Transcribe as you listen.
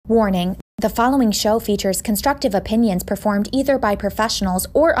Warning: the following show features constructive opinions performed either by professionals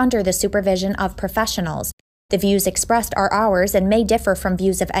or under the supervision of professionals. The views expressed are ours and may differ from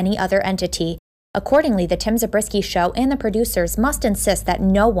views of any other entity. Accordingly, the Tim Zabriskie Show and the producers must insist that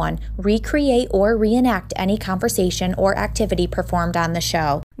no one recreate or reenact any conversation or activity performed on the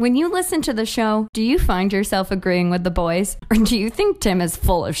show. When you listen to the show, do you find yourself agreeing with the boys? Or do you think Tim is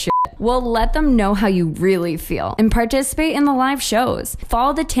full of shit? Well, let them know how you really feel and participate in the live shows.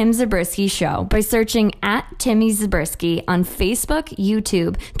 Follow the Tim Zabriskie Show by searching at Timmy Zabriskie on Facebook,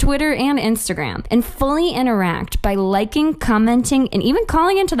 YouTube, Twitter, and Instagram, and fully interact by liking, commenting, and even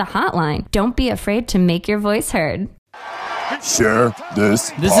calling into the hotline. Don't be afraid to make your voice heard. Share this.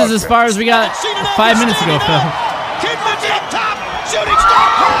 This is as far as we got 5 minutes ago, Phil. Kidman up top, shooting star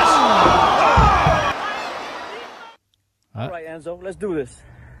pass. All right, Enzo, let's do this.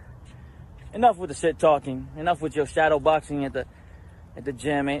 Enough with the shit talking. Enough with your shadow boxing at the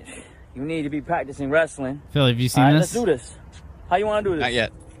gym. You need to be practicing wrestling. Phil, have you seen right, this? Let's do this. How you want to do this? Not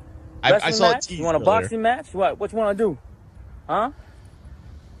yet. I saw match? it. You want a boxing match? What you want to do? Huh?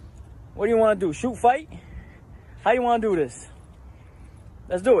 What do you want to do? Shoot, fight? How you want to do this?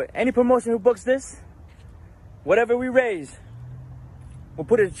 Let's do it. Any promotion who books this, whatever we raise, we'll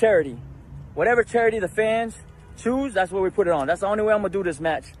put it to charity. Whatever charity the fans choose, that's what we put it on. That's the only way I'm going to do this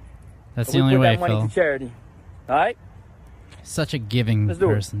match. That's So the only we put way, that money Phil. to charity. All right? Such a giving Let's do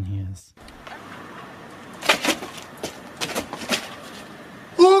it. person he is.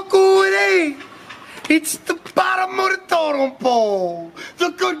 Look who it is. It's the bottom of the totem pole.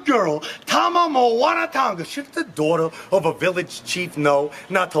 The good girl, Tama Moana. Should the daughter of a village chief know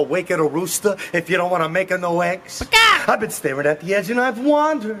not to wake at a rooster if you don't want to make her no eggs? I've been staring at the edge and I've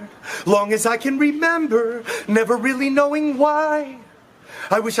wandered, long as I can remember, never really knowing why.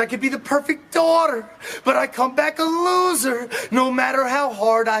 I wish I could be the perfect daughter, but I come back a loser, no matter how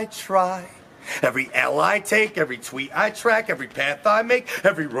hard I try. Every L I take, every tweet I track, every path I make,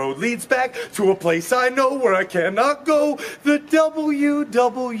 every road leads back to a place I know where I cannot go, the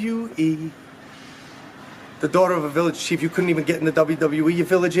WWE. The daughter of a village chief, you couldn't even get in the WWE, you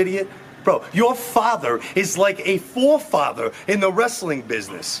village idiot? Bro, your father is like a forefather in the wrestling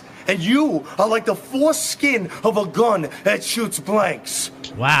business. And you are like the foreskin of a gun that shoots blanks.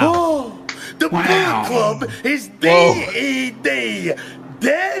 Wow. Oh, the Bullet Club is dead.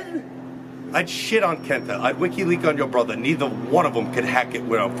 Dead? I'd shit on Kenta. I'd WikiLeak on your brother. Neither one of them could hack it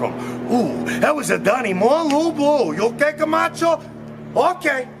where I'm from. Ooh, that was a Donnie Molubo. You okay, Camacho?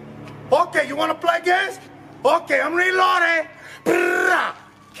 Okay. Okay, you want to play games? Okay, I'm reloading. Brrrah.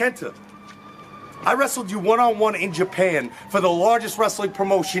 Kenta, I wrestled you one-on-one in Japan for the largest wrestling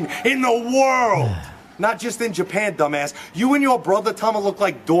promotion in the world. Not just in Japan, dumbass. You and your brother, Tama, look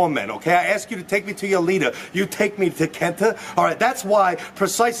like doormen, okay? I ask you to take me to your leader. You take me to Kenta? All right, that's why,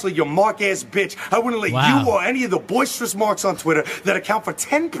 precisely, you mark-ass bitch, I wouldn't let you or any of the boisterous marks on Twitter that account for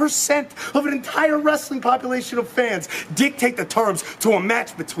 10% of an entire wrestling population of fans dictate the terms to a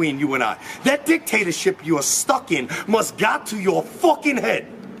match between you and I. That dictatorship you are stuck in must got to your fucking head.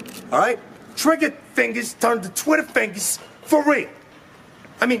 All right? Trigger fingers turned to Twitter fingers for real.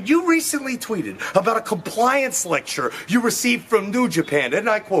 I mean, you recently tweeted about a compliance lecture you received from New Japan, and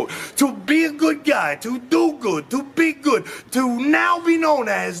I quote, to be a good guy, to do good, to be good, to now be known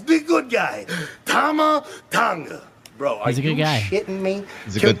as the good guy, Tama Tonga. Bro, are you shitting me?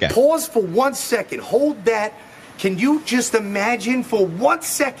 He's a good guy. Pause for 1 second. Hold that. Can you just imagine for 1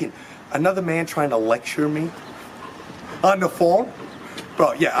 second another man trying to lecture me on the phone?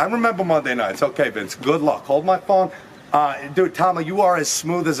 Bro, yeah, I remember Monday nights. Okay, Vince, good luck. Hold my phone. Dude, Tama, you are as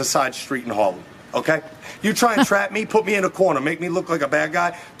smooth as a side street in Harlem, okay? You try and trap me, put me in a corner, make me look like a bad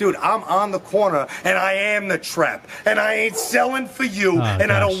guy. Dude, I'm on the corner, and I am the trap. And I ain't selling for you,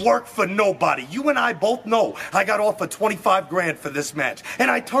 and I don't work for nobody. You and I both know I got offered 25 grand for this match, and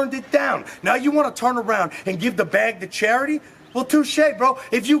I turned it down. Now you want to turn around and give the bag to charity? Well, touche, bro.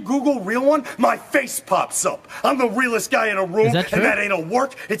 If you Google real one, my face pops up. I'm the realest guy in a room, and that ain't a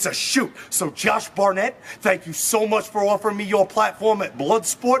work, it's a shoot. So, Josh Barnett, thank you so much for offering me your platform at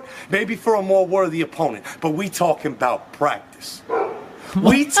Bloodsport, maybe for a more worthy opponent. But we talking about practice.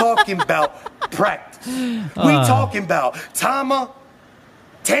 We talking about practice. We talking about Tama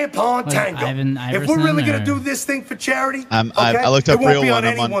Tampon Tango. If we're really going to do this thing for charity, I looked up it won't real be one.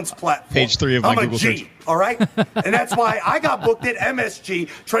 on I'm anyone's platform. page 3 of my Google search. All right? And that's why I got booked at MSG,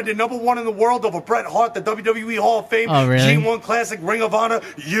 trending #1 in the world over Bret Hart, the WWE Hall of Fame, G1 Classic, Ring of Honor,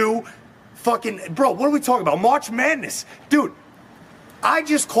 you. Fucking, bro, what are we talking about? March Madness. Dude, I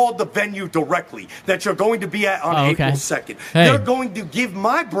just called the venue directly that you're going to be at on April 2nd. Hey. They're going to give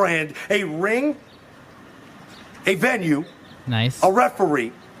my brand a ring, a venue, nice, a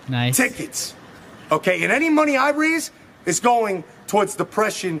referee, Nice. tickets. Okay, and any money I raise is going towards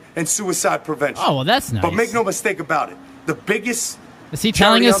depression and suicide prevention. Oh, well, that's nice. But make no mistake about it. The biggest Is he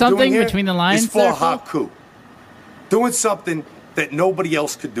telling us charity I'm something doing here between the lines is for there, Phil? Haku. Doing something that nobody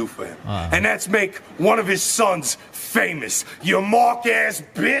else could do for him. And that's make one of his sons famous. You mark-ass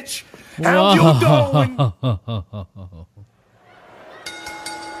bitch. How you doing?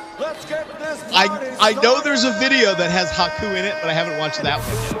 Let's get this I know there's a video that has Haku in it, but I haven't watched that one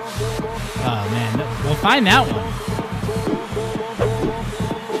yet. Oh, man. We'll find that one.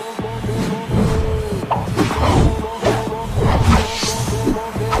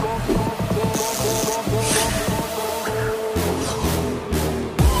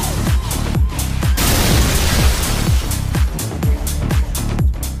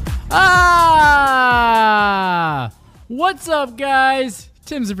 What's up, guys?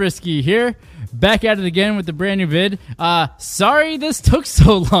 Tim Zabriskie here, back at it again with the brand new vid. Sorry this took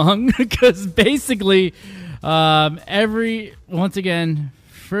so long, because basically once again,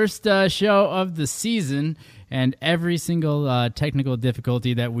 first show of the season, and every single technical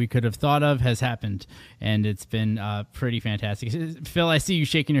difficulty that we could have thought of has happened, and it's been pretty fantastic. Phil, I see you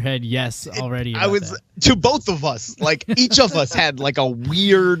shaking your head yes already. To both of us, like each of us had like a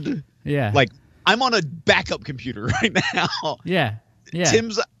weird, like I'm on a backup computer right now. Yeah.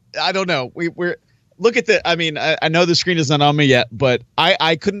 Tim's, I don't know. We're look at the. I mean, I know the screen is not on me yet, but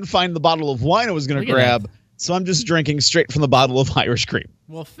I couldn't find the bottle of wine I was going to grab, so I'm just drinking straight from the bottle of Irish cream.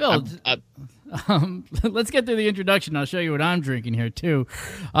 Well, Phil, let's get through the introduction. I'll show you what I'm drinking here too.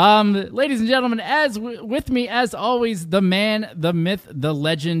 Ladies and gentlemen, with me as always, the man, the myth, the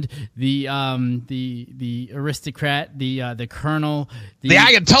legend, the aristocrat, the colonel, the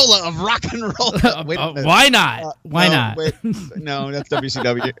Ayatollah of rock and roll. Why not? Why not? No, that's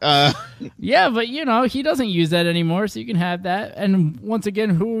WCW. Yeah, but he doesn't use that anymore, so you can have that. And once again,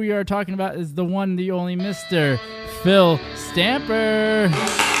 who we are talking about is the one, the only Mr. Phil Stamper.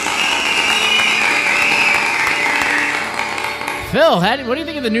 Phil, what do you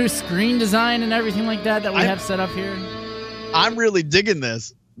think of the new screen design and everything like that we have set up here? I'm really digging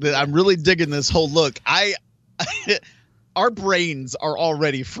this. I'm really digging this whole look. Our brains are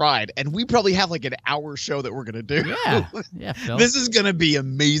already fried, and we probably have like an hour show that we're going to do. Yeah, Phil. This is going to be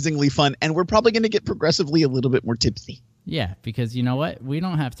amazingly fun, and we're probably going to get progressively a little bit more tipsy. Yeah, because you know what? We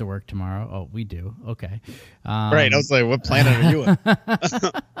don't have to work tomorrow. Oh, we do. Okay. Right. I was like, what planet are you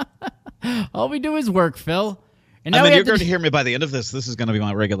on? All we do is work, Phil. And then you're going to hear me by the end of this. This is going to be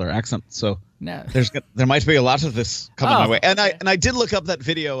my regular accent, so there might be a lot of this coming my way. And I did look up that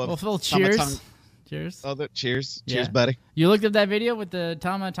video of. Well, Phil, cheers. Cheers. Oh, cheers, buddy. You looked up that video with the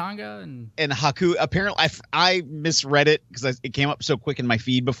Tama Tonga and Haku. Apparently, I misread it because it came up so quick in my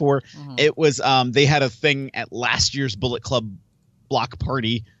feed before. Uh-huh. It was they had a thing at last year's Bullet Club block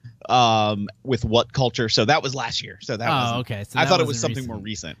party with What Culture. So that was last year. So that was okay. So I thought it was something more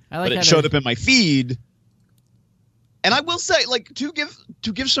recent. But it showed up in my feed. And I will say, like, to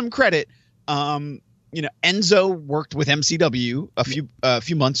give some credit, Enzo worked with MCW a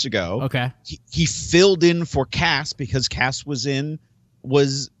few months ago. Okay, he filled in for Cass because Cass was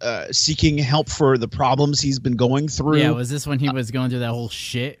seeking help for the problems he's been going through. Yeah, was this when he was going through that whole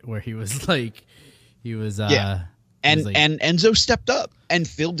shit where he was like, And Enzo stepped up and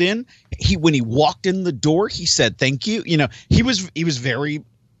filled in. When he walked in the door, he said thank you. He was very.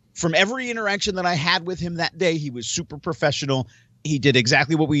 From every interaction that I had with him that day, he was super professional. He did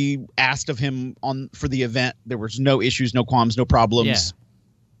exactly what we asked of him for the event. There was no issues, no qualms, no problems.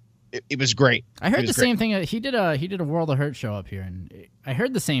 Yeah. It was great. I heard the same thing. He did a World of Hurt show up here, and I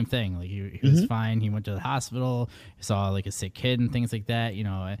heard the same thing. Like he was fine. He went to the hospital, saw like a sick kid and things like that.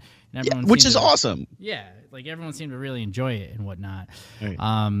 And everyone which is awesome. Yeah, like everyone seemed to really enjoy it and whatnot. Right.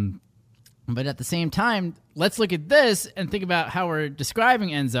 But at the same time, let's look at this and think about how we're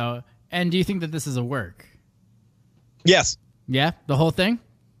describing Enzo. And do you think that this is a work? Yes. Yeah? The whole thing?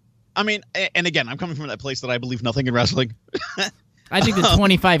 I mean, and again, I'm coming from that place that I believe nothing in wrestling. I think the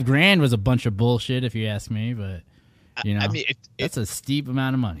 $25,000 was a bunch of bullshit, if you ask me. But, I mean, that's a steep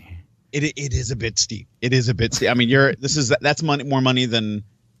amount of money. It is a bit steep. It is a bit steep. I mean, that's more money than.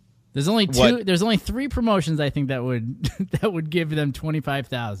 There's only three promotions I think that would give them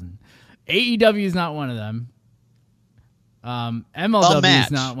 $25,000. AEW is not one of them. MLW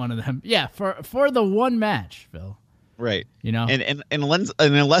is not one of them. Yeah, for the one match, Phil. Right. And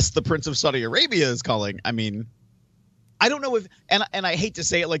unless the Prince of Saudi Arabia is calling, I mean, I don't know if and I hate to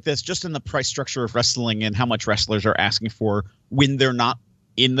say it like this, just in the price structure of wrestling and how much wrestlers are asking for when they're not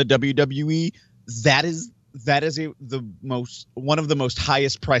in the WWE, that is one of the most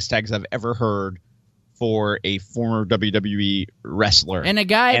highest price tags I've ever heard for a former WWE wrestler. And a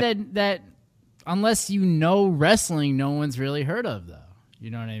guy that unless you know wrestling, no one's really heard of, though.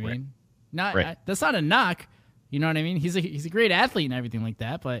 You know what I mean? That's not a knock. You know what I mean? He's a great athlete and everything like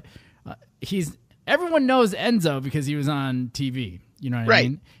that, but everyone knows Enzo because he was on TV. You know what I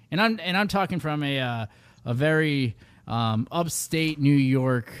mean? And I'm talking from a very upstate New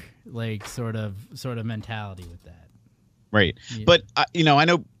York like sort of mentality with that. Right. Yeah. But I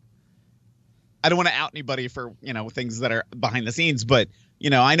know I don't want to out anybody for, things that are behind the scenes, but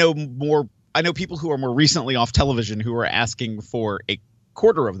I know people who are more recently off television who are asking for a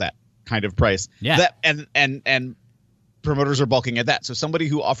quarter of that kind of price. Yeah. And promoters are balking at that. So somebody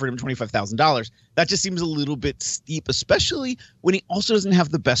who offered him $25,000, that just seems a little bit steep, especially when he also doesn't have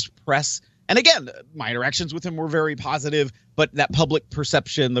the best press. And again, my interactions with him were very positive, but that public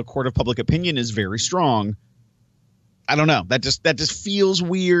perception, the court of public opinion, is very strong. I don't know. That just feels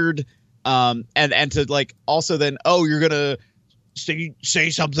weird. And to like also then, you're gonna say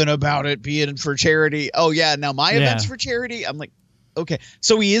something about it being for charity. Oh yeah, now my event's for charity. I'm like, okay,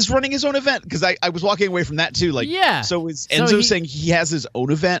 so he is running his own event, because I was walking away from that too. Like, so is Enzo saying he has his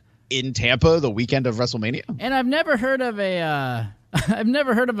own event in Tampa the weekend of WrestleMania? And I've never heard of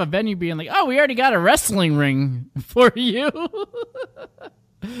a venue being like, oh, we already got a wrestling ring for you.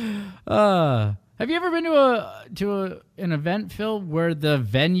 Have you ever been to an event, Phil, where the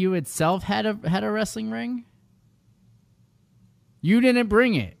venue itself had a wrestling ring? You didn't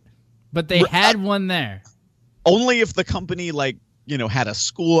bring it, but they had one there. Only if the company had a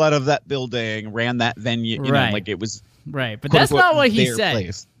school out of that building, ran that venue, like it was right. But that's not what he said.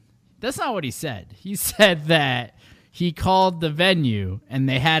 Place. That's not what he said. He said that he called the venue and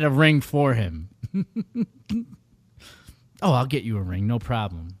they had a ring for him. Oh, I'll get you a ring, no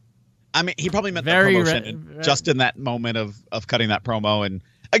problem. I mean, he probably meant the promotion just in that moment of cutting that promo. And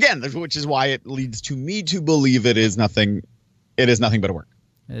again, which is why it leads to me to believe it is nothing but a work.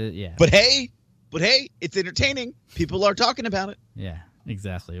 Yeah. But hey, it's entertaining. People are talking about it. Yeah,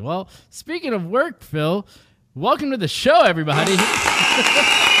 exactly. Well, speaking of work, Phil, welcome to the show, everybody.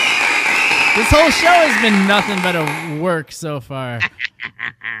 This whole show has been nothing but a work so far.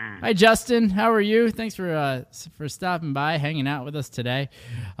 Hi, Justin. How are you? Thanks for stopping by, hanging out with us today,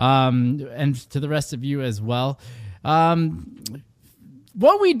 and to the rest of you as well.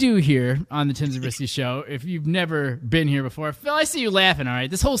 What we do here on the Tim Zabriskie Show, if you've never been here before, Phil, I see you laughing, all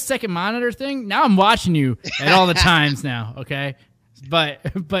right? This whole second monitor thing, now I'm watching you at all the times now, okay? But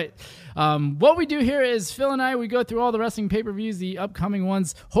what we do here is Phil and I, we go through all the wrestling pay-per-views, the upcoming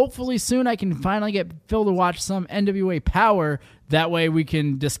ones. Hopefully soon I can finally get Phil to watch some NWA Power. That way we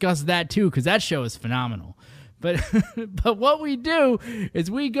can discuss that too, because that show is phenomenal. But what we do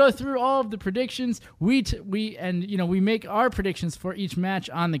is we go through all of the predictions. We make our predictions for each match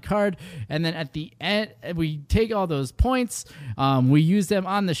on the card, and then at the end we take all those points. We use them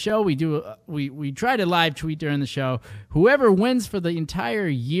on the show. We try to live tweet during the show. Whoever wins for the entire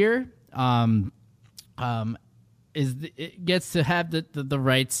year gets to have the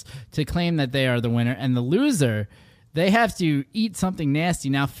rights to claim that they are the winner, and the loser, they have to eat something nasty.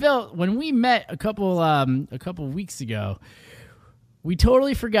 Now, Phil, when we met a couple weeks ago, we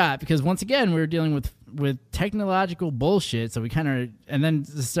totally forgot, because once again we were dealing with technological bullshit. So we and then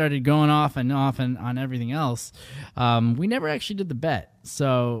started going off and on everything else. We never actually did the bet.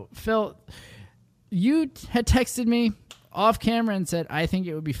 So Phil, you had texted me off camera and said, I think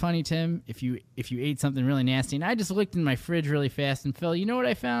it would be funny, Tim, if you ate something really nasty. And I just looked in my fridge really fast, and Phil, you know what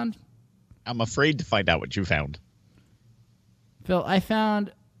I found? I'm afraid to find out what you found. Phil, I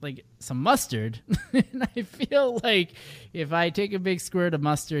found like some mustard, and I feel like if I take a big squirt of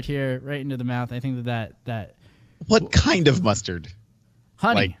mustard here right into the mouth, I think that What kind of mustard?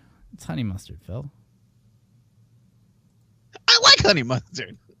 Honey. It's honey mustard, Phil. I like honey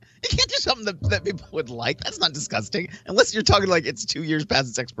mustard. You can't do something that people would like. That's not disgusting. Unless you're talking like it's 2 years past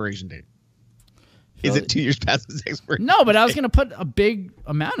its expiration date. Phil, is it 2 years past its expiration date? No, but I was going to put a big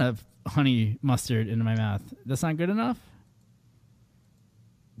amount of honey mustard into my mouth. That's not good enough?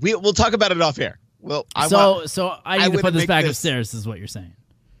 We'll talk about it off air. Well, I need to put this back upstairs, is what you're saying.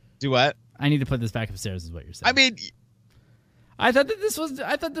 Do what? I need to put this back upstairs, is what you're saying. I mean, I thought that this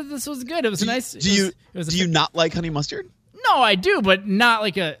was good. It was nice. Do you not like honey mustard? No, I do, but not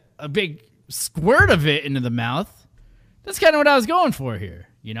like a big squirt of it into the mouth. That's kind of what I was going for here,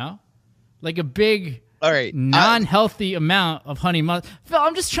 like a big, non-healthy amount of honey mustard. Phil,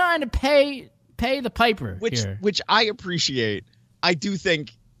 I'm just trying to pay the piper here, which I appreciate. I do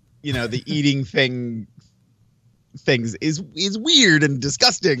think, the eating things is weird and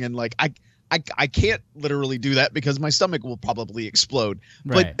disgusting, and like I can't literally do that because my stomach will probably explode.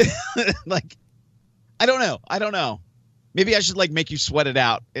 Right. But like I don't know. Maybe I should like make you sweat it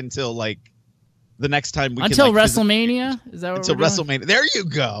out until like the next time we until can, like, WrestleMania. Is that what until we're doing? WrestleMania? There you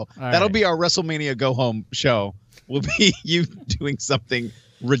go. All That'll right. be our WrestleMania go home show. Will be you doing something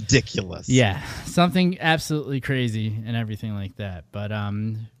ridiculous. Yeah, something absolutely crazy and everything like that. But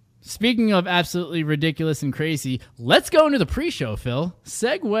speaking of absolutely ridiculous and crazy, let's go into the pre-show, Phil.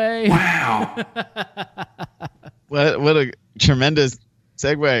 Segue. Wow. What a tremendous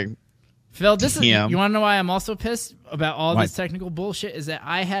segue. Phil, this is, you TM. want to know why I'm also pissed about all Why? this technical bullshit? Is that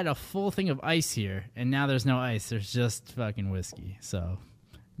I had a full thing of ice here, and now there's no ice. There's just fucking whiskey. So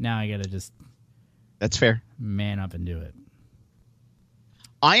now I got to just That's fair. man up and do it.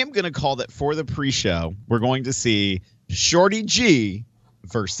 I am going to call that for the pre-show. We're going to see Shorty G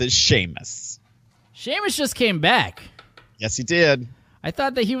versus Sheamus. Sheamus just came back. Yes, he did. I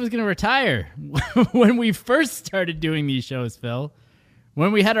thought that he was going to retire when we first started doing these shows, Phil.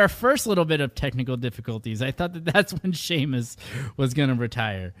 When we had our first little bit of technical difficulties, I thought that that's when Sheamus was going to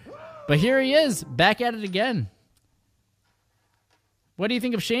retire. But here he is, back at it again. What do you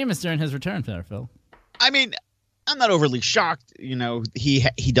think of Sheamus during his return there, Phil? I mean, I'm not overly shocked. You know, he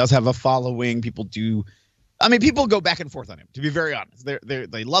does have a following. People do. I mean, people go back and forth on him, to be very honest.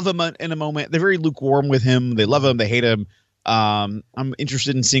 They love him in a moment. They're very lukewarm with him. They love him. They hate him. I'm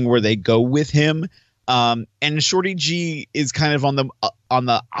interested in seeing where they go with him. And Shorty G is kind of on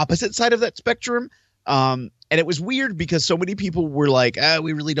the opposite side of that spectrum. And it was weird because so many people were like,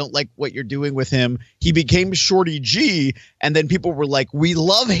 we really don't like what you're doing with him. He became Shorty G. And then people were like, we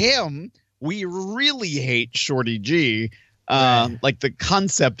love him. We really hate Shorty G. Like the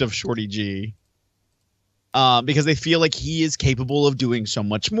concept of Shorty G. Because they feel like he is capable of doing so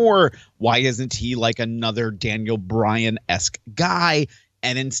much more. Why isn't he like another Daniel Bryan-esque guy?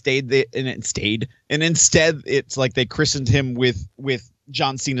 And instead, it's like they christened him with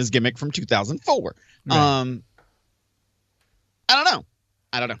John Cena's gimmick from 2004. Right. I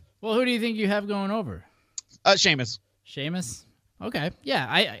don't know. Well, who do you think you have going over? Sheamus. Sheamus? Okay.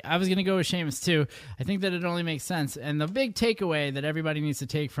 Yeah, I was going to go with Sheamus too. I think that it only makes sense. And the big takeaway that everybody needs to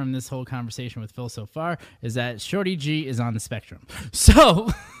take from this whole conversation with Phil so far is that Shorty G is on the spectrum.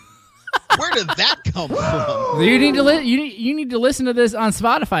 So where did that come from? You need to listen to this on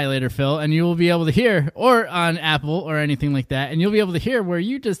Spotify later, Phil, and you will be able to hear, or on Apple or anything like that, and you'll be able to hear where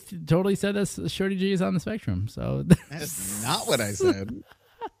you just totally said that Shorty G is on the spectrum. So that's not what I said.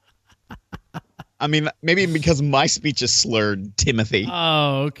 I mean, maybe because my speech is slurred, Timothy.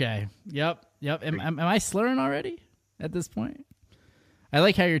 Oh, okay. Yep. Am I slurring already at this point? I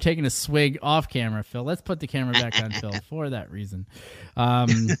like how you're taking a swig off camera, Phil. Let's put the camera back on Phil for that reason. But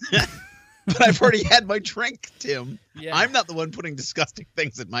I've already had my drink, Tim. Yeah. I'm not the one putting disgusting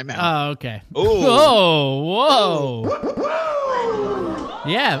things in my mouth. Oh, okay. Oh, whoa.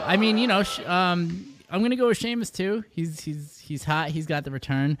 Yeah, I mean, I'm going to go with Sheamus too. He's hot. He's got the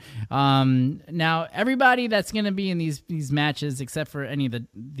return. Now everybody that's going to be in these matches, except for any of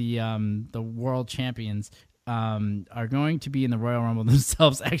the world champions, are going to be in the Royal Rumble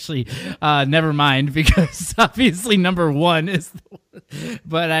themselves. Actually, never mind, because obviously number one is.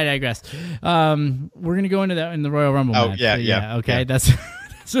 But I digress. We're going to go into that in the Royal Rumble match. Yeah. Okay, yeah. That's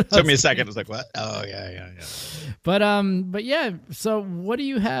took me a second. I was like, what? Oh, yeah. But yeah. So what do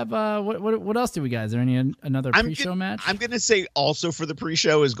you have? What else do we got? Is there another pre-show match? I'm going to say also for the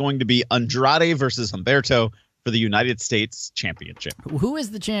pre-show is going to be Andrade versus Humberto for the United States Championship. Who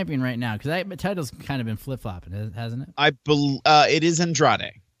is the champion right now? Because that title's kind of been flip-flopping, hasn't it? It is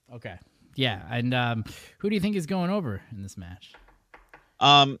Andrade. Okay. Yeah, and who do you think is going over in this match?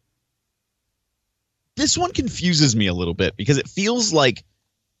 This one confuses me a little bit because it feels like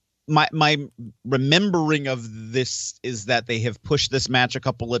my remembering of this is that they have pushed this match a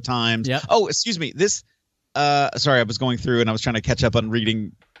couple of times. Yep. Oh, excuse me. This sorry, I was going through and I was trying to catch up on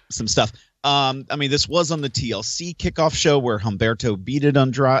reading some stuff. I mean, this was on the TLC kickoff show where Humberto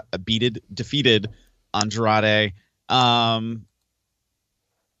defeated Andrade.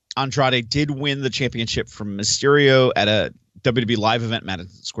 Andrade did win the championship from Mysterio at a WWE Live event,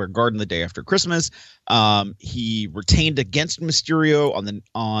 Madison Square Garden, the day after Christmas. He retained against Mysterio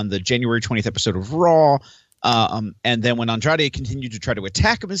on the January 20th episode of Raw. And then when Andrade continued to try to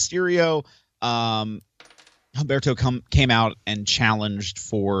attack Mysterio, Humberto came out and challenged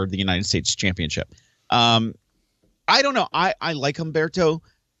for the United States Championship. I don't know. I like Humberto.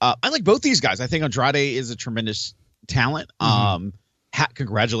 I like both these guys. I think Andrade is a tremendous talent. Mm-hmm.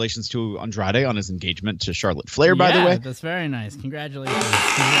 Congratulations to Andrade on his engagement to Charlotte Flair, by the way. That's very nice. Congratulations.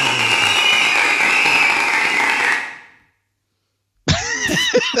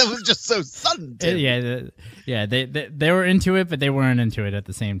 That was just so sudden. Tim. Yeah. They were into it, but they weren't into it at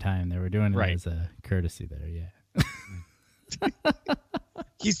the same time. They were doing it as a courtesy there. Yeah.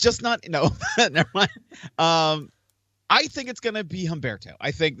 He's just not. No, never mind. I think it's gonna be Humberto.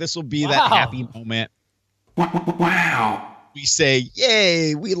 I think this will be that happy moment. Wow. We say,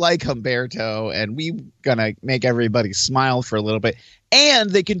 "Yay, we like Humberto," and we gonna make everybody smile for a little bit. And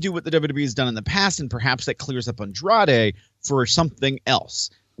they can do what the WWE has done in the past, and perhaps that clears up Andrade for something else.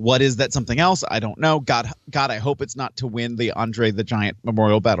 What is that something else? I don't know. God, I hope it's not to win the Andre the Giant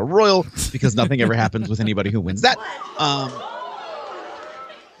Memorial Battle Royal, because nothing ever happens with anybody who wins that.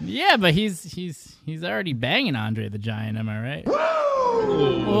 Yeah, but he's already banging Andre the Giant. Am I right?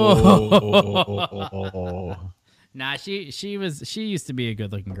 Nah, she used to be a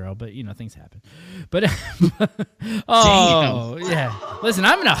good looking girl, but things happen. But yeah. Listen,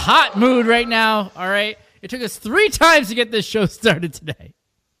 I'm in a hot mood right now. All right, it took us 3 times to get this show started today.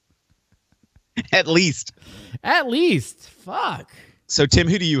 At least. Fuck. So Tim,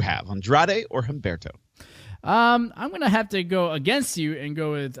 who do you have, Andrade or Humberto? I'm gonna have to go against you and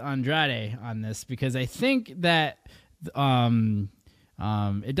go with Andrade on this, because I think that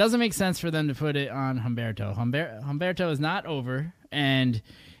it doesn't make sense for them to put it on Humberto. Humberto is not over, and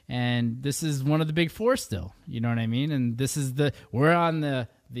this is one of the big 4 still. You know what I mean? And this is we're on the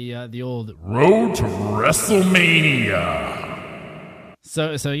old road to WrestleMania.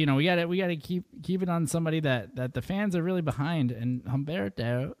 So we gotta keep it on somebody that the fans are really behind, and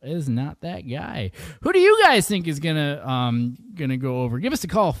Humberto is not that guy. Who do you guys think is gonna go over? Give us a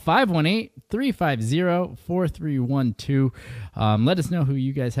call, 518-350-4312. Let us know who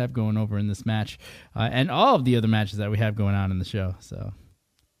you guys have going over in this match, and all of the other matches that we have going on in the show. So.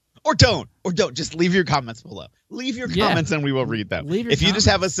 Or don't. Just leave your comments below. Leave your comments and we will read them. If you just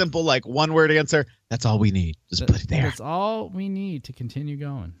have a simple, one-word answer, that's all we need. Just put it there. That's all we need to continue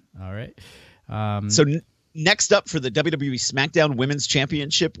going. All right. So next up for the WWE SmackDown Women's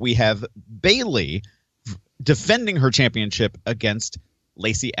Championship, we have Bayley defending her championship against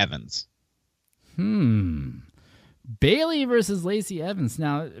Lacey Evans. Bayley versus Lacey Evans.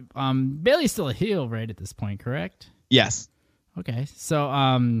 Now, Bayley's still a heel, right, at this point, correct? Yes. Okay, so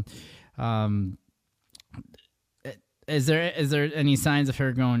is there any signs of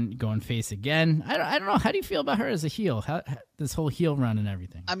her going face again? I don't know. How do you feel about her as a heel? This whole heel run and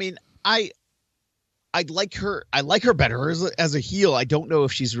everything. I mean, I like her. I like her better as a heel. I don't know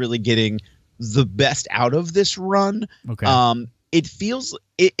if she's really getting the best out of this run. Okay. It feels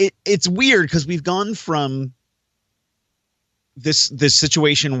it's weird because we've gone from this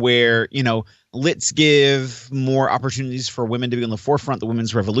situation where, let's give more opportunities for women to be on the forefront, the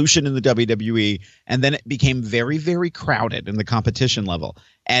women's revolution in the WWE, and then it became very, very crowded in the competition level.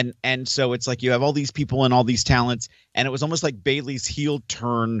 And so it's like you have all these people and all these talents, and it was almost like Bayley's heel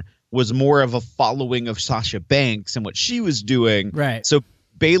turn was more of a following of Sasha Banks and what she was doing. Right. So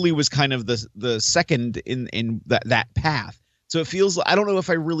Bayley was kind of the second in that path. So it feels, I don't know if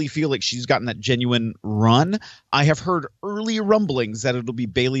I really feel like she's gotten that genuine run. I have heard early rumblings that it'll be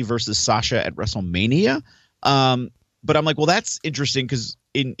Bayley versus Sasha at WrestleMania. But I'm like, well, that's interesting because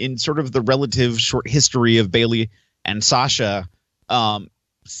in sort of the relative short history of Bayley and Sasha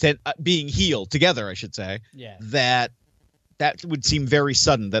being heel together, I should say, that would seem very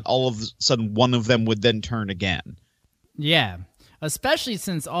sudden that all of a sudden one of them would then turn again. Yeah, especially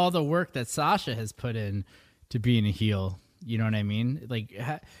since all the work that Sasha has put in to being a heel. You know what I mean? Like,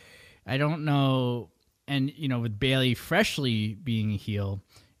 I don't know. And, with Bayley freshly being a heel,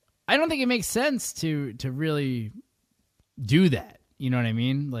 I don't think it makes sense to really do that. You know what I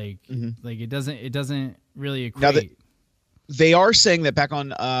mean? Like, like it doesn't really equate. Now they are saying that back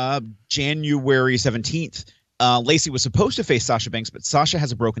on January 17th, Lacey was supposed to face Sasha Banks, but Sasha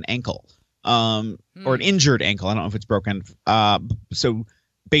has a broken ankle, or an injured ankle. I don't know if it's broken. So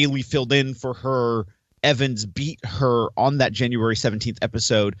Bayley filled in for her. Evans beat her on that January 17th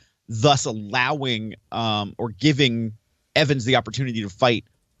episode, thus allowing or giving Evans the opportunity to fight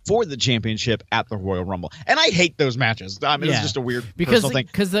for the championship at the Royal Rumble. And I hate those matches. I mean, it's just a weird personal thing.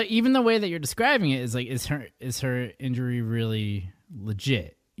 Because even the way that you're describing it is like, is her injury really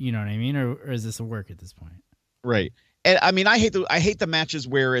legit? You know what I mean? Or is this a work at this point? Right. And I mean, I hate the matches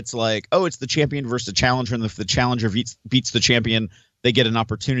where it's like, oh, it's the champion versus the challenger, and if the challenger beats the champion, they get an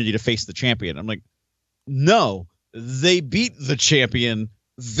opportunity to face the champion. I'm like, no, they beat the champion.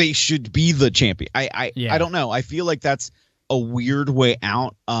 They should be the champion. I don't know. I feel like that's a weird way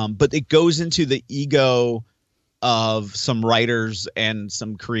out. But it goes into the ego of some writers and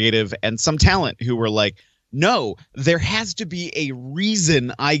some creative and some talent who were like, no, there has to be a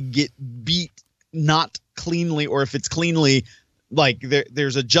reason I get beat not cleanly, or if it's cleanly, Like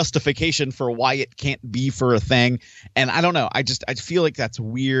there's a justification for why it can't be for a thing. And I don't know. I feel like that's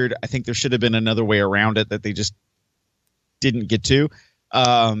weird. I think there should have been another way around it that they just didn't get to.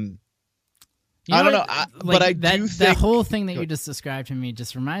 I don't know. But I do think that whole thing that you just described to me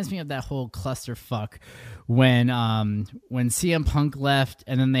just reminds me of that whole clusterfuck when CM Punk left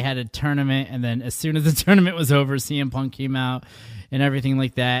and then they had a tournament, and then as soon as the tournament was over, CM Punk came out and everything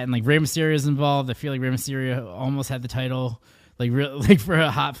like that, and like Rey Mysterio is involved. I feel like Rey Mysterio almost had the title, like for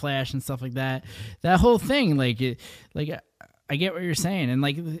a hot flash and stuff like that. That whole thing, I get what you're saying, and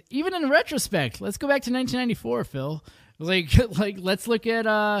like even in retrospect, let's go back to 1994, Phil. Like let's look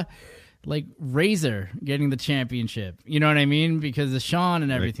at like Razor getting the championship. You know what I mean? Because of Shawn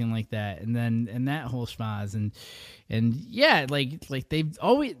and everything like that, and that whole schmaz, and yeah, like they've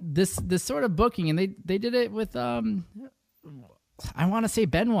always this sort of booking, and they did it with I want to say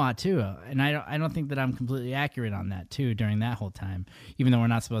Benoit too, and I don't think that I'm completely accurate on that too during that whole time, even though we're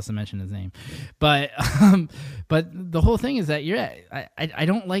not supposed to mention his name. But the whole thing is that I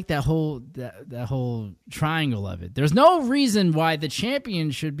don't like that whole triangle of it. There's no reason why the champion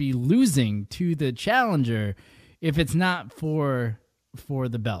should be losing to the challenger if it's not for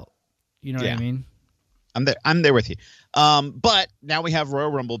the belt. You know what I mean? I'm there with you. But now we have Royal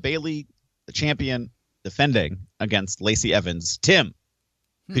Rumble. Bayley, the champion, defending against Lacey Evans. Tim,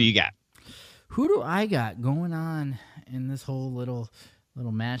 who do you got? Who do I got going on in this whole little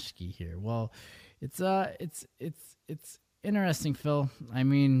match ski here? Well, it's interesting, Phil. I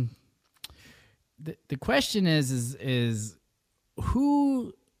mean, the question is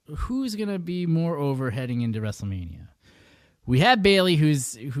who's gonna be more over heading into WrestleMania? We have Bayley,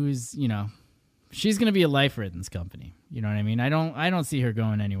 who's she's gonna be a lifer in this company. You know what I mean? I don't see her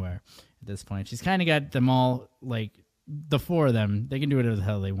going anywhere at this point. She's kind of got them all, like the four of them. They can do whatever the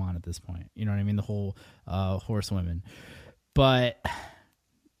hell they want at this point. You know what I mean? The whole horsewomen. But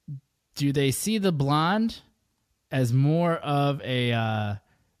do they see the blonde as more of a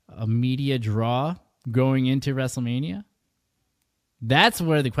media draw going into WrestleMania? That's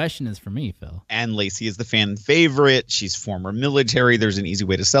where the question is for me, Phil. And Lacey is the fan favorite. She's former military. There's an easy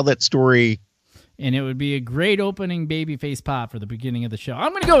way to sell that story. And it would be a great opening babyface pop for the beginning of the show.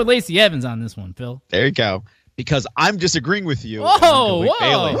 I'm going to go with Lacey Evans on this one, Phil. There you go. Because I'm disagreeing with you. Whoa.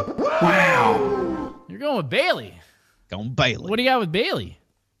 Bayley. Wow. You're going with Bayley. Going Bayley. What do you got with Bayley?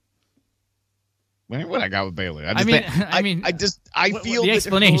 What I got with Bayley? I feel the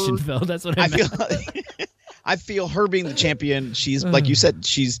explanation, Phil. That's what I meant. I feel her being the champion. She's like you said.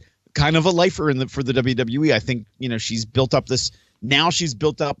 She's kind of a lifer for the WWE. I think she's built up this. Now she's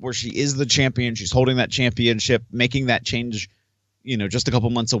built up where she is the champion. She's holding that championship, making that change. Just a couple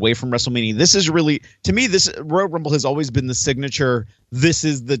months away from WrestleMania. This is really, to me, this Royal Rumble has always been the signature. This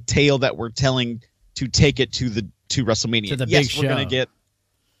is the tale that we're telling to take it to WrestleMania. To the big show. We're going to get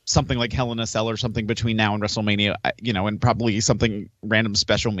something like Hell in a Cell or something between now and WrestleMania, and probably something random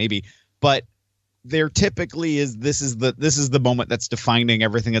special maybe. But there typically is this is the moment that's defining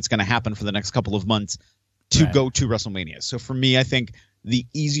everything that's going to happen for the next couple of months to go to WrestleMania. So for me, I think the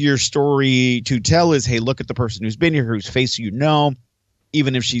easier story to tell is, hey, look at the person who's been here, whose face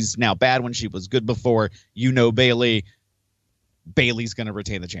even if she's now bad when she was good before, Bayley. Bayley's going to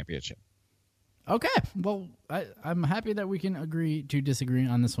retain the championship. Okay. Well, I'm happy that we can agree to disagree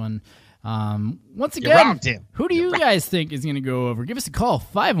on this one. Once again, wrong, Tim. Who do you guys think is going to go over? Give us a call,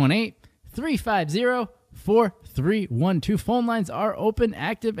 518-350-4312. Phone lines are open,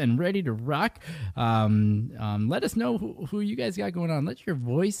 active, and ready to rock. Let us know who you guys got going on. Let your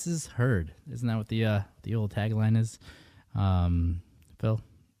voices heard. Isn't that what the old tagline is? Phil?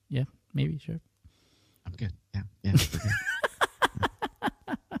 Yeah, maybe, sure. I'm good. Yeah.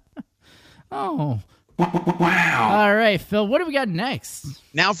 Oh. Wow. All right, Phil, what do we got next?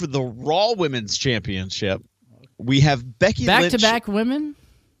 Now for the Raw Women's Championship, we have Becky Lynch. Back-to-back women?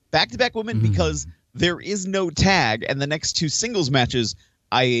 Back-to-back women because there is no tag, and the next two singles matches,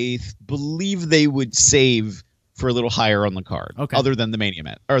 I believe they would save for a little higher on the card, other than the Mania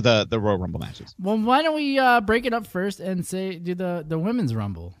match or the Royal Rumble matches. Well, why don't we break it up first and do the Women's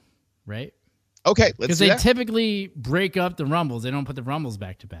Rumble, right? Okay, let's do that. Because they typically break up the Rumbles. They don't put the Rumbles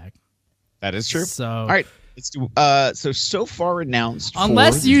back-to-back. That is true. So, all right, let's do. So far announced.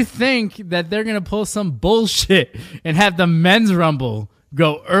 Unless you think that they're gonna pull some bullshit and have the Men's Rumble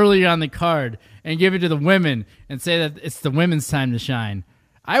go early on the card and give it to the women and say that it's the women's time to shine,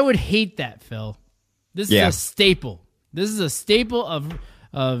 I would hate that, Phil. This is a staple. This is a staple of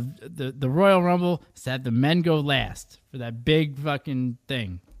the Royal Rumble, is to have the men go last for that big fucking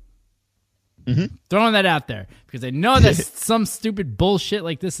thing. Mm-hmm. Throwing that out there because I know that some stupid bullshit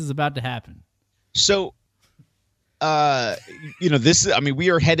like this is about to happen. So we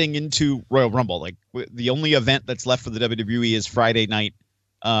are heading into Royal Rumble. Like the only event that's left for the WWE is Friday night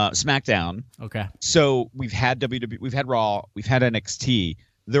SmackDown. Okay. So we've had WWE, we've had Raw, we've had NXT.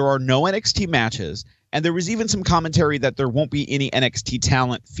 There are no NXT matches, and there was even some commentary that there won't be any NXT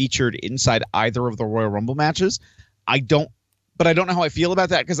talent featured inside either of the Royal Rumble matches. I don't know how I feel about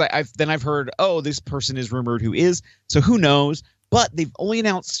that, because I've heard, oh, this person is rumored who is, so who knows? But they've only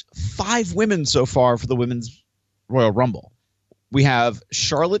announced 5 women so far for the Women's Royal Rumble. We have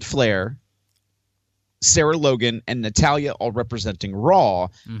Charlotte Flair, Sarah Logan, and Natalya all representing Raw,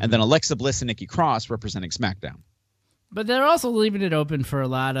 and then Alexa Bliss and Nikki Cross representing SmackDown. But they're also leaving it open for a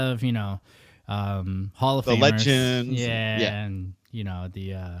lot of, Hall of Famers. The legends. Yeah. And,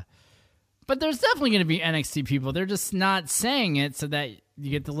 but there's definitely going to be NXT people. They're just not saying it so that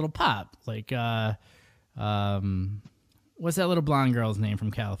you get the little pop. Like, what's that little blonde girl's name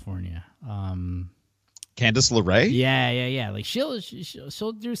from California? Candice LeRae? Yeah. Like she'll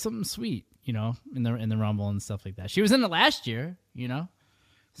do something sweet, in the Rumble and stuff like that. She was in it last year,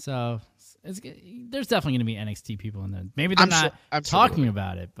 So there's definitely going to be NXT people in there. Maybe they're not talking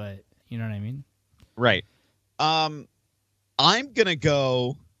about it, but you know what I mean? Right. I'm going to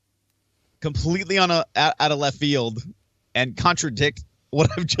go completely out of left field and contradict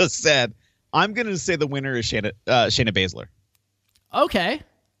what I've just said. I'm going to say the winner is Shayna Baszler. Okay.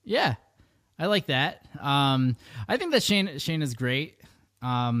 Yeah. I like that. I think that Shayna's great.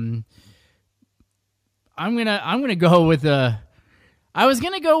 I'm gonna go with I was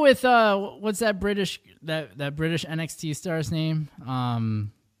gonna go with what's that British NXT star's name?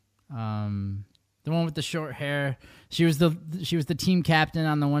 The one with the short hair. She was the team captain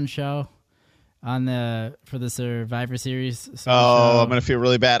on the one show for the Survivor Series. Show. I'm gonna feel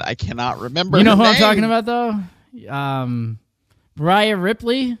really bad. I cannot remember. You know who I'm talking about though? Rhea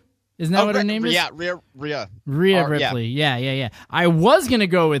Ripley. Isn't that what her name is? Yeah, Rhea Ripley. Yeah. I was going to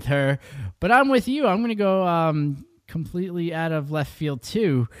go with her, but I'm with you. I'm going to go completely out of left field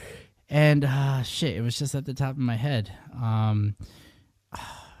too. And it was just at the top of my head. No,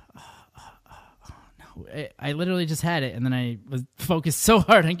 I literally just had it, and then I was focused so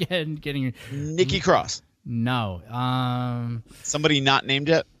hard on getting Nikki Cross. No. Somebody not named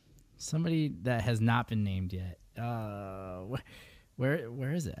yet? Somebody that has not been named yet.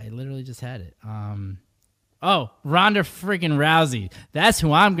 Where is it? I literally just had it. Ronda freaking Rousey. That's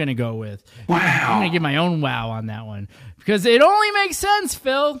who I'm going to go with. Wow. I'm going to give my own wow on that one. Because it only makes sense,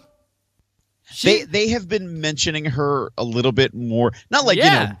 Phil. They have been mentioning her a little bit more. Not like,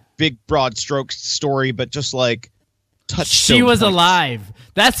 big broad strokes story, but just like touchstone she was points. Alive.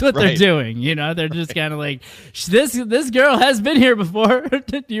 That's what they're doing. They're just kind of like, this girl has been here before.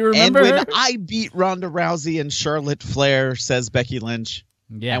 Do you remember her? And when her? I beat Ronda Rousey and Charlotte Flair, says Becky Lynch.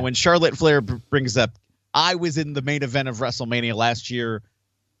 Yeah. And when Charlotte Flair brings up, I was in the main event of WrestleMania last year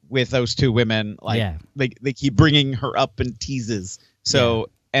with those two women. They keep bringing her up and teases. So,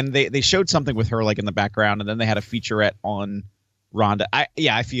 and they showed something with her like in the background, and then they had a featurette on Ronda.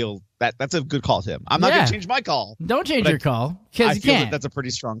 I feel that's a good call, Tim. I'm not going to change my call. Don't change your call, because you can't. That's a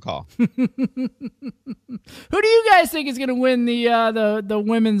pretty strong call. Who do you guys think is going to win the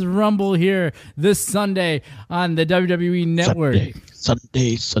Women's Rumble here this Sunday on the WWE Network?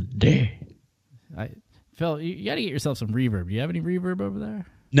 Sunday. Phil, you got to get yourself some reverb. Do you have any reverb over there?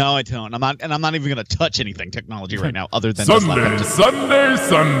 No, I don't. I'm not even going to touch anything technology right now, other than Sunday.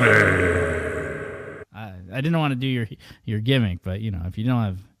 I didn't want to do your gimmick, but if you don't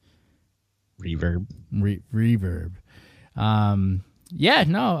have reverb, reverb. Who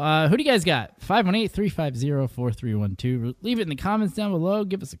do you guys got? 518-350-4312. Leave it in the comments down below.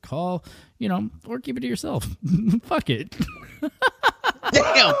 Give us a call, or keep it to yourself. Fuck it.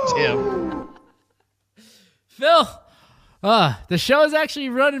 Damn, Tim. Phil, the show is actually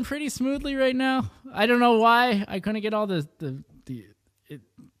running pretty smoothly right now. I don't know why I couldn't get all to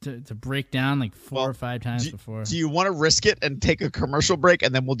break down like four or five times before. Do you want to risk it and take a commercial break,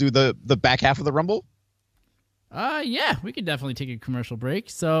 and then we'll do the back half of the Rumble? Yeah, we could definitely take a commercial break.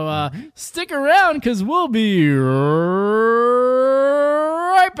 So stick around, because we'll be right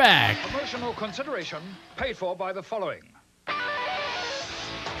back. Promotional consideration paid for by the following.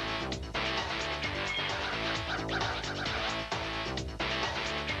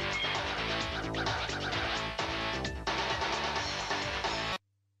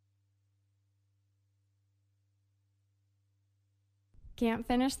 Can't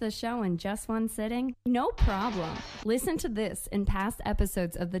finish the show in just one sitting? No problem. Listen to this and past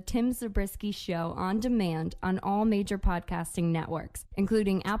episodes of The Tim Zabriskie Show on demand on all major podcasting networks,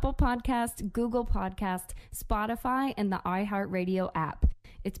 including Apple Podcasts, Google Podcasts, Spotify, and the iHeartRadio app.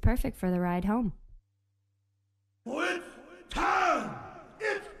 It's perfect for the ride home. It's time!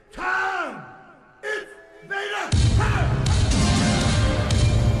 It's time! It's Vader time!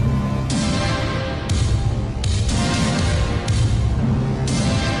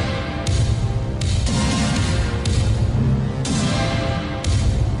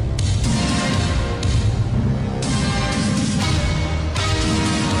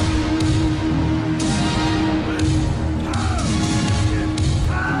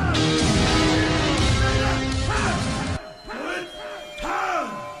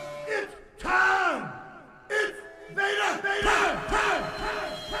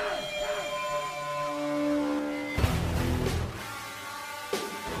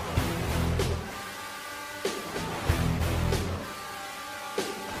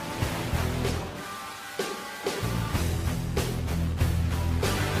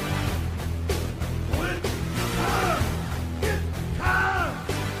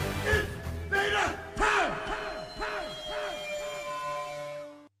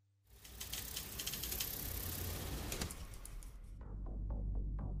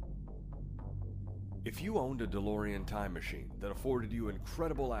 If you owned a DeLorean time machine that afforded you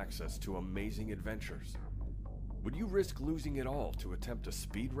incredible access to amazing adventures, would you risk losing it all to attempt a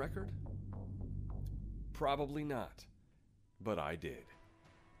speed record? Probably not, but I did.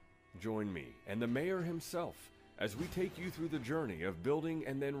 Join me and the mayor himself as we take you through the journey of building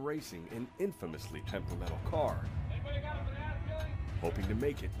and then racing an infamously temperamental car, hoping to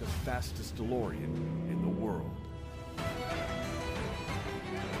make it the fastest DeLorean in the world.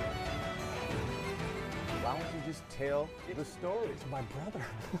 Why don't you just tell the story? It's my brother.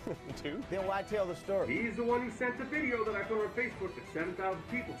 Dude, then why tell the story? He's the one who sent the video that I put on Facebook that 7,000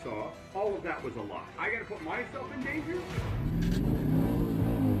 people saw. All of that was a lie. I gotta put myself in danger?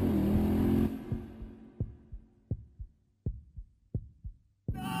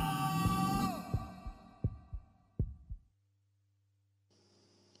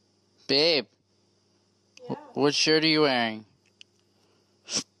 Babe, yeah. What shirt are you wearing?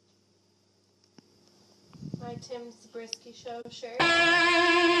 My Tim Zabriskie Show shirt.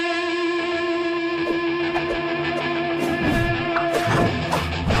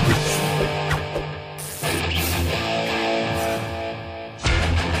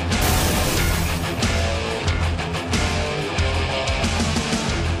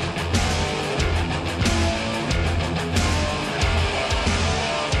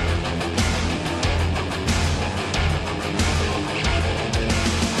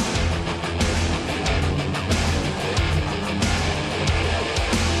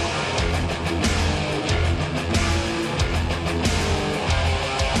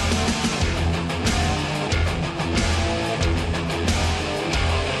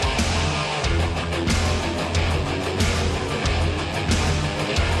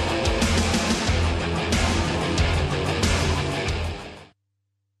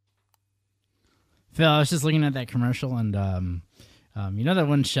 Phil, I was just looking at that commercial, and you know that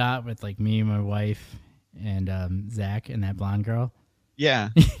one shot with like me, my wife, and Zach, and that blonde girl. Yeah,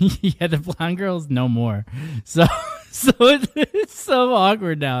 yeah, the blonde girl's no more. So it's so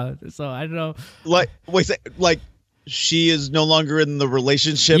awkward now. So I don't know. Like, wait, like she is no longer in the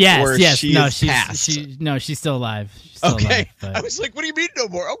relationship. Yes, or yes, she no, is passed. She's still alive. She's still okay, alive, but I was like, what do you mean no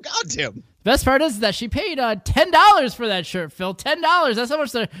more? Oh God, Tim. Best part is that she paid $10 for that shirt, Phil. $10. That's how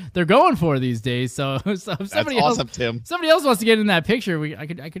much they're going for these days. So if somebody That's else, awesome, Tim. Somebody else wants to get in that picture, I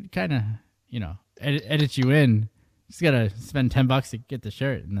could kind of edit you in. Just gotta spend $10 to get the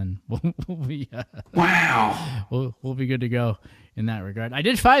shirt, and then we'll be wow. We'll be good to go in that regard. I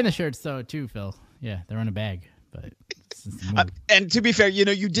did find the shirts though too, Phil. Yeah, they're in a bag, but. And to be fair, you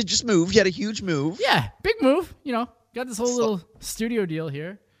did just move. You had a huge move. Yeah, big move. Got this whole little studio deal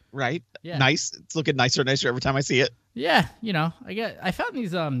here. Right. Yeah. Nice. It's looking nicer and nicer every time I see it. Yeah. I found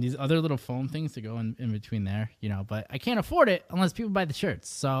these other little foam things to go in between there, but I can't afford it unless people buy the shirts.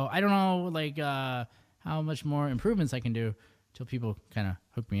 So I don't know how much more improvements I can do till people kind of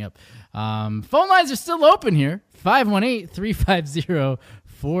hook me up. Phone lines are still open here.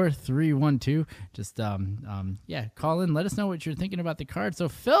 518-350-4312. Just call in. Let us know what you're thinking about the card. So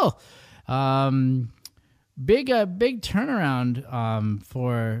Phil, big turnaround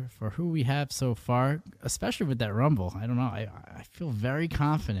for who we have so far, especially with that Rumble. I don't know. I feel very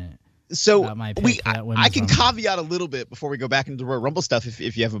confident. So about my pick for that I can Rumble. caveat a little bit before we go back into the Royal Rumble stuff.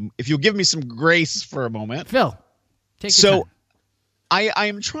 If you'll give me some grace for a moment, Phil, take your time. I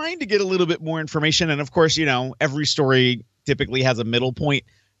am trying to get a little bit more information, and of course, every story typically has a middle point.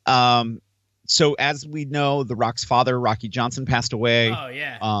 So as we know, The Rock's father, Rocky Johnson, passed away. Oh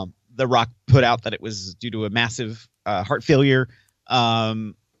yeah. The Rock put out that it was due to a massive heart failure,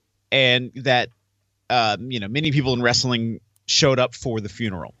 and that many people in wrestling showed up for the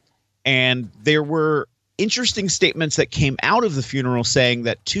funeral. And there were interesting statements that came out of the funeral saying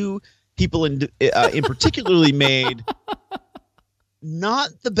that two people in particularly made not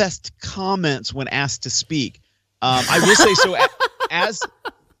the best comments when asked to speak. I will say, so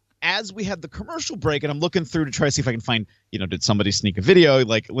as we had the commercial break, and I'm looking through to try to see if I can find, did somebody sneak a video?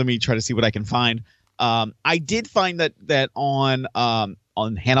 Like, let me try to see what I can find. I did find that on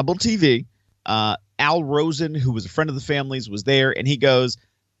Hannibal TV, Al Rosen, who was a friend of the family's, was there, and he goes,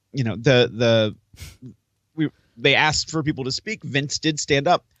 they asked for people to speak. Vince did stand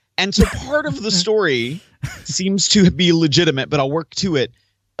up. And so part of the story seems to be legitimate, but I'll work to it.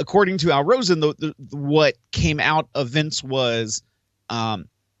 According to Al Rosen, what came out of Vince was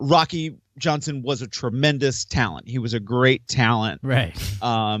Rocky Johnson was a tremendous talent. He was a great talent. Right.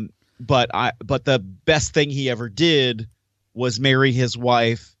 But the best thing he ever did was marry his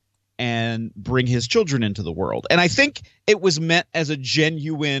wife and bring his children into the world. And I think it was meant as a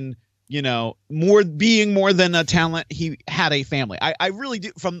genuine, more than a talent. He had a family. I really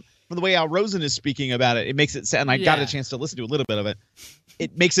do. From the way Al Rosen is speaking about it, it makes it sound, and I got a chance to listen to a little bit of it.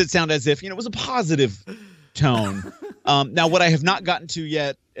 It makes it sound as if, it was a positive tone. Now, what I have not gotten to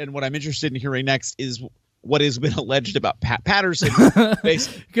yet, and what I'm interested in hearing next, is what has been alleged about Pat Patterson.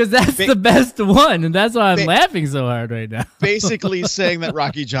 Because that's the best one, and that's why I'm laughing so hard right now. Basically saying that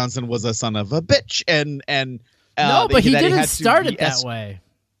Rocky Johnson was a son of a bitch, and no, but he didn't start it that way.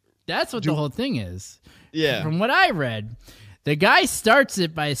 That's what the whole thing is. Yeah. From what I read, the guy starts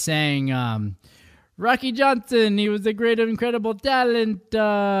it by saying, Rocky Johnson, he was a great, incredible talent.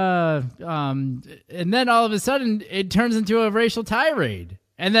 And then all of a sudden, it turns into a racial tirade.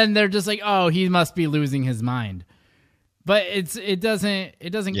 And then they're just like, oh, he must be losing his mind. But it doesn't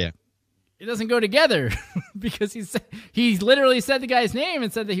go together because he literally said the guy's name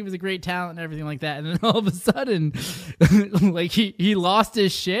and said that he was a great talent and everything like that. And then all of a sudden, like he lost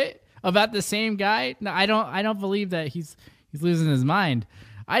his shit about the same guy. No, I don't believe that he's losing his mind.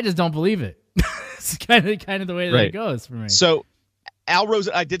 I just don't believe it. It's kind of the way that it goes for me. So Al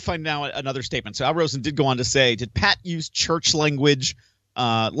Rosen, I did find now another statement. So Al Rosen did go on to say, did Pat use church language?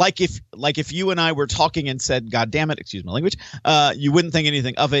 Like if you and I were talking and said, God damn it, excuse my language, you wouldn't think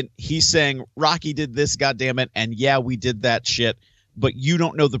anything of it. He's saying Rocky did this, God damn it, and yeah, we did that shit, but you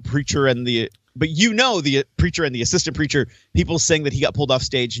don't know the preacher and the preacher and the assistant preacher, people saying that he got pulled off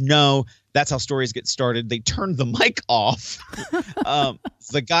stage. No, that's how stories get started. They turned the mic off.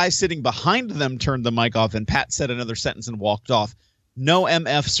 The guy sitting behind them turned the mic off, and Pat said another sentence and walked off. No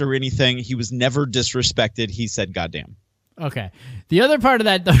MFs or anything. He was never disrespected. He said, goddamn. Okay. The other part of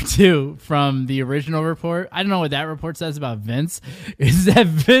that, though, too, from the original report, I don't know what that report says about Vince, is that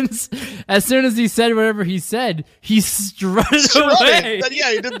Vince, as soon as he said whatever he said, he strutted away.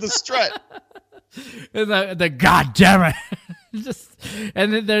 Yeah, he did the strut. And the goddamn it.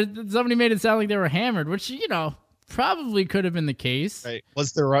 And then somebody made it sound like they were hammered, which, probably could have been the case. Right.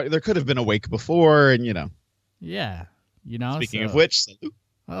 There could have been a wake before, and, Yeah. Speaking of which, salute.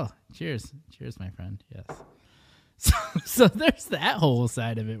 Oh, cheers. Cheers, my friend. Yes. So there's that whole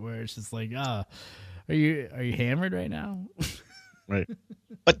side of it where it's just like, are you hammered right now? Right.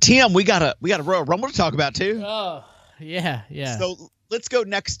 But Tim, we got a Royal Rumble to talk about too. Oh, yeah. So let's go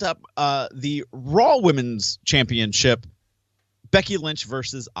next up. The Raw Women's Championship, Becky Lynch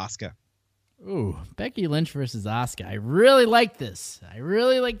versus Asuka. Ooh, Becky Lynch versus Asuka. I really like this. I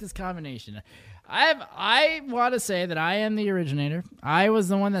really like this combination. I want to say that I am the originator. I was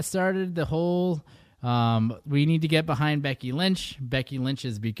the one that started the whole. We need to get behind Becky Lynch. Becky Lynch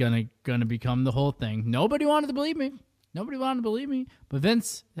is gonna become the whole thing. Nobody wanted to believe me. But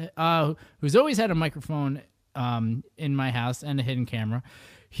Vince, who's always had a microphone in my house and a hidden camera,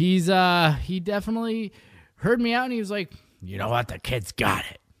 he definitely heard me out and he was like, you know what, the kid's got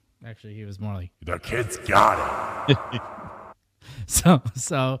it. Actually, he was more like, the kid's got it. So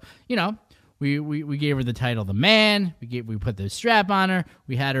We gave her the title, The Man. We put the strap on her.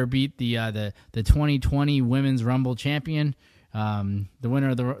 We had her beat the 2020 Women's Rumble champion, the winner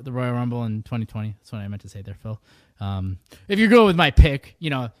of the Royal Rumble in 2020. That's what I meant to say there, Phil. If you're going with my pick,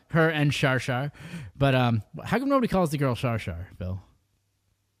 her and Shar. But how come nobody calls the girl Shar, Phil?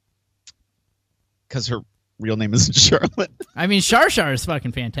 Because her real name isn't Charlotte. I mean, Shar is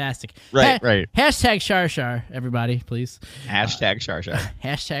fucking fantastic. Right. Hashtag Shar, everybody, please. Hashtag Shar.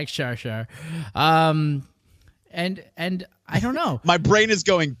 Hashtag Shar. And I don't know. My brain is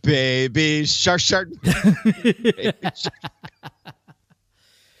going, baby Shar.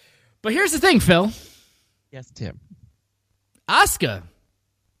 But here's the thing, Phil. Yes, Tim. Asuka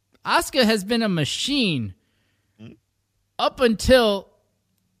has been a machine up until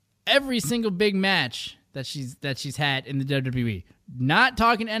every single big match that she's had in the WWE. Not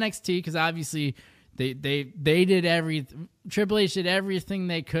talking NXT, because obviously they did Triple H did everything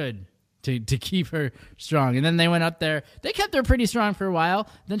they could to keep her strong. And then they went up there. They kept her pretty strong for a while.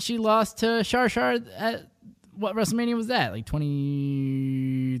 Then she lost to Char at what WrestleMania was that? Like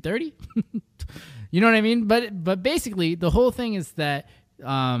 2030? You know what I mean? But basically the whole thing is that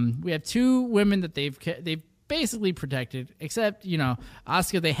we have two women that they've basically protected, except,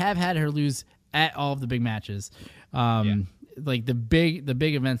 Asuka, they have had her lose at all of the big matches. Like the big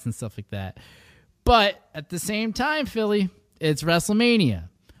events and stuff like that. But at the same time, Philly, it's WrestleMania.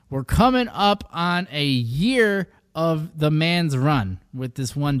 We're coming up on a year of the man's run with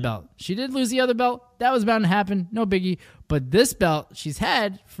this one belt. She did lose the other belt. That was bound to happen. No biggie. But this belt she's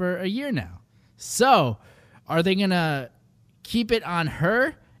had for a year now. So are they going to keep it on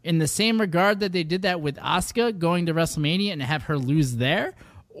her in the same regard that they did that with Asuka going to WrestleMania and have her lose there?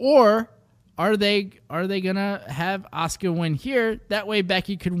 Or are they going to have Asuka win here? That way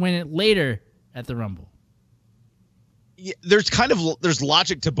Becky could win it later at the Rumble. Yeah, there's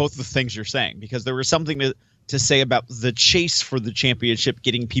logic to both the things you're saying, because there was something to say about the chase for the championship,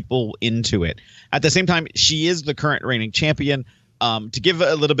 getting people into it. At the same time, she is the current reigning champion. To give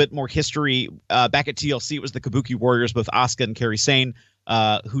a little bit more history, back at TLC, it was the Kabuki Warriors, both Asuka and Kairi Sane,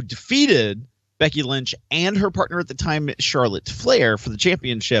 who defeated Becky Lynch and her partner at the time, Charlotte Flair, for the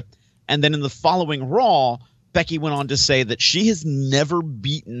championship. And then in the following Raw, Becky went on to say that she has never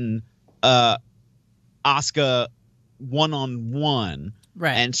beaten Asuka one-on-one.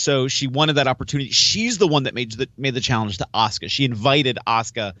 Right. And so she wanted that opportunity. She's the one that made the challenge to Asuka. She invited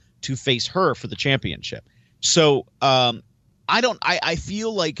Asuka to face her for the championship. So I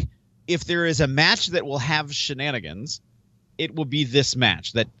feel like if there is a match that will have shenanigans, it will be this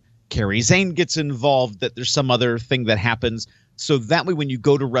match, that Kairi Sane gets involved, that there's some other thing that happens. So that way, when you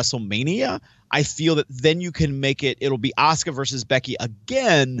go to WrestleMania, I feel that then you can make it'll be Asuka versus Becky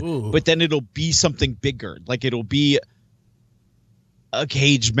again. Ooh. But then it'll be something bigger. Like it'll be a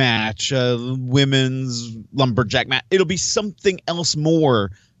cage match, a women's lumberjack match. It'll be something else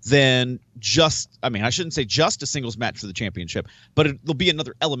more than I shouldn't say just a singles match for the championship, but there'll be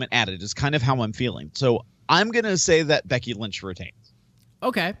another element added, is kind of how I'm feeling. So I'm going to say that Becky Lynch retains.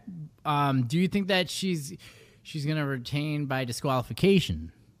 Okay. Do you think that she's going to retain by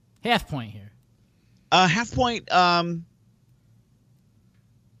disqualification? Half point here. Half point. I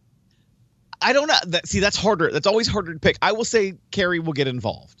don't know. That's harder. That's always harder to pick. I will say Kairi will get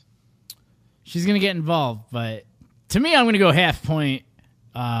involved. She's going to get involved, but to me, I'm going to go half point.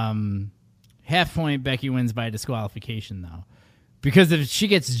 Half point, Becky wins by disqualification, though. Because if she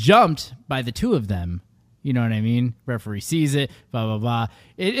gets jumped by the two of them, you know what I mean? Referee sees it, blah, blah, blah.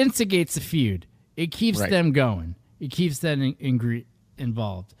 It instigates a feud. It keeps them going. It keeps them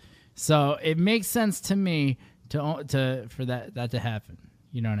involved. So it makes sense to me for that to happen.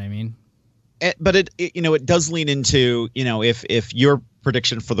 You know what I mean? But it does lean into, if your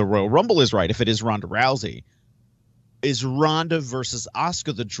prediction for the Royal Rumble is right, if it is Ronda Rousey, is Ronda versus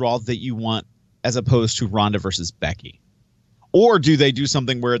Asuka the draw that you want, as opposed to Ronda versus Becky? Or do they do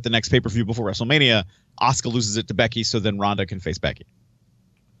something where at the next pay-per-view before WrestleMania, Asuka loses it to Becky, so then Ronda can face Becky?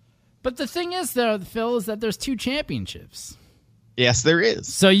 But the thing is, though, Phil, is that there's two championships. Yes, there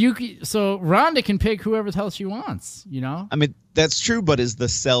is. So Ronda can pick whoever the hell she wants, I mean, that's true, but would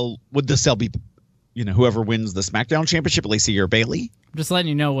the cell be, whoever wins the SmackDown Championship, Lacey or Bayley? I'm just letting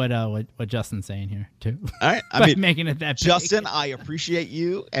you know what Justin's saying here, too. All right. Making it that big. Justin, I appreciate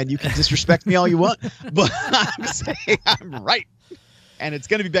you, and you can disrespect me all you want, but I'm saying I'm right. And it's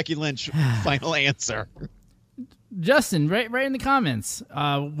going to be Becky Lynch. Final answer. Justin, right in the comments,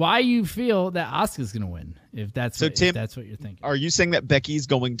 why you feel that Asuka's going to win, if that's what you're thinking. Are you saying that Becky's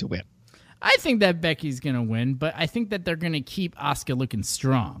going to win? I think that Becky's going to win, but I think that they're going to keep Asuka looking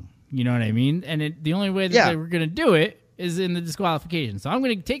strong. You know what I mean? And the only way that they were going to do it is in the disqualification. So I'm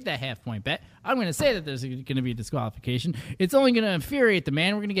going to take that half-point bet. I'm going to say that there's going to be a disqualification. It's only going to infuriate the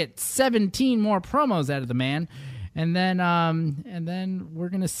man. We're going to get 17 more promos out of the man. And then we're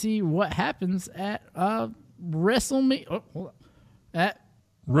going to see what happens at WrestleMania. Oh, hold on. At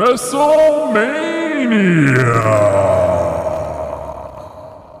WrestleMania.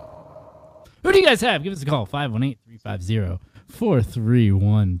 Who do you guys have? Give us a call. 518-350-4312.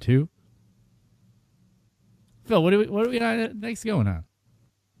 Phil, what do we got next going on?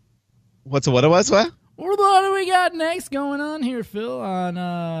 What do we got next going on here, Phil?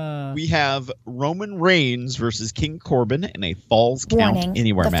 We have Roman Reigns versus King Corbin in a Falls Count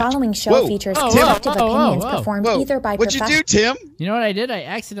Anywhere match. The following show features constructive opinions performed either by What'd you do, Tim? You know what I did? I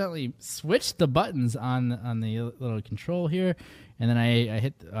accidentally switched the buttons on the little control here, And then I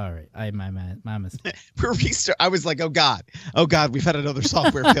hit. All right, my mistake. I was like, oh god, we've had another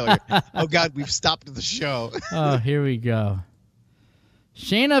software failure. Oh god, we've stopped the show. Oh, here we go.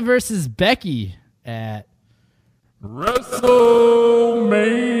 Shayna versus Becky at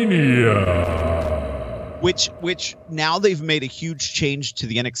WrestleMania. Which now they've made a huge change to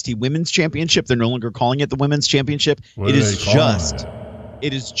the NXT Women's Championship. They're no longer calling it the Women's Championship. It is just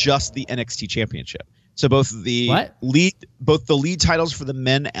the NXT Championship. So both the lead titles for the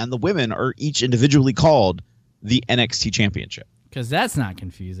men and the women are each individually called the NXT Championship. Because that's not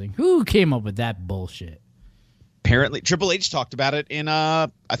confusing. Who came up with that bullshit? Apparently, Triple H talked about it in I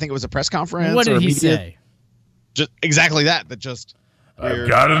think it was a press conference. What did he say? Just exactly that. That just I've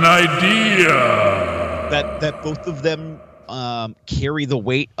got an idea. That both of them carry the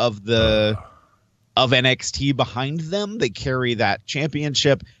weight of NXT behind them. They carry that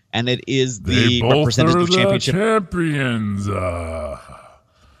championship. And it is the representative championship. Champions,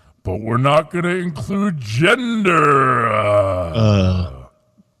 but we're not going to include gender.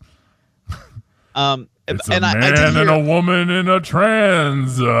 It's a man and a woman and a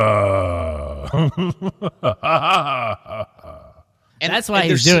trans. And that's why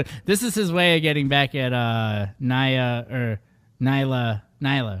he's doing. This is his way of getting back at Nyla,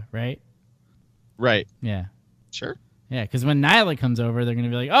 right? Right. Yeah. Sure. Yeah, because when Nyla comes over, they're going to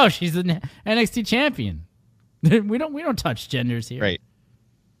be like, "Oh, she's the NXT champion." we don't touch genders here, right?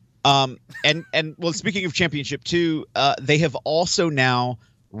 And well, speaking of championship too, they have also now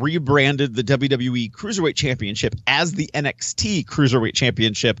rebranded the WWE Cruiserweight Championship as the NXT Cruiserweight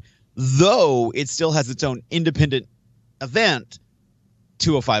Championship, though it still has its own independent event,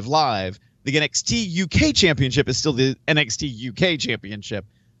 205 Live. The NXT UK Championship is still the NXT UK Championship.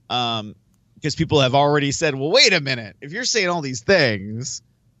 Because people have already said, well, wait a minute. If you're saying all these things,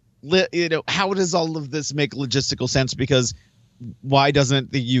 how does all of this make logistical sense? Because why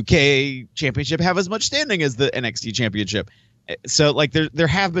doesn't the UK Championship have as much standing as the NXT Championship? So, like, there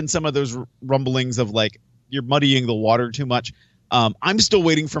have been some of those rumblings of, like, you're muddying the water too much. I'm still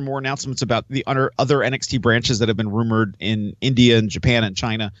waiting for more announcements about the other NXT branches that have been rumored in India and Japan and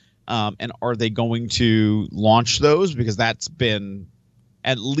China. And are they going to launch those? Because that's been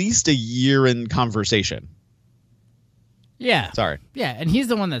at least a year in conversation. Yeah. Sorry. Yeah, and he's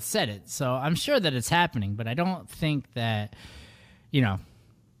the one that said it, so I'm sure that it's happening, but I don't think that,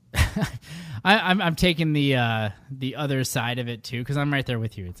 I'm taking the other side of it too, because I'm right there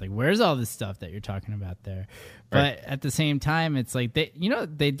with you. It's like, where's all this stuff that you're talking about there? But at the same time, it's like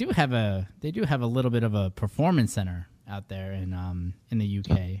they do have a little bit of a performance center out there in the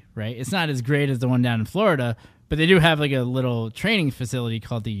UK, right? It's not as great as the one down in Florida, but they do have like a little training facility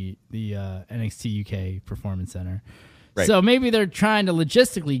called the NXT UK Performance Center. Right. So maybe they're trying to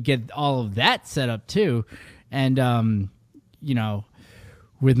logistically get all of that set up too. And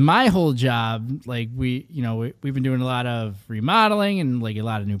with my whole job, like we've been doing a lot of remodeling and like a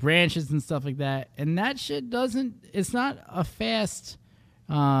lot of new branches and stuff like that. And that shit it's not a fast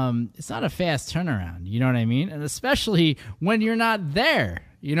turnaround. You know what I mean? And especially when you're not there.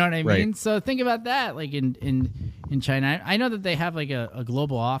 You know what I mean? Right. So think about that. Like in China, I know that they have like a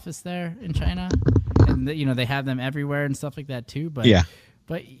global office there in China, and they have them everywhere and stuff like that too. But yeah.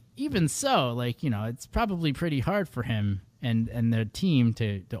 But even so, like it's probably pretty hard for him and their team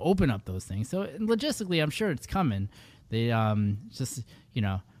to open up those things. So logistically, I'm sure it's coming. They just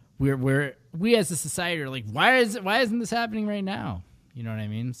we as a society are like, why isn't this happening right now? You know what I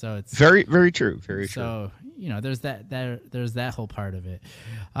mean? So it's very, very true. Very true. So there's that whole part of it.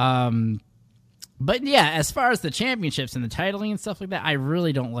 But yeah, as far as the championships and the titling and stuff like that, I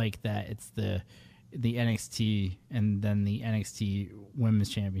really don't like that. It's the NXT and then the NXT Women's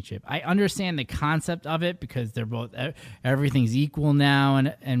Championship. I understand the concept of it because they're both everything's equal now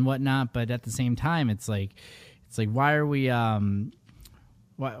and whatnot. But at the same time, it's like why are we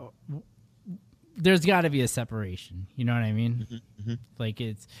there's got to be a separation. You know what I mean? Mm-hmm. Like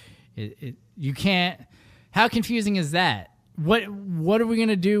you can't. How confusing is that? What are we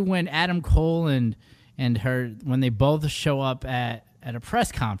gonna do when Adam Cole and her, when they both show up at a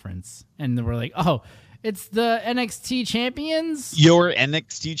press conference and we're like, oh, it's the NXT champions? Your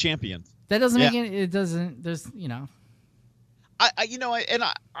NXT champions. That doesn't make it doesn't. There's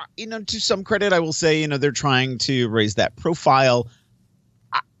to some credit, I will say, they're trying to raise that profile.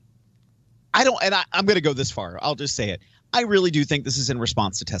 I'm going to go this far. I'll just say it. I really do think this is in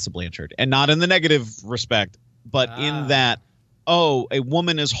response to Tessa Blanchard, and not in the negative respect, but in that, a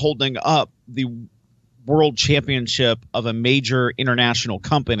woman is holding up the world championship of a major international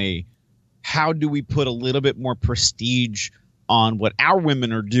company. How do we put a little bit more prestige on what our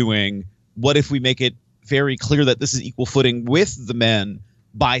women are doing? What if we make it very clear that this is equal footing with the men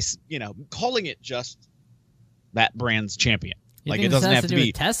by, calling it just that brand's champion. You like think it doesn't this has have to to do be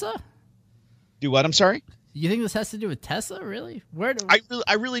with Tessa? Do what? I'm sorry? You think this has to do with Tessa? Really?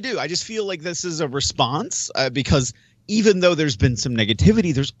 I really do. I just feel like this is a response because even though there's been some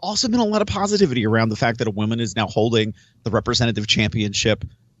negativity, there's also been a lot of positivity around the fact that a woman is now holding the representative championship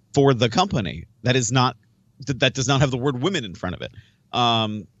for the company. That does not have the word women in front of it.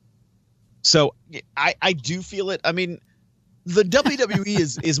 So I do feel it. I mean, the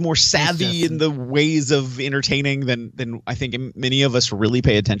WWE is more savvy in the ways of entertaining than I think many of us really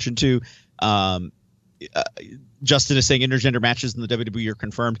pay attention to. Justin is saying intergender matches in the WWE are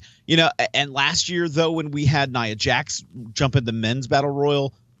confirmed. And last year though, when we had Nia Jax jump in the men's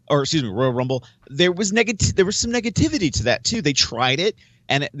Royal Rumble, there was some negativity to that too. They tried it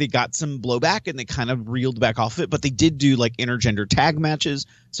and they got some blowback and they kind of reeled back off it, but they did do like intergender tag matches.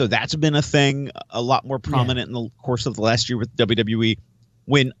 So that's been a thing a lot more prominent in the course of the last year with WWE,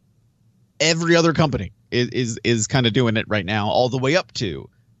 when every other company is kind of doing it right now, all the way up to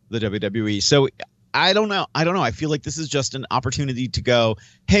the WWE. So I don't know. I feel like this is just an opportunity to go,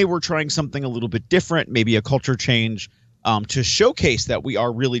 hey, we're trying something a little bit different, maybe a culture change, to showcase that we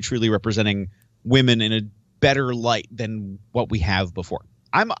are really truly representing women in a better light than what we have before.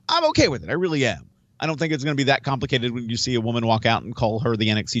 I'm okay with it. I really am. I don't think it's going to be that complicated when you see a woman walk out and call her the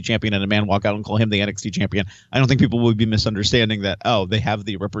NXT champion and a man walk out and call him the NXT champion. I don't think people would be misunderstanding that, they have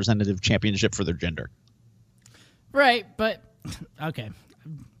the representative championship for their gender. Right, but okay.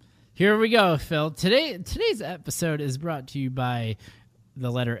 Here we go, Phil. Today's episode is brought to you by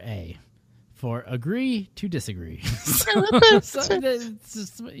the letter A for agree to disagree. It's just, it is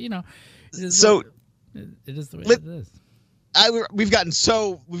the way it is. We've gone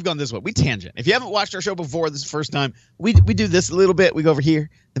this way. We tangent. If you haven't watched our show before, this is the first time. We do this a little bit. We go over here,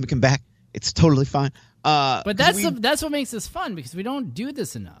 then we come back. It's totally fine. But that's what makes this fun, because we don't do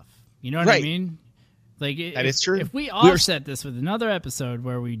this enough. You know what I mean? Like that is true. If we offset this with another episode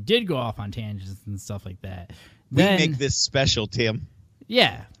where we did go off on tangents and stuff like that, then we make this special, Tim.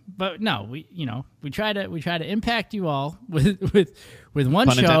 Yeah, but no, we try to impact you all with one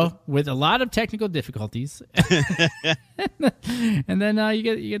Pun show intended. with a lot of technical difficulties, and then you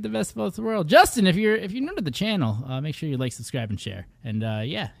get the best of both worlds. Justin, if you're new to the channel, make sure you like, subscribe, and share. And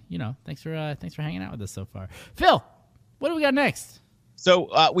thanks for hanging out with us so far. Phil, what do we got next?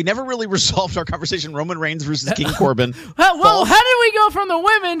 So we never really resolved our conversation. Roman Reigns versus King Corbin. Well, how did we go from the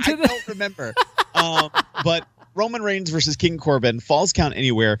women to I don't remember. But Roman Reigns versus King Corbin, Falls Count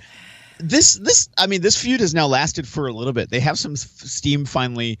Anywhere. This feud has now lasted for a little bit. They have some steam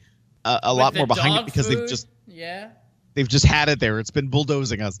finally, a lot more behind it because they've just had it there. It's been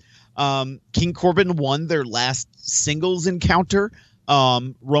bulldozing us. King Corbin won their last singles encounter.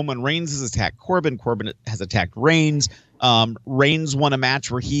 Roman Reigns has attacked Corbin. Corbin has attacked Reigns. Reigns won a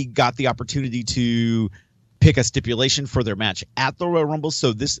match where he got the opportunity to pick a stipulation for their match at the Royal Rumble.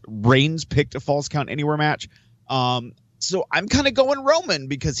 So this Reigns picked a Falls Count Anywhere match. So I'm kind of going Roman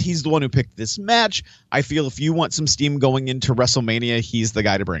because he's the one who picked this match. I feel if you want some steam going into WrestleMania, he's the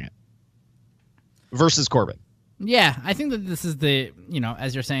guy to bring it. Versus Corbin. Yeah, I think that this is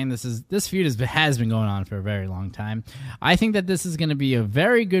as you're saying, this feud has been going on for a very long time. I think that this is going to be a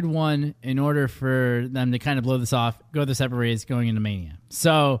very good one in order for them to kind of blow this off, go their separate ways going into Mania.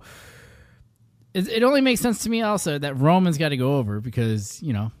 So it only makes sense to me also that Roman's got to go over because,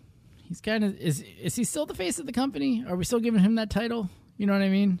 he's kind of, is he still the face of the company? Are we still giving him that title? You know what I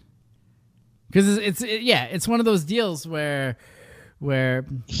mean? Because it's one of those deals where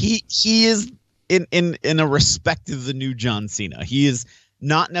he is in a respect of the new John Cena. He is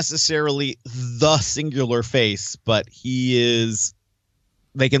not necessarily the singular face, but he is.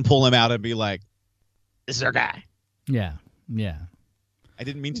 They can pull him out and be like, "This is our guy." Yeah. I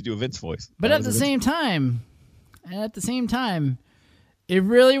didn't mean to do a Vince voice, but at the same time, it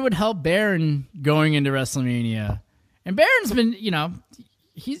really would help Baron going into WrestleMania. And Baron's been,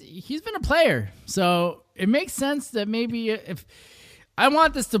 he's been a player, so it makes sense that maybe if I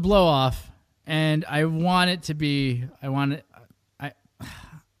want this to blow off. And I'm gonna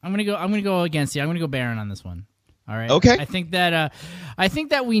go against you. I'm gonna go Baron on this one. All right. Okay. I think that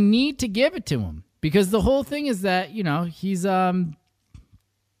we need to give it to him because the whole thing is that he's we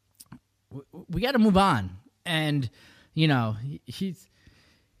got to move on, and he's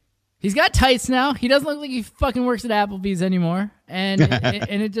got tights now. He doesn't look like he fucking works at Applebee's anymore, and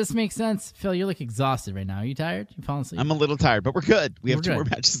and it just makes sense. Phil, you look exhausted right now. Are you tired? You falling asleep? I'm a little tired, but we're good. We have two more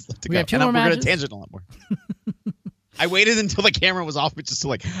matches left to go. We have two more matches. We're going to tangent a lot more. I waited until the camera was off, but just to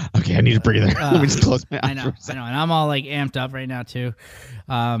okay, I need a breather. Let me just close my eyes. I know, and I'm all amped up right now too.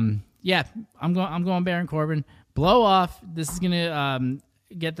 yeah, I'm going Baron Corbin. Blow off. This is gonna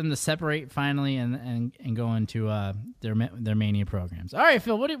get them to separate finally and go into their Mania programs. All right,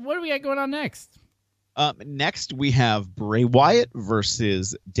 Phil, what do we got going on next? Next, we have Bray Wyatt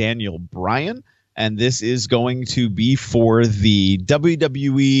versus Daniel Bryan, and this is going to be for the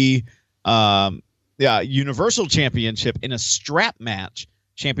WWE Universal Championship in a strap match.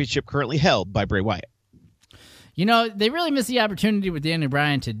 Championship currently held by Bray Wyatt. You know, they really missed the opportunity with Daniel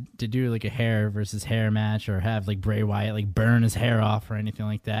Bryan to do like a hair versus hair match, or have like Bray Wyatt like burn his hair off or anything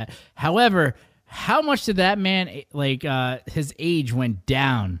like that. However, how much did that man, like, his age went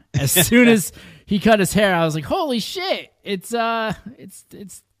down as soon as he cut his hair? I was like, holy shit, it's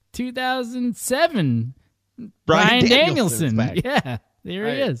 2007. Bryan Danielson. Yeah,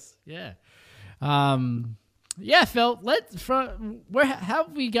 there he is. Yeah. Yeah, Phil, how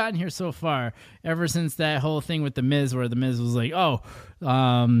have we gotten here so far ever since that whole thing with The Miz, where The Miz was like, you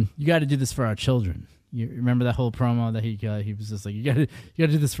got to do this for our children. You remember that whole promo that he was just like, you got to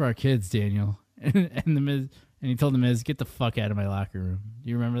do this for our kids, Daniel. And The Miz, and he told The Miz, get the fuck out of my locker room. Do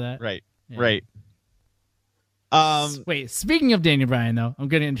you remember that? Right. Yeah. Right. Wait, speaking of Daniel Bryan, though, I'm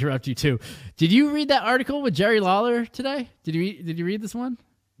going to interrupt you too. Did you read that article with Jerry Lawler today? Did you read this one?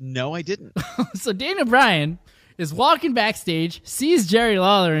 No, I didn't. So Daniel Bryan is walking backstage, sees Jerry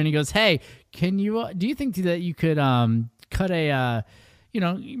Lawler, and he goes, "Hey, do you think that you could cut a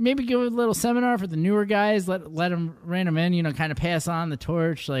maybe give a little seminar for the newer guys, let them ran them in, kind of pass on the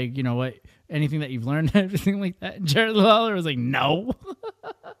torch, like, what, anything that you've learned, everything like that." And Jerry Lawler was like, "No."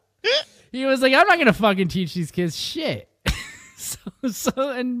 He was like, "I'm not gonna fucking teach these kids shit."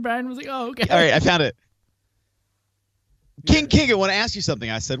 And Bryan was like, "Oh, okay." All right, I found it. King, I want to ask you something.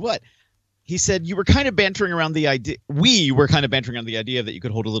 I said, what? He said, you were kind of bantering around the idea. We were kind of bantering around the idea that you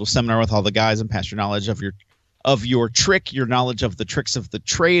could hold a little seminar with all the guys and pass your knowledge of your trick, your knowledge of the tricks of the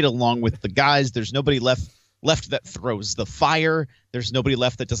trade, along with the guys. There's nobody left that throws the fire. There's nobody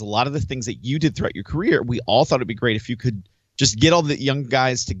left that does a lot of the things that you did throughout your career. We all thought it'd be great if you could just get all the young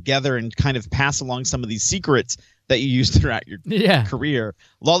guys together and kind of pass along some of these secrets that you used throughout your career.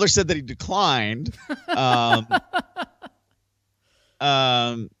 Lawler said that he declined.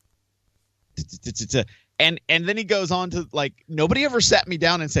 And then he goes on to, like, nobody ever sat me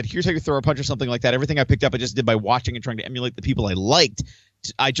down and said, here's how you throw a punch or something like that. Everything I picked up I just did by watching and trying to emulate the people I liked.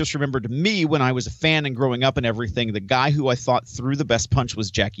 I just remembered me when I was a fan and growing up and everything, the guy who I thought threw the best punch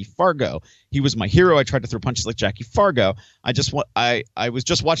was Jackie Fargo. He was my hero. I tried to throw punches like Jackie Fargo. I was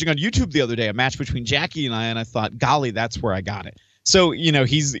just watching on YouTube the other day a match between Jackie and I thought, golly, that's where I got it. So,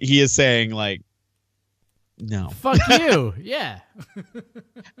 he is saying, like, no. Fuck you. Yeah.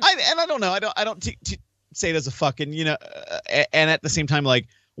 I don't know. I don't say it as a fucking, and at the same time, like,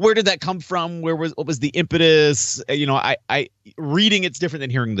 where did that come from? What was the impetus? I reading it's different than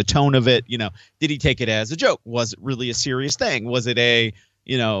hearing the tone of it. Did he take it as a joke? Was it really a serious thing? Was it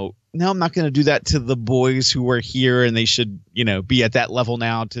no, I'm not going to do that to the boys who are here and they should, be at that level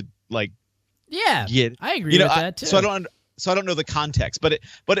now to, like, I agree with that too. So I don't know the context, but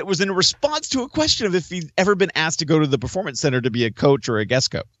it was in response to a question of if he'd ever been asked to go to the Performance Center to be a coach or a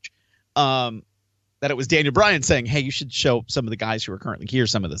guest coach. That it was Daniel Bryan saying, "Hey, you should show some of the guys who are currently here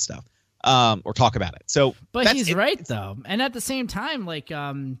some of this stuff, or talk about it." So, but he's right though, and at the same time, like,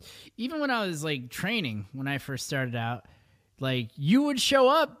 even when I was like training when I first started out, like, you would show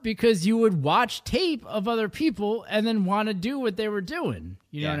up because you would watch tape of other people and then want to do what they were doing.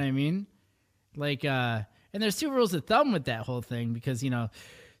 You know what I mean? Like, and there's two rules of thumb with that whole thing because,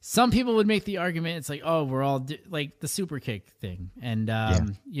 some people would make the argument, it's like, oh, we're all like the super kick thing. And,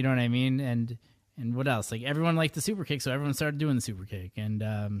 you know what I mean? And what else? Like, everyone liked the super kick, so everyone started doing the super kick. And,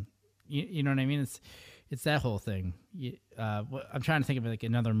 you know what I mean? It's that whole thing. I'm trying to think of like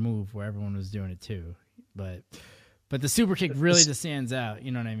another move where everyone was doing it too. But the super kick really just stands out.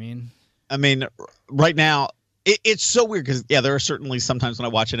 You know what I mean? I mean, right now, it's so weird because, there are certainly sometimes when I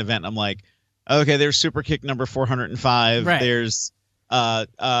watch an event, I'm like, okay, there's super kick number 405. Right. There's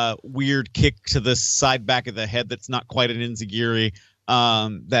weird kick to the side back of the head that's not quite an enziguri.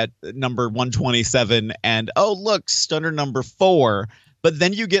 That number 127, and oh look, stunner number 4. But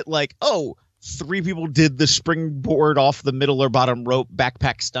then you get like, oh, 3 people did the springboard off the middle or bottom rope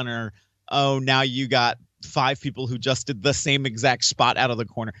backpack stunner. Oh, now you got 5 people who just did the same exact spot out of the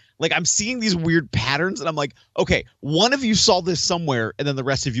corner. Like, I'm seeing these weird patterns, and I'm like, okay, one of you saw this somewhere, and then the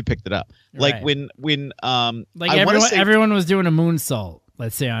rest of you picked it up. Like when like everyone was doing a moonsault,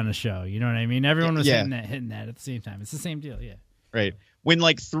 let's say, on a show. You know what I mean? Everyone was hitting that at the same time. It's the same deal, yeah. Right. When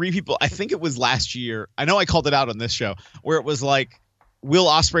like 3 people, I think it was last year, I know I called it out on this show, where it was like Will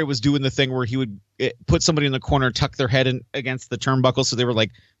Ospreay was doing the thing where he would put somebody in the corner, tuck their head in against the turnbuckle so they were like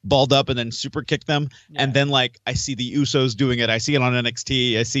balled up, and then super kick them. Yeah. And then like I see the Usos doing it. I see it on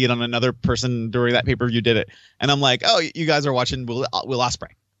NXT. I see it on another person during that pay-per-view did it. And I'm like, oh, you guys are watching Will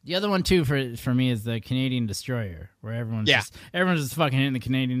Ospreay. The other one too for me is the Canadian Destroyer, where everyone's just fucking hitting the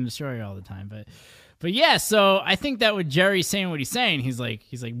Canadian Destroyer all the time. But yeah, so I think that with Jerry saying what he's saying, he's like,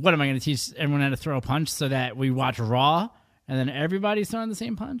 what am I going to teach everyone how to throw a punch so that we watch Raw and then everybody's throwing the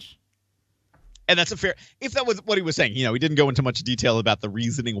same punch? And that's a fair. If that was what he was saying, he didn't go into much detail about the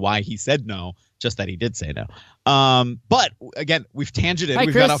reasoning why he said no, just that he did say no. But again, we've tangented.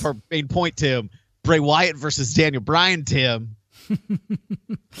 We've got off our main point, Tim. Bray Wyatt versus Daniel Bryan, Tim.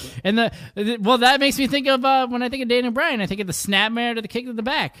 And that makes me think of when I think of Daniel Bryan, I think of the snapmare to the kick to the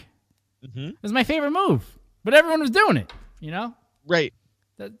back. Mm-hmm. It was my favorite move, but everyone was doing it. Right?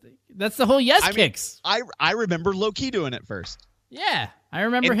 That's the whole kicks. I remember Low Ki doing it first. Yeah, I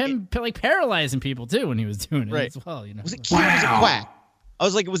remember him paralyzing people too when he was doing it as well. Was it Ki or was it Quack? I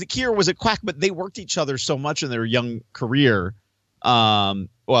was like, was it Ki or was it Quack? But they worked each other so much in their young career.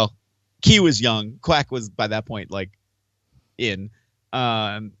 Well, Ki was young. Quack was by that point like in.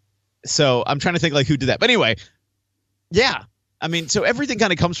 So I'm trying to think like who did that. But anyway, yeah. I mean, so everything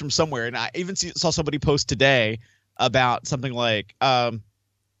kind of comes from somewhere. And I even saw somebody post today about something like,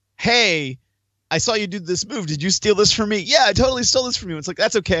 hey, I saw you do this move. Did you steal this from me? Yeah, I totally stole this from you. It's like,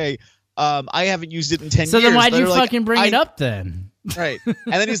 that's okay. I haven't used it in 10 years. So then why'd you fucking bring it up then? Right. And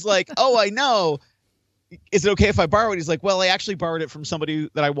then he's like, oh, I know. Is it okay if I borrow it? He's like, well, I actually borrowed it from somebody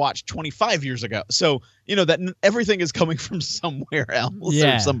that I watched 25 years ago. So, that everything is coming from somewhere else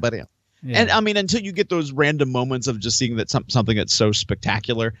or somebody else. Yeah. And I mean, until you get those random moments of just seeing that something that's so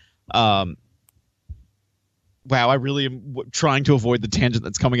spectacular. Wow, I really am trying to avoid the tangent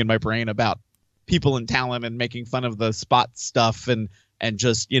that's coming in my brain about people and talent and making fun of the spot stuff and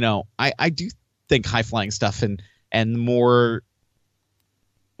just, I do think high flying stuff and more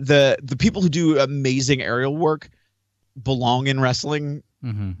the people who do amazing aerial work belong in wrestling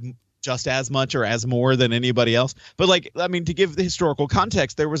just as much or as more than anybody else. But like, I mean, to give the historical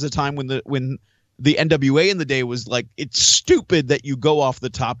context, there was a time when the NWA in the day was like, it's stupid that you go off the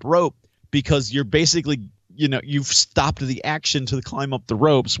top rope because you're basically, you've stopped the action to climb up the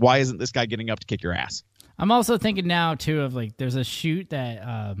ropes. Why isn't this guy getting up to kick your ass? I'm also thinking now too of like, there's a shoot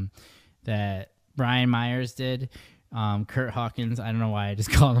that Brian Myers did. Kurt Hawkins, I don't know why I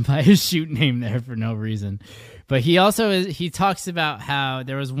just called him by his shoot name there for no reason. But he talks about how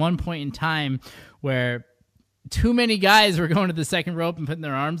there was one point in time where too many guys were going to the second rope and putting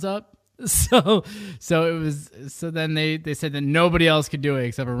their arms up. So then they said that nobody else could do it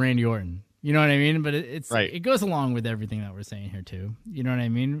except for Randy Orton. You know what I mean? But it's right. It goes along with everything that we're saying here too. You know what I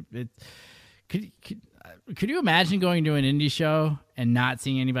mean? Could you imagine going to an indie show and not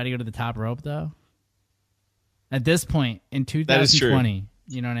seeing anybody go to the top rope though? At this point in 2020,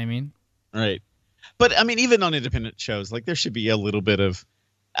 you know what I mean? Right. But I mean, even on independent shows, like there should be a little bit of,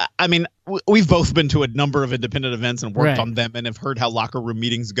 I mean, we've both been to a number of independent events and worked on them and have heard how locker room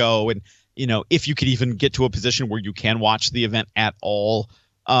meetings go. And, if you could even get to a position where you can watch the event at all.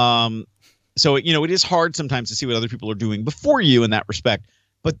 So, it is hard sometimes to see what other people are doing before you in that respect.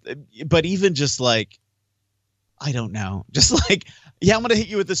 But even just like, I don't know, just like, yeah, I'm going to hit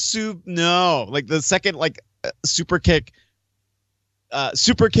you with the soup. No, like the second, like, super kick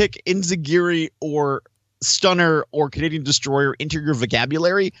Enziguri or stunner or Canadian Destroyer into your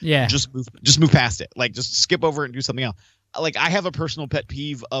vocabulary, just move past it. Like just skip over it and do something else. Like I have a personal pet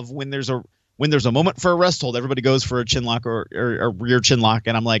peeve of when there's a moment for a rest hold, everybody goes for a chin lock or a rear chin lock,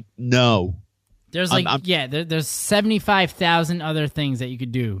 and I'm like, no. There's there's 75,000 other things that you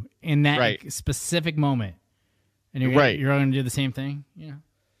could do in that specific moment, and you're going to do the same thing,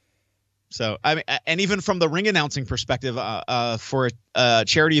 So, I mean, and even from the ring announcing perspective, for a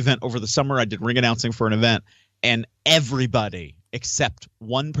charity event over the summer, I did ring announcing for an event, and everybody except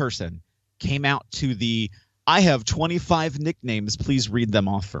one person came out to I have 25 nicknames. Please read them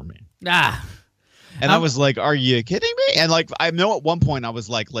off for me. And I was like, are you kidding me? And like, I know at one point I was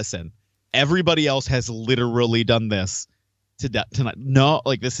like, listen, everybody else has literally done this tonight. No,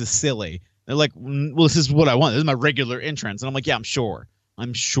 like, this is silly. They're like, well, this is what I want. This is my regular entrance. And I'm like, yeah, I'm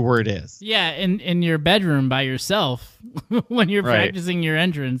sure it is. Yeah, in your bedroom by yourself when you're practicing your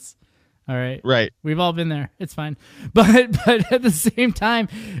entrance. All right. Right. We've all been there. It's fine. But at the same time,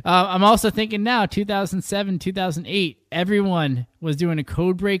 I'm also thinking now, 2007, 2008, everyone was doing a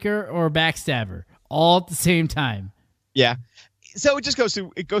code breaker or a backstabber all at the same time. Yeah. so it just goes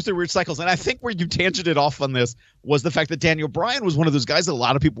through weird cycles. And I think where you tangented off on this was the fact that Daniel Bryan was one of those guys that a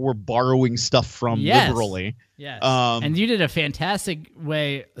lot of people were borrowing stuff from liberally. Yes. And you did a fantastic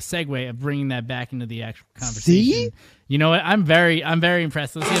segue of bringing that back into the actual conversation. See? You know what? I'm very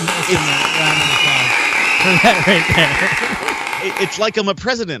impressed. Let's give him a round of applause for that right there. It's like I'm a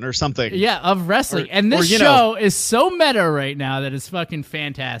president or something. Yeah, of wrestling. And this show is so meta right now that it's fucking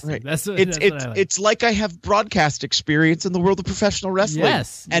fantastic. Right. That's it's like I have broadcast experience in the world of professional wrestling.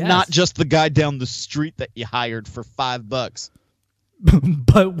 Yes. And not just the guy down the street that you hired for $5.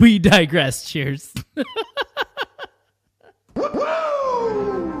 But we digress. Cheers.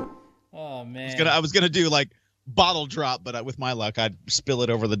 Oh man. I was gonna do like bottle drop, but with my luck, I'd spill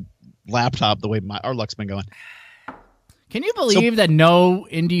it over the laptop the way our luck's been going. Can you believe that no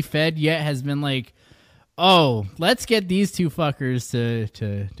indie fed yet has been like, oh, let's get these two fuckers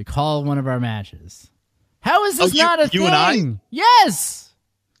to call one of our matches? How is this not a thing? You and I? Yes.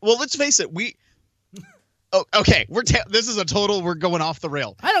 Well, let's face it. Okay. This is a total. We're going off the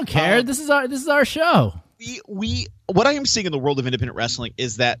rail. I don't care. This is our show. What I am seeing in the world of independent wrestling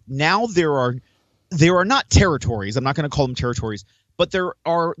is that now there are not territories. I'm not going to call them territories, but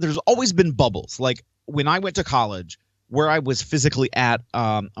there's always been bubbles. Like when I went to college, where I was physically at,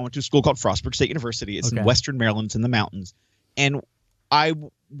 I went to a school called Frostburg State University. It's in Western Maryland. It's in the mountains. And I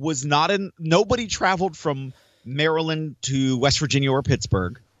was nobody traveled from Maryland to West Virginia or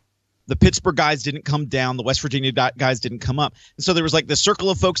Pittsburgh. The Pittsburgh guys didn't come down. The West Virginia guys didn't come up. And so there was like the circle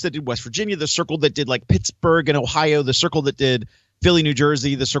of folks that did West Virginia, the circle that did like Pittsburgh and Ohio, the circle that did Philly, New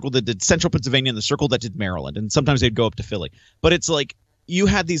Jersey, the circle that did Central Pennsylvania, and the circle that did Maryland. And sometimes they'd go up to Philly. But it's like, you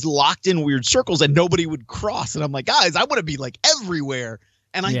had these locked in weird circles and nobody would cross. And I'm like, guys, I want to be like everywhere.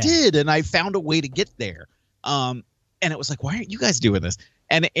 And I did. And I found a way to get there. And it was like, why aren't you guys doing this?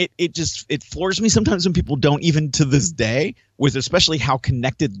 And it floors me sometimes when people don't, even to this day, with especially how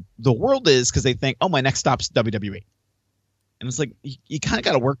connected the world is, because they think, oh, my next stop's WWE. And it's like, you kind of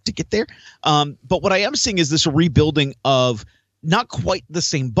got to work to get there. But what I am seeing is this rebuilding of not quite the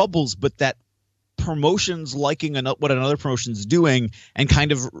same bubbles, but that promotions liking what another promotion's doing and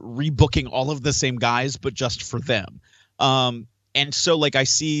kind of rebooking all of the same guys, but just for them. And so like I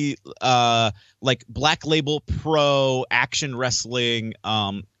see like Black Label Pro, Action Wrestling,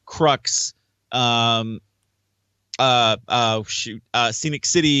 Crux, Scenic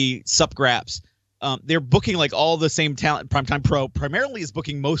City, Supgraps. They're booking like all the same talent. Primetime Pro primarily is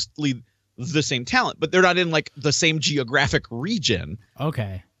booking mostly the same talent, but they're not in like the same geographic region.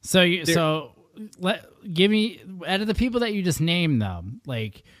 Okay. Give me, out of the people that you just named, though,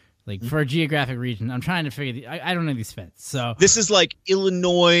 like for a geographic region, I'm trying to figure. I don't know these fits. So this is like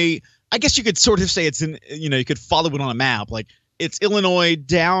Illinois. I guess you could sort of say it's in. You could follow it on a map. Like it's Illinois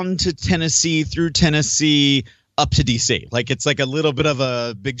down to Tennessee, through Tennessee, up to DC. Like it's like a little bit of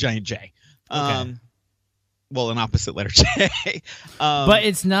a big giant J. Okay. Well, an opposite letter J. But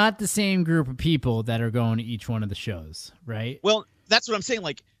it's not the same group of people that are going to each one of the shows, right? Well, that's what I'm saying.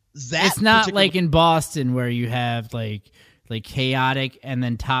 Like. It's not like in Boston where you have like Chaotic and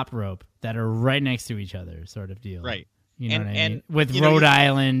then Top Rope that are right next to each other, sort of deal. Right. You know what I mean? With Rhode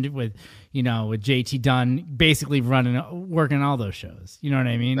Island, with JT Dunn basically working all those shows. You know what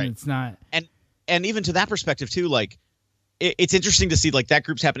I mean? Right. It's not. And even to that perspective too, like it's interesting to see like that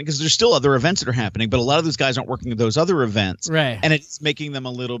group's happening because there's still other events that are happening, but a lot of those guys aren't working at those other events. Right. And it's making them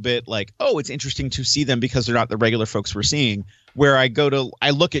a little bit like, oh, it's interesting to see them because they're not the regular folks we're seeing. Where I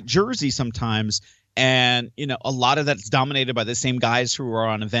look at Jersey sometimes and, a lot of that's dominated by the same guys who are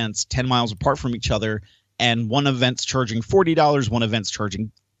on events 10 miles apart from each other. And one event's charging $40, one event's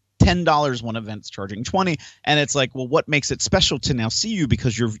charging $10, one event's charging $20, and it's like, well, what makes it special to now see you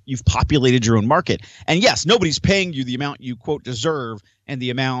because you've populated your own market? And yes, nobody's paying you the amount you quote deserve and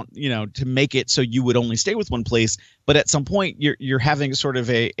the amount to make it so you would only stay with one place, but at some point you're having sort of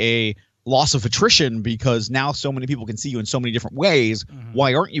a loss of attrition because now so many people can see you in so many different ways. Mm-hmm.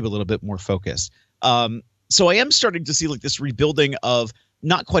 Why aren't you a little bit more focused? So I am starting to see like this rebuilding of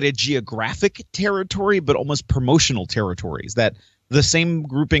not quite a geographic territory, but almost promotional territories that the same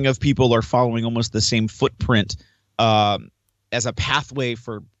grouping of people are following almost the same footprint as a pathway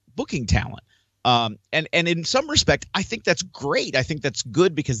for booking talent. And in some respect, I think that's great. I think that's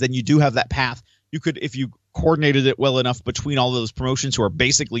good because then you do have that path. You could, if you coordinated it well enough between all those promotions who are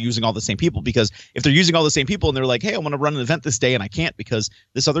basically using all the same people, because if they're using all the same people and they're like, hey, I want to run an event this day and I can't because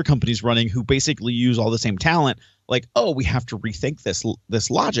this other company's running who basically use all the same talent, like, oh, we have to rethink this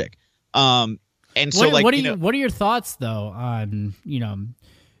logic. And so what are your thoughts though on,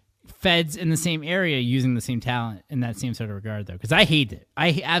 feds in the same area using the same talent in that same sort of regard though? Because I hate it.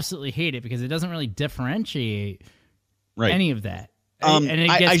 I absolutely hate it because it doesn't really differentiate any of that. And it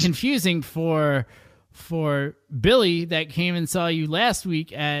gets confusing for Billy that came and saw you last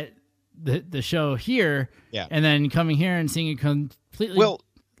week at the show here, and then coming here and seeing it completely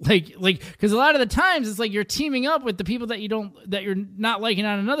like because a lot of the times it's like you're teaming up with the people that you're not liking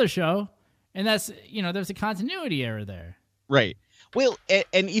on another show, and that's there's a continuity error there. Right. Well,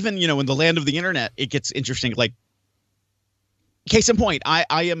 and even in the land of the internet, it gets interesting. Like, case in point, I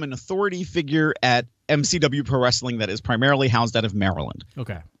am an authority figure at MCW Pro Wrestling that is primarily housed out of Maryland.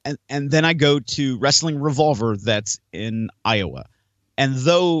 Okay. And then I go to Wrestling Revolver that's in Iowa. And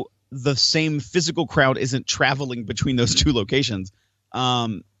though the same physical crowd isn't traveling between those two locations,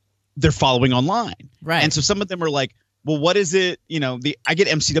 they're following online. Right. And so some of them are like, well, what is it? I get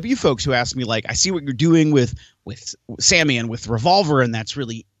MCW folks who ask me, like, I see what you're doing with Sammy and with Revolver, and that's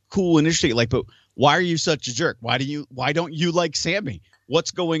really cool and interesting. Like, but why are you such a jerk? Why don't you like Sammy?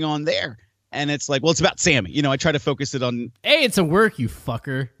 What's going on there? And it's like, well, it's about Sammy. I try to focus it on. Hey, it's a work, you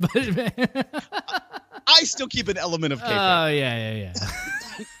fucker. I still keep an element of kayfabe. Oh, yeah.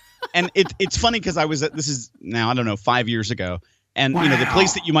 And it's funny because this is now, I don't know, 5 years ago. And, the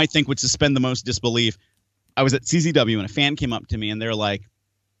place that you might think would suspend the most disbelief, I was at CZW and a fan came up to me and they're like,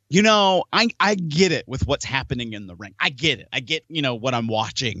 I get it with what's happening in the ring. I get it. I get, what I'm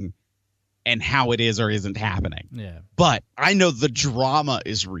watching and how it is or isn't happening. Yeah. But I know the drama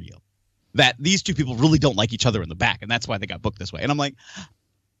is real. That these two people really don't like each other in the back, and that's why they got booked this way. And I'm like,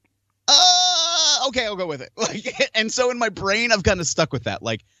 okay, I'll go with it. Like, and so in my brain, I've kind of stuck with that.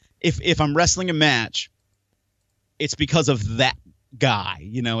 Like, if I'm wrestling a match, it's because of that guy.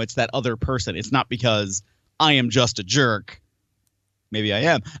 It's that other person. It's not because I am just a jerk. Maybe I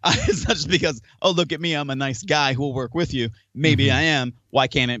am. It's not just because, oh, look at me, I'm a nice guy who will work with you. Maybe I am. Why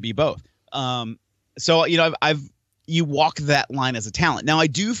can't it be both? So you walk that line as a talent. Now, I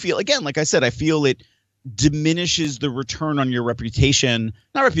do feel, again, like I said, I feel it diminishes the return on your reputation.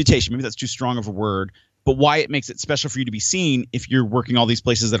 Not reputation, maybe that's too strong of a word, but why it makes it special for you to be seen if you're working all these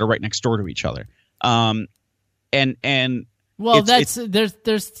places that are right next door to each other. Well,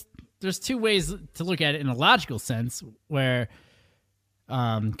 there's two ways to look at it in a logical sense, where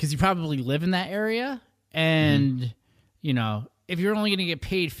because you probably live in that area, and if you're only going to get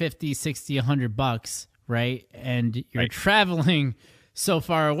paid $50, $60, $100, right, and you're traveling so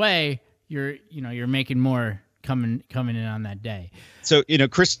far away, you're making more coming in on that day. So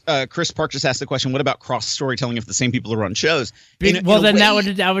Chris Park just asked the question: what about cross storytelling if the same people are on shows?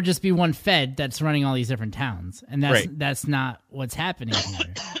 That would just be one Fed that's running all these different towns, and that's not what's happening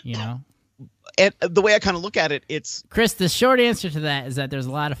here. And the way I kind of look at it, it's Chris. The short answer to that is that there's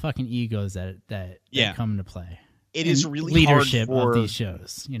a lot of fucking egos that come into play. It is really leadership hard for of these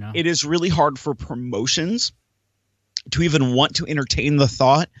shows. It is really hard for promotions to even want to entertain the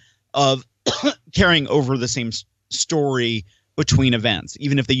thought of carrying over the same story between events,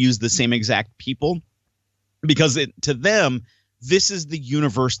 even if they use the same exact people, because to them, this is the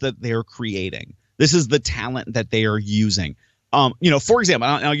universe that they're creating. This is the talent that they are using. For example,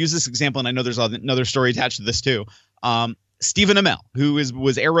 I'll use this example, and I know there's another story attached to this too. Stephen Amell, who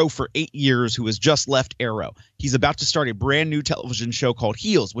was Arrow for 8 years, who has just left Arrow. He's about to start a brand new television show called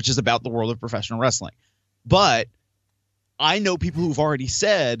Heels, which is about the world of professional wrestling. But I know people who've already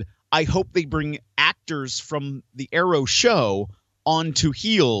said, I hope they bring actors from the Arrow show onto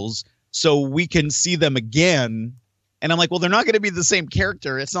Heels so we can see them again. And I'm like, well, they're not going to be the same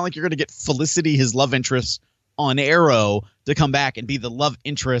character. It's not like you're going to get Felicity, his love interest on Arrow, to come back and be the love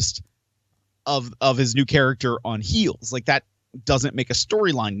interest of his new character on Heels. Like, that doesn't make a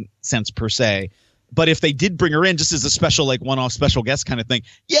storyline sense per se. But if they did bring her in just as a special, like, one-off special guest kind of thing,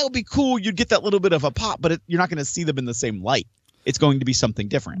 yeah, it'll be cool. You'd get that little bit of a pop, but you're not going to see them in the same light. It's going to be something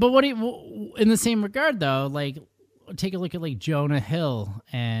different. But in the same regard, though, like, take a look at like Jonah Hill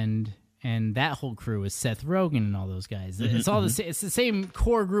and that whole crew with Seth Rogen and all those guys. It's all it's the same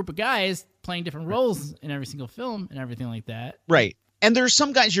core group of guys playing different roles in every single film and everything like that. Right. And there's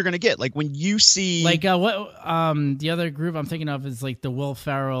some guys you're going to get, like when you see like the other group I'm thinking of is like the Will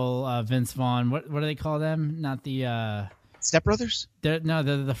Ferrell, Vince Vaughn. What do they call them? Not the Step Brothers? They're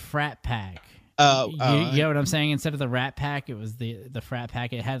the Frat Pack. You get what I'm saying? Instead of the Rat Pack, it was the Frat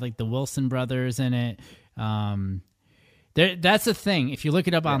Pack. It had like the Wilson brothers in it. That's the thing. If you look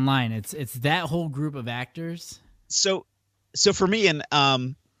it up online, it's that whole group of actors. So for me, and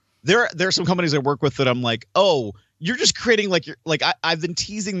there are some companies I work with that I'm like, oh, you're just creating I've been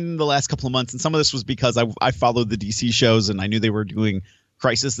teasing the last couple of months, and some of this was because I followed the DC shows and I knew they were doing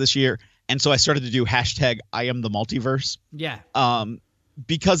Crisis this year, and so I started to do hashtag I am the multiverse. Yeah.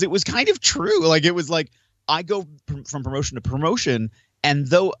 Because it was kind of true. Like, it was like I go from promotion to promotion, And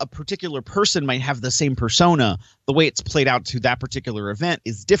though a particular person might have the same persona, the way it's played out to that particular event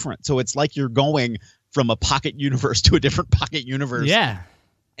is different. So it's like you're going from a pocket universe to a different pocket universe. Yeah.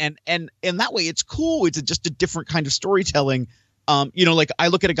 And that way it's cool. It's just a different kind of storytelling. Like I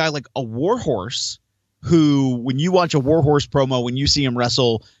look at a guy like a Warhorse, who, when you watch a Warhorse promo, when you see him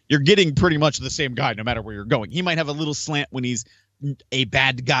wrestle, you're getting pretty much the same guy no matter where you're going. He might have a little slant when he's a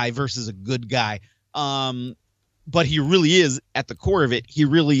bad guy versus a good guy. But he really is, at the core of it, he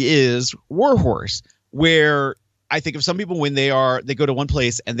really is Warhorse, where I think of some people when they go to one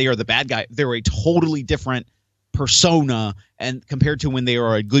place and they are the bad guy, they're a totally different persona and compared to when they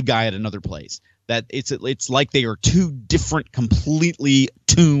are a good guy at another place. That it's like they are two different, completely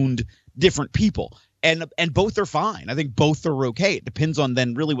tuned different people. And both are fine. I think both are okay. It depends on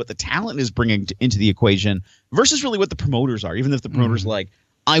then really what the talent is bringing into the equation versus really what the promoters are. Even if the promoters like,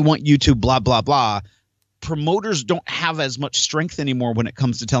 I want you to blah, blah, blah. Promoters don't have as much strength anymore when it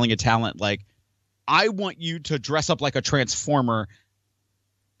comes to telling a talent, like, I want you to dress up like a Transformer.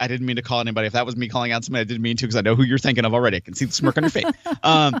 I didn't mean to call anybody. If that was me calling out somebody, I didn't mean to because I know who you're thinking of already. I can see the smirk on your face.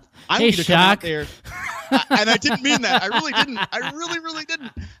 I want you to come out there. And I didn't mean that. I really didn't. I really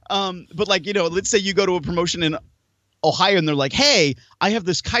didn't. But like, let's say you go to a promotion in Ohio and they're like, hey, I have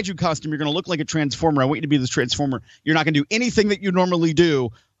this kaiju costume. You're going to look like a Transformer. I want you to be this Transformer. You're not going to do anything that you normally do.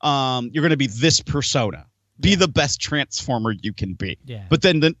 You're going to be this persona. Be the best Transformer you can be. Yeah. But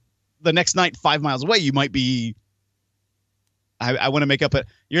then the next night, 5 miles away, you might be, I want to make up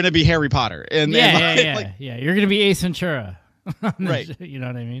you're going to be Harry Potter. And yeah. You're going to be Ace Ventura. Right. You know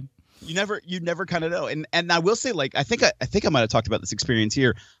what I mean? You never kind of know. And I will say, like, I think I might have talked about this experience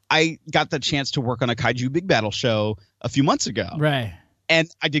here. I got the chance to work on a Kaiju Big Battle show a few months ago. Right. And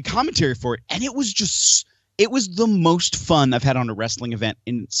I did commentary for it. And it was the most fun I've had on a wrestling event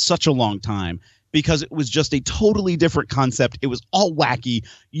in such a long time, because it was just a totally different concept. It was all wacky.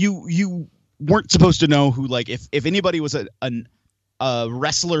 You weren't supposed to know who, like, if anybody was a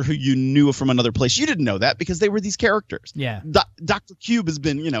wrestler who you knew from another place, you didn't know that because they were these characters. Yeah. Dr. Cube has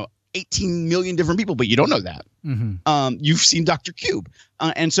been, 18 million different people, but you don't know that. Mm-hmm. You've seen Dr. Cube.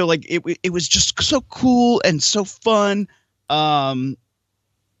 And so like it was just so cool and so fun. And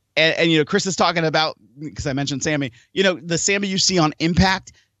Chris is talking about, because I mentioned Sammy, the Sammy you see on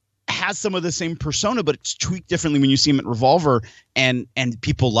Impact has some of the same persona, but it's tweaked differently when you see him at Revolver, and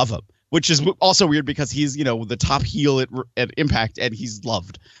people love him, which is also weird because he's, the top heel at Impact, and he's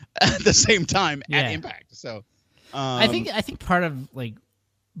loved at the same time at Impact. So I think part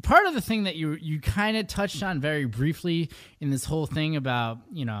of the thing that you kind of touched on very briefly in this whole thing about,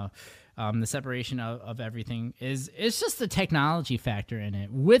 the separation of everything is it's just the technology factor in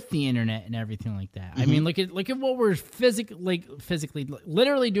it with the internet and everything like that. Mm-hmm. I mean, look at what we're physically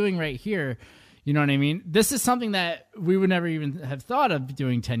literally doing right here. You know what I mean? This is something that we would never even have thought of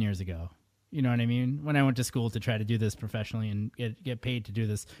doing 10 years ago. You know what I mean? When I went to school to try to do this professionally and get paid to do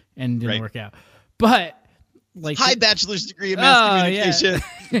this and didn't work out. But high bachelor's degree in mass communication.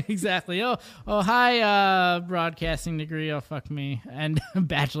 Yeah. Exactly. High broadcasting degree. Oh, fuck me. And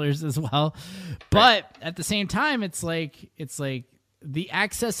bachelor's as well. But at the same time, it's like the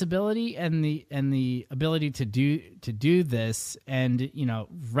accessibility and the ability to do this, and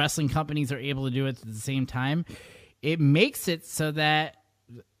wrestling companies are able to do it at the same time. It makes it so that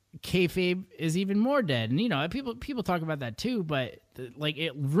kayfabe is even more dead, and people talk about that too, but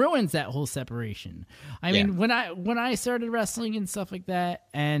it ruins that whole separation. I mean, when I started wrestling and stuff like that,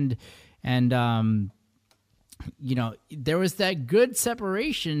 and there was that good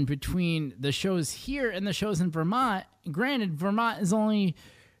separation between the shows here and the shows in Vermont. Granted, Vermont is only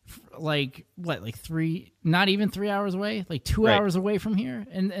not even 3 hours away, 2 hours away from here,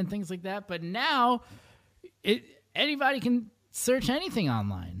 and things like that. But now anybody can search anything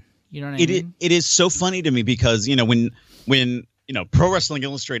online. You know what I mean? It is so funny to me because, when Pro Wrestling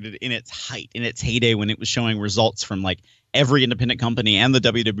Illustrated in its height, in its heyday, when it was showing results from every independent company and the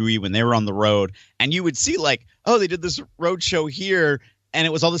WWE when they were on the road, and you would see they did this road show here, and it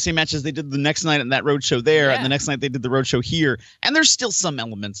was all the same matches they did the next night and that road show there, and the next night they did the road show here, and there's still some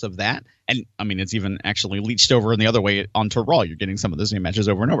elements of that, and I mean it's even actually leached over in the other way onto Raw. You're getting some of the same matches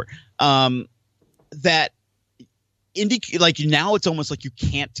over and over. That now it's almost like you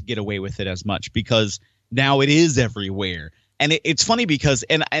can't get away with it as much because now it is everywhere. And it's funny because,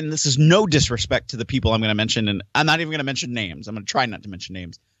 and this is no disrespect to the people I'm going to mention, and I'm not even going to mention names. I'm going to try not to mention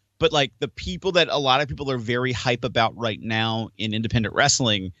names. But the people that a lot of people are very hype about right now in independent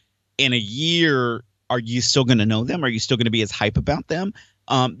wrestling, in a year, are you still going to know them? Are you still going to be as hype about them?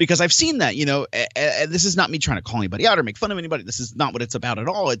 Because I've seen that, and this is not me trying to call anybody out or make fun of anybody. This is not what it's about at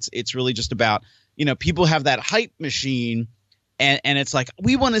all. It's really just about, people have that hype machine, And it's like,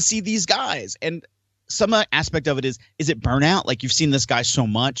 we want to see these guys. And some aspect of it is it burnout? Like, you've seen this guy so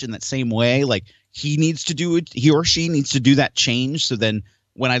much in that same way. Like, he or she needs to do that change. So then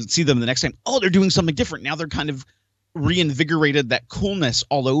when I see them the next time, they're doing something different. Now they're kind of reinvigorated that coolness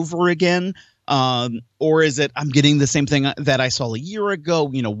all over again. Or is it, I'm getting the same thing that I saw a year ago?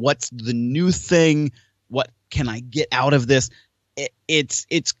 You know, what's the new thing? What can I get out of this?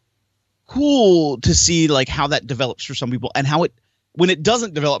 It's cool to see like how that develops for some people, and how when it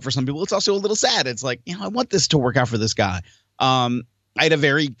doesn't develop for some people, it's also a little sad. It's like, I want this to work out for this guy. I had a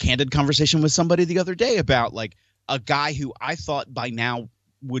very candid conversation with somebody the other day about like a guy who I thought by now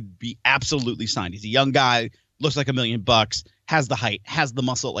would be absolutely signed. He's a young guy, looks like $1 million, has the height, has the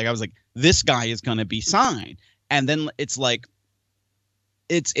muscle. Like, I was like, this guy is going to be signed. And then it's like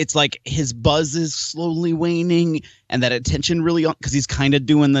his buzz is slowly waning, and that attention really, because he's kind of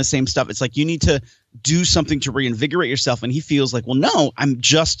doing the same stuff. It's like, you need to do something to reinvigorate yourself. And he feels like, well, no, I'm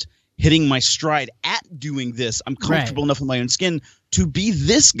just hitting my stride at doing this. I'm comfortable enough in my own skin to be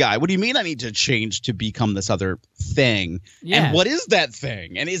this guy. What do you mean I need to change to become this other thing? Yeah. And what is that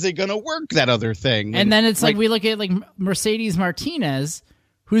thing? And is it going to work, that other thing? And then it's like we look at like Mercedes Martinez,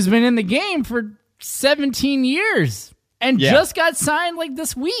 who's been in the game for 17 years and just got signed like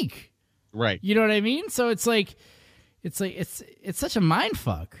this week. Right. You know what I mean? So it's such a mind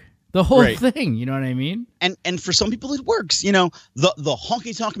fuck. The whole thing, you know what I mean? And for some people it works. You know, the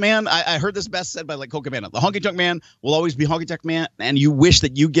honky tonk man, I heard this best said by like Coca Cabana. The honky tonk man will always be honky tonk man, and you wish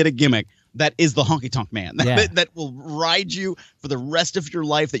that you get a gimmick that is the honky tonk man. That will ride you for the rest of your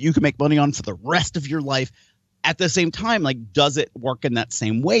life, that you can make money on for the rest of your life. At the same time, like, does it work in that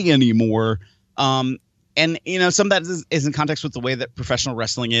same way anymore? And you know, some of that is in context with the way that professional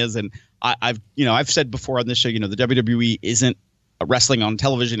wrestling is. And I've said before on this show, you know, the WWE isn't wrestling on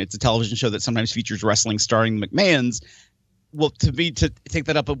television. It's a television show that sometimes features wrestling starring the McMahons. Well, to take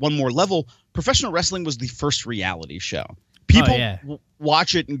that up at one more level, professional wrestling was the first reality show. People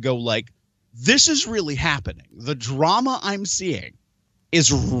watch it and go like, this is really happening. The drama I'm seeing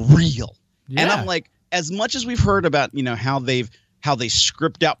is real. Yeah. And I'm like, as much as we've heard about, you know, how they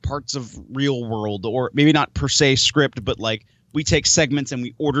script out parts of real world, or maybe not per se script, but like, we take segments and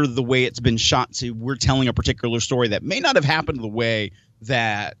we order the way it's been shot. So we're telling a particular story that may not have happened the way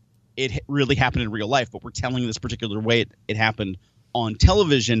that it really happened in real life, but we're telling this particular way it happened on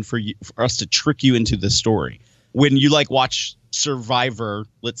television for us to trick you into this story. When you like watch Survivor,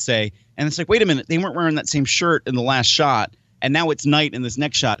 let's say, and it's like, wait a minute, they weren't wearing that same shirt in the last shot, and now it's night in this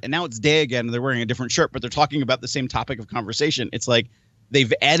next shot, and now it's day again, and they're wearing a different shirt, but they're talking about the same topic of conversation. It's like,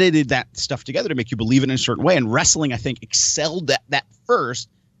 they've edited that stuff together to make you believe it in a certain way. And wrestling, I think, excelled at that first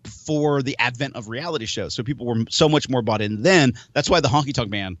before the advent of reality shows. So people were so much more bought in then. That's why the honky tonk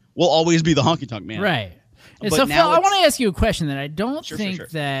man will always be the honky tonk man. Right. And so, Phil, I want to ask you a question that I don't think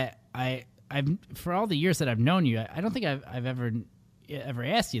that I've for all the years that I've known you, I don't think I've ever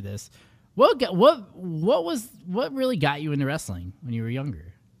asked you this. What really got you into wrestling when you were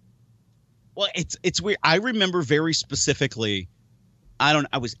younger? Well, it's weird. I remember very specifically.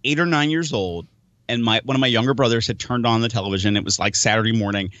 I was 8 or 9 years old, and one of my younger brothers had turned on the television. It was like Saturday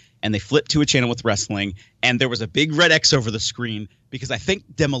morning, and they flipped to a channel with wrestling, and there was a big red X over the screen because I think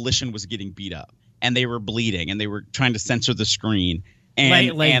Demolition was getting beat up, and they were bleeding, and they were trying to censor the screen.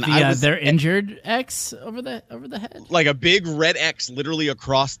 And their injured X over the head, like a big red X literally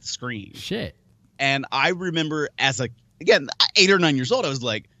across the screen. Shit. And I remember 8 or 9 years old, I was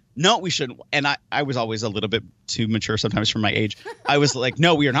like, no, we shouldn't. And I was always a little bit too mature sometimes for my age. I was like,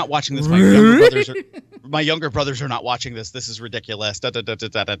 no, we are not watching this. My younger brothers are not watching this. This is ridiculous.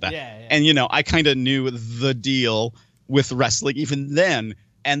 Yeah. And, you know, I kind of knew the deal with wrestling even then.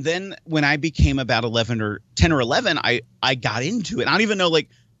 And then when I became about 10 or 11, I got into it. I don't even know like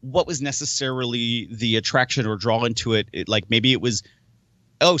what was necessarily the attraction or draw into it. Like maybe it was,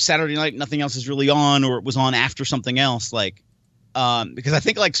 Saturday night, nothing else is really on, or it was on after something else. Like, because I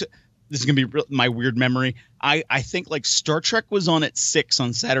think like this is gonna be my weird memory. I think like Star Trek was on at 6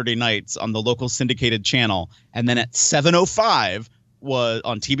 on Saturday nights on the local syndicated channel, and then at 7:05 was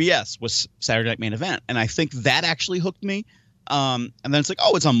on TBS was Saturday Night Main Event, and I think that actually hooked me. And then it's like,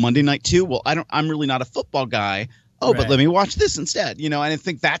 it's on Monday night too. Well, I'm really not a football guy. But let me watch this instead. You know, and I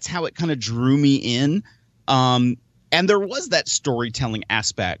think that's how it kind of drew me in. And there was that storytelling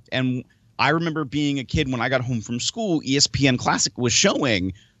aspect, and I remember being a kid when I got home from school, ESPN Classic was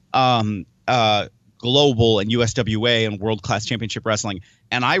showing Global and USWA and World Class Championship Wrestling,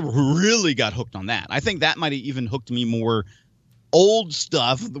 and I really got hooked on that. I think that might have even hooked me more. Old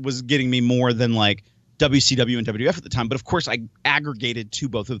stuff was getting me more than like WCW and WWF at the time, but of course I aggregated to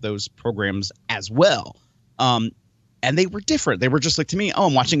both of those programs as well. and they were different. They were just like, to me,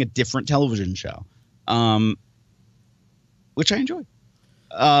 I'm watching a different television show, which I enjoy.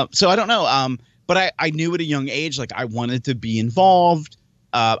 So I don't know. But I knew at a young age, like, I wanted to be involved.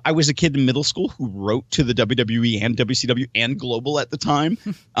 I was a kid in middle school who wrote to the WWE and WCW and Global at the time,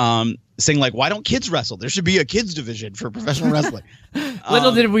 saying, like, why don't kids wrestle? There should be a kids division for professional wrestling.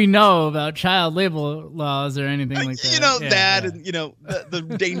 Little did we know about child labor laws or anything like that. You know, and, you know, the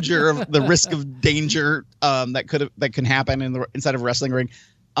danger of the risk of danger that can happen inside of a wrestling ring.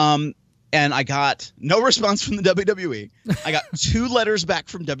 And I got no response from the WWE. I got 2 letters back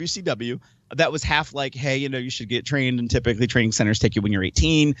from WCW. That was half like, hey, you know, you should get trained, and typically training centers take you when you're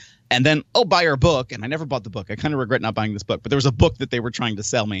 18. And then, buy our book. And I never bought the book. I kind of regret not buying this book, but there was a book that they were trying to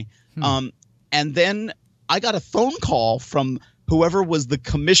sell me. And then I got a phone call from whoever was the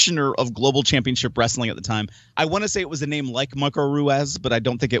commissioner of Global Championship Wrestling at the time. I want to say it was a name like Marco Ruiz, but I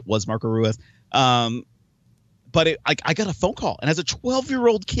don't think it was Marco Ruiz. But I got a phone call, and as a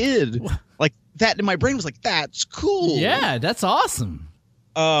 12-year-old kid, like, that in my brain was like, that's cool. Yeah, that's awesome.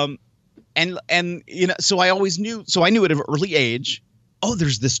 And you know, so I always knew. So I knew at an early age,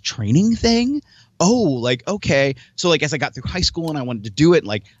 there's this training thing. Like, okay. So, like, as I got through high school and I wanted to do it,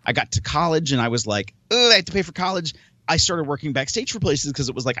 like, I got to college and I was like, I have to pay for college. I started working backstage for places because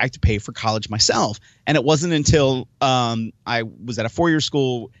it was like I had to pay for college myself. And it wasn't until I was at a 4-year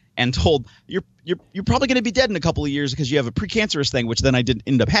school and told, you're probably going to be dead in a couple of years because you have a precancerous thing, which then I didn't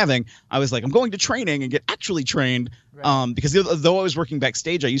end up having. I was like, I'm going to training and get actually trained, because though I was working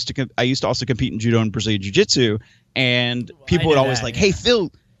backstage, I used to also compete in judo and Brazilian jiu-jitsu, and people would always hey,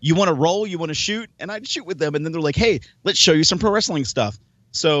 Phil, you want to roll? You want to shoot? And I'd shoot with them, and then they're like, hey, let's show you some pro wrestling stuff.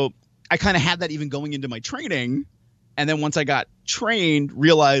 So I kind of had that even going into my training, and then once I got trained,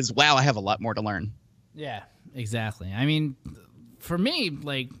 realized, wow, I have a lot more to learn. Yeah, exactly. I mean, for me,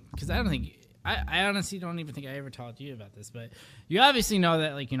 like, because I honestly don't even think I ever talked to you about this, but you obviously know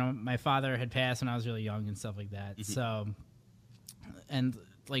that, like, you know, my father had passed when I was really young and stuff like that. Mm-hmm. So, and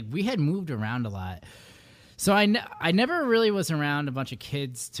like, we had moved around a lot. So I never really was around a bunch of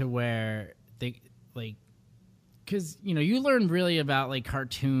kids to where they, like, because, you know, you learn really about, like,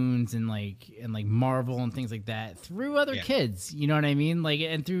 cartoons and Marvel and things like that through other kids, you know what I mean? Like,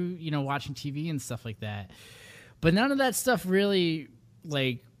 and through, you know, watching TV and stuff like that. But none of that stuff really,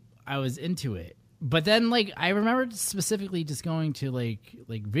 like, I was into it. But then, like, I remember specifically just going to like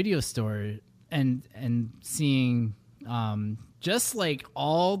video store and seeing just like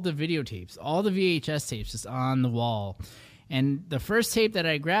all the videotapes, all the VHS tapes just on the wall. And the first tape that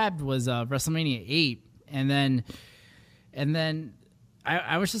I grabbed was WrestleMania 8, and then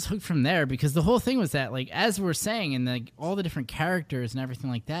I was just hooked from there, because the whole thing was that, like, as we're saying, and like all the different characters and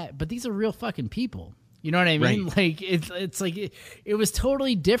everything like that, but these are real fucking people. You know what I mean? Right. Like, it's like it was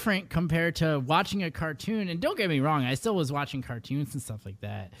totally different compared to watching a cartoon. And don't get me wrong, I still was watching cartoons and stuff like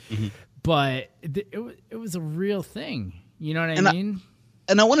that. Mm-hmm. But it was a real thing. You know what I mean?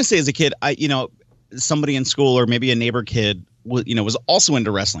 And I want to say, as a kid, somebody in school or maybe a neighbor kid was also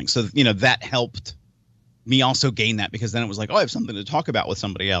into wrestling. So, you know, that helped me also gain that, because then it was like, I have something to talk about with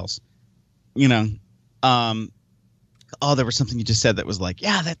somebody else. You know, there was something you just said that was like,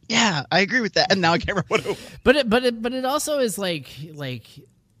 I agree with that, and now I can't remember what it was. But it also is like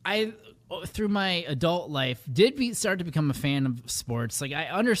I, through my adult life, did start to become a fan of sports. Like, I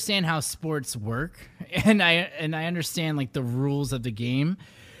understand how sports work, and I understand, like, the rules of the game.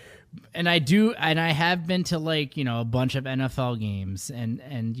 And I have been to, like, you know, a bunch of NFL games,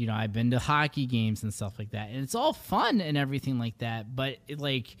 and you know, I've been to hockey games and stuff like that, and it's all fun and everything like that. But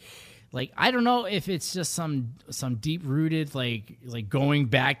like, I don't know if it's just some deep rooted, like going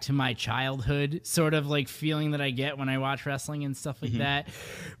back to my childhood sort of, like, feeling that I get when I watch wrestling and stuff like that.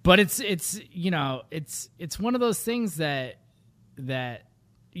 But it's you know, it's one of those things that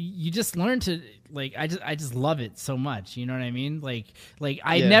you just learn to, like, I just love it so much. You know what I mean? Like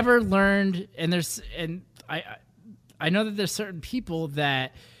I never learned, and I know that there's certain people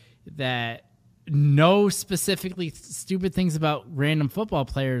that know specifically stupid things about random football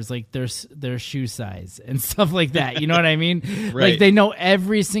players, like their shoe size and stuff like that. You know what I mean? Right. Like, they know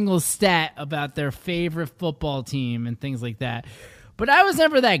every single stat about their favorite football team and things like that. But I was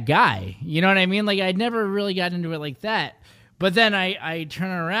never that guy. You know what I mean? Like, I never really got into it like that. But then I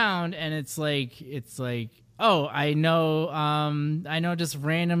turn around and it's like, oh, I know just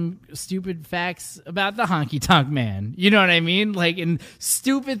random stupid facts about the Honky Tonk Man. You know what I mean? Like, and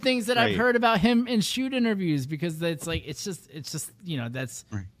stupid things that I've heard about him in shoot interviews, because it's like, it's just, you know, that's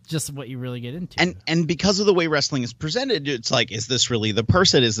just what you really get into. And because of the way wrestling is presented, it's like, is this really the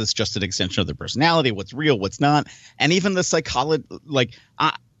person? Is this just an extension of their personality? What's real? What's not? And even the psychology, like,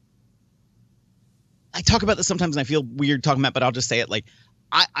 talk about this sometimes and I feel weird talking about, but I'll just say it. Like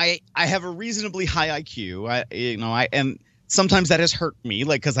I have a reasonably high IQ. And sometimes that has hurt me,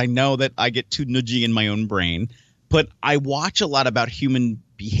 like, because I know that I get too nudgy in my own brain. But I watch a lot about human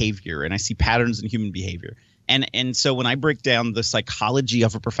behavior, and I see patterns in human behavior. And so when I break down the psychology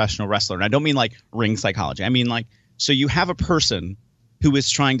of a professional wrestler, and I don't mean like ring psychology, I mean like, so you have a person who is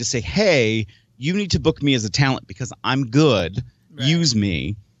trying to say, hey, you need to book me as a talent because I'm good, right. Use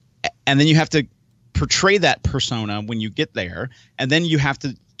me. And then you have to portray that persona when you get there, and then you have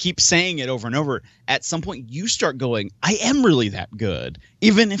to keep saying it over and over. At some point you start going, I am really that good,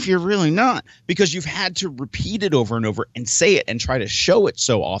 even if you're really not, because you've had to repeat it over and over and say it and try to show it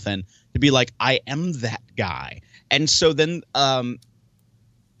so often to be like, I am that guy. And so then I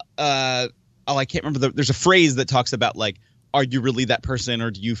can't remember there's a phrase that talks about like, are you really that person, or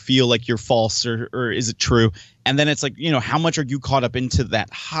do you feel like you're false, or is it true? And then it's like, how much are you caught up into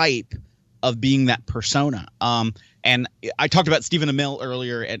that hype of being that persona? And I talked about Stephen Amell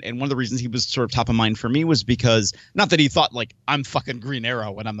earlier, and one of the reasons he was sort of top of mind for me was because, not that he thought like I'm fucking Green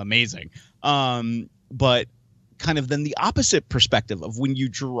Arrow and I'm amazing, but kind of then the opposite perspective of when you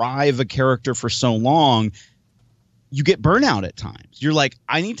drive a character for so long, you get burnout at times. You're like,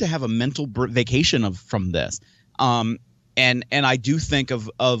 I need to have a mental vacation from this. And I do think of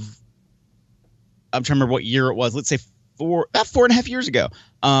I'm trying to remember what year it was. Let's say about 4.5 years ago.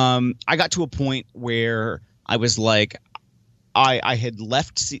 I got to a point where I was like, I had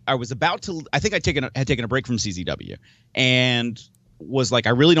left. I was about to. I think had taken a break from CZW, and was like,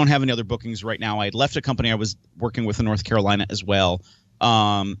 I really don't have any other bookings right now. I had left a company I was working with in North Carolina as well.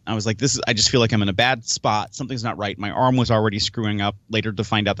 I was like, I just feel like I'm in a bad spot. Something's not right. My arm was already screwing up. Later to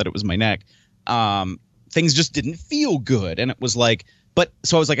find out that it was my neck. Things just didn't feel good, and it was like,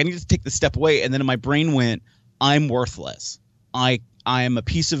 so I was like, I need to take the step away, and then my brain went, I'm worthless. I am a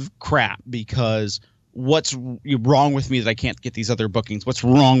piece of crap because what's wrong with me that I can't get these other bookings? What's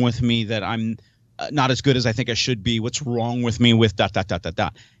wrong with me that I'm not as good as I think I should be? What's wrong with me with ...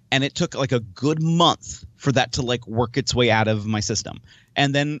 And it took like a good month for that to like work its way out of my system.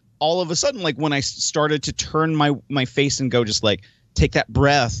 And then all of a sudden, like when I started to turn my face and go, just like take that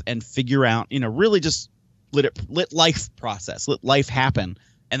breath and figure out, really just let life process, let life happen.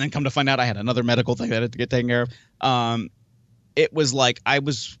 And then come to find out I had another medical thing that I had to get taken care of. It was like I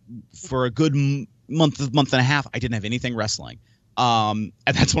was for a good month and a half, I didn't have anything wrestling. And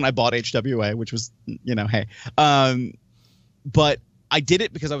that's when I bought HWA, which was, hey. But I did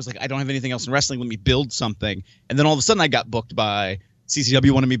it because I was like, I don't have anything else in wrestling. Let me build something. And then all of a sudden I got booked by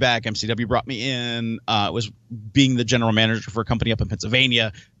CCW, wanted me back. MCW brought me in. It was being the general manager for a company up in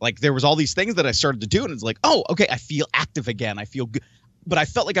Pennsylvania. Like there was all these things that I started to do. And it's like, oh, okay, I feel active again. I feel good. But I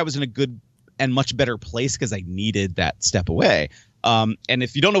felt like I was in a good and much better place because I needed that step away. And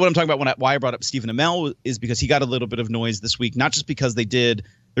if you don't know what I'm talking about, why I brought up Stephen Amell is because he got a little bit of noise this week, not just because they did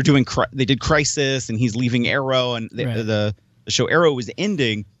Crisis and he's leaving Arrow and the show Arrow was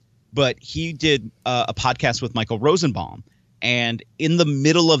ending, but he did a podcast with Michael Rosenbaum, and in the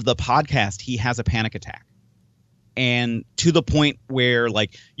middle of the podcast, he has a panic attack. And to the point where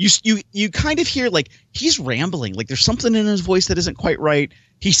like you kind of hear like he's rambling, like there's something in his voice that isn't quite right.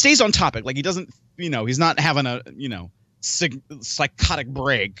 He stays on topic, like he doesn't, he's not having a psychotic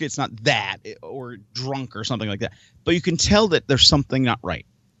break. It's not that, or drunk or something like that. But you can tell that there's something not right.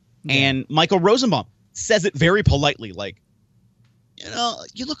 Yeah. And Michael Rosenbaum says it very politely, like,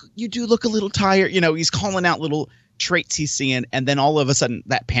 you do look a little tired. He's calling out little traits he's seeing, and then all of a sudden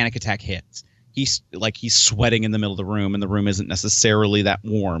that panic attack hits. He's sweating in the middle of the room, and the room isn't necessarily that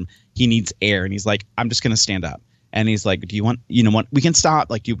warm. He needs air, and he's like, I'm just going to stand up. And he's like, do you want, we can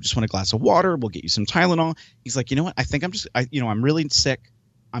stop. Like, do you just want a glass of water? We'll get you some Tylenol. He's like, you know what? I think I'm really sick.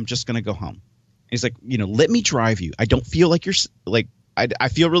 I'm just going to go home. And he's like, let me drive you. I don't feel like you're like, I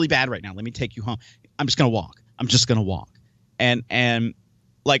feel really bad right now. Let me take you home. I'm just going to walk. I'm just going to walk. And then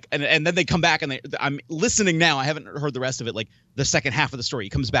they come back, and I'm listening now. I haven't heard the rest of it. Like the second half of the story, he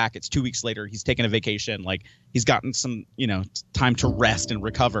comes back. It's 2 weeks later. He's taking a vacation. Like he's gotten some, time to rest and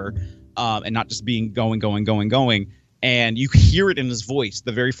recover, and not just being going. And you hear it in his voice.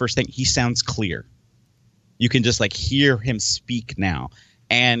 The very first thing, he sounds clear. You can just like hear him speak now.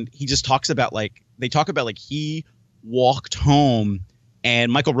 And he just talks about he walked home,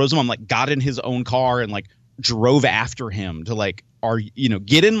 and Michael Rosenbaum like got in his own car and like drove after him to like,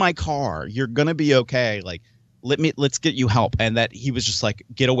 get in my car. You're going to be okay. Like, let's get you help. And that he was just like,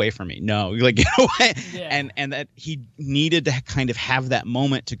 get away from me. No, like get away. Yeah. And that he needed to kind of have that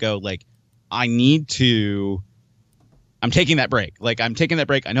moment to go like, I'm taking that break. Like I'm taking that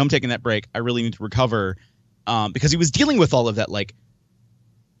break. I know I'm taking that break. I really need to recover. Because he was dealing with all of that, like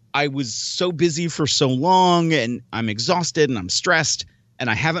I was so busy for so long, and I'm exhausted and I'm stressed, and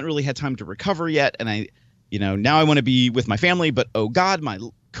I haven't really had time to recover yet. And now I want to be with my family, but oh God, my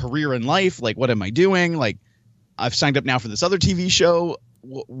career in life, like, what am I doing? Like, I've signed up now for this other TV show.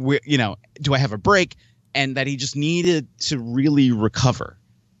 Do I have a break? And that he just needed to really recover,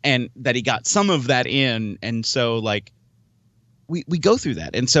 and that he got some of that in. And so, like, we go through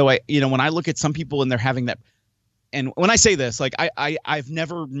that. And so when I look at some people and they're having that, and when I say this, like, I've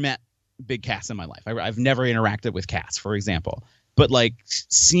never met Big Cass in my life. I've never interacted with Cass, for example. But, like,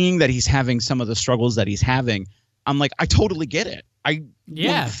 seeing that he's having some of the struggles that he's having, I'm like, I totally get it. I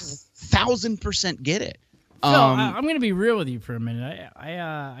 1,000% get it. So I'm going to be real with you for a minute.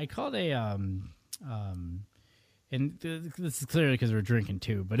 I called and this is clearly because we're drinking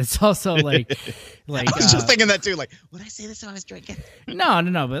too, but it's also like I was just thinking that too. Like, would I say this if I was drinking?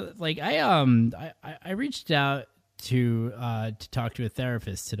 No. But like, I reached out to talk to a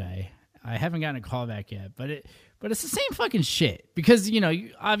therapist today. I haven't gotten a call back yet, but it's the same fucking shit, because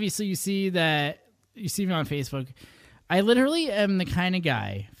obviously you see me on Facebook. I literally am the kind of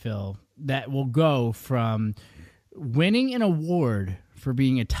guy, Phil, that will go from winning an award for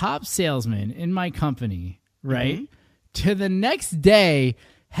being a top salesman in my company, right, to the next day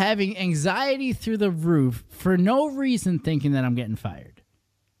having anxiety through the roof for no reason, thinking that I'm getting fired.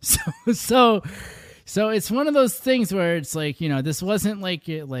 So it's one of those things where it's like, this wasn't like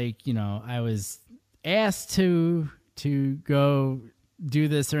I was asked to go do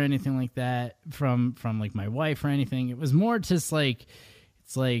this or anything like that from like my wife or anything. It was more just like,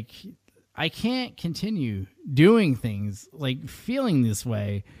 it's like, I can't continue doing things like feeling this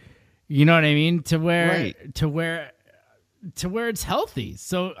way. You know what I mean? To where it's healthy.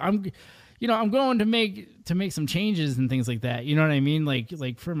 So I'm going to make some changes and things like that. You know what I mean?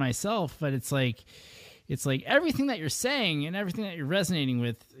 Like for myself, but it's like everything that you're saying and everything that you're resonating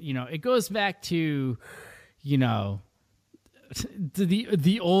with, it goes back to,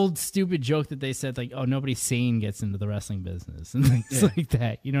 the old stupid joke that they said, like, oh, nobody sane gets into the wrestling business and things like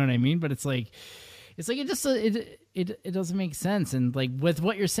that. You know what I mean? But it's like it just it doesn't make sense. And like with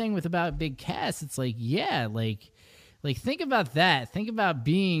what you're saying about Big Cass, it's like, yeah, like think about that. Think about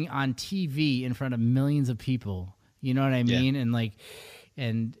being on TV in front of millions of people. You know what I mean? And like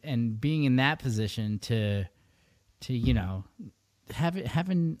and being in that position to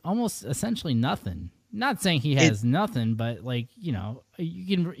having almost essentially nothing. Not saying he has nothing, but like, you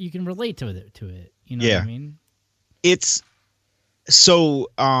can relate to it. You know what I mean? It's so,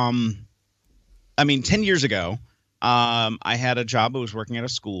 10 years ago, I had a job. I was working at a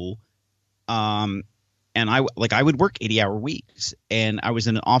school. And I would work 80-hour weeks, and I was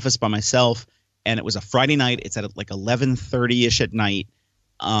in an office by myself, and it was a Friday night. It's at like 11:30-ish at night.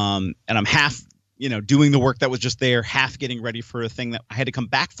 And I'm half, doing the work that was just there, half getting ready for a thing that I had to come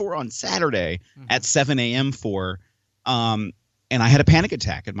back for on Saturday at 7 a.m. for. And I had a panic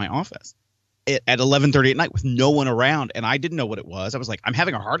attack in my office at 11:30 at night with no one around. And I didn't know what it was. I was like, I'm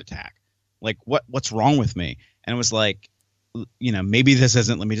having a heart attack. Like, what's wrong with me? And it was like, maybe this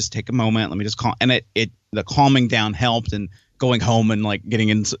isn't, let me just take a moment. Let me just calm. And the calming down helped, and going home and like getting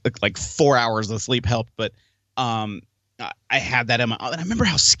in like 4 hours of sleep helped. But I had that in my, and I remember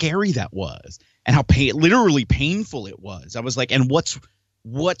how scary that was. And how literally painful it was. I was like, and what's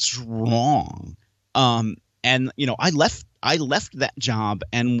wrong? And I left that job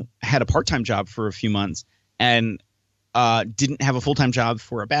and had a part-time job for a few months, and didn't have a full-time job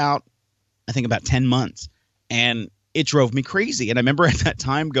for about 10 months. And it drove me crazy. And I remember at that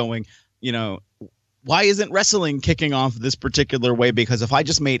time going, why isn't wrestling kicking off this particular way? Because if I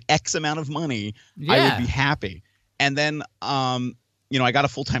just made X amount of money, I would be happy. And then I got a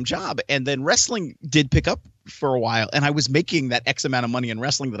full-time job, and then wrestling did pick up for a while, and I was making that X amount of money in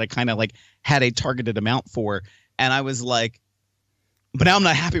wrestling that I kind of like had a targeted amount for. And I was like, but now I'm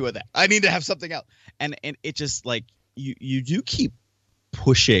not happy with that. I need to have something else. And it just like, you do keep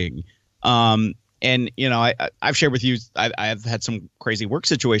pushing. And I've shared with you, I've had some crazy work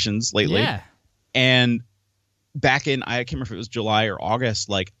situations lately. Yeah. And back in, I can't remember if it was July or August,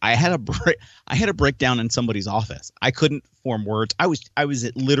 like I had a breakdown in somebody's office. I couldn't form words. I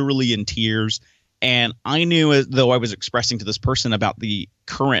was literally in tears, and I knew, as though I was expressing to this person about the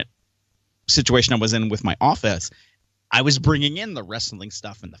current situation I was in with my office, I was bringing in the wrestling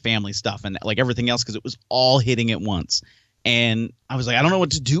stuff and the family stuff and like everything else, because it was all hitting at once. And I was like, I don't know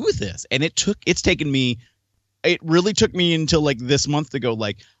what to do with this. And it really took me until like this month to go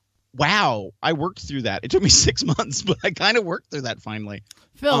like, wow, I worked through that. It took me 6 months, but I kind of worked through that finally.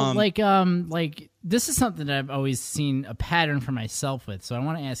 Phil, like this is something that I've always seen a pattern for myself with. So I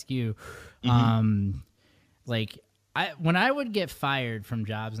want to ask you, like when I would get fired from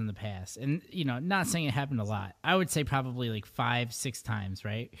jobs in the past, and not saying it happened a lot, I would say probably like 5-6 times,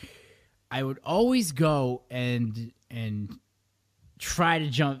 right? I would always go and try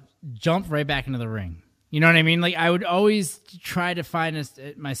to jump right back into the ring. You know what I mean? Like I would always try to find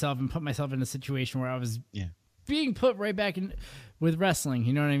myself and put myself in a situation where I was being put right back in with wrestling.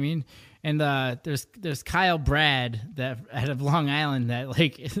 You know what I mean? And there's Kyle Brad that out of Long Island that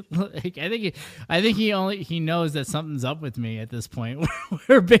like I think he knows that something's up with me at this point.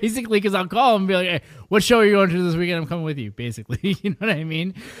 Where basically, because I'll call him and be like, hey, what show are you going to this weekend? I'm coming with you. Basically, you know what I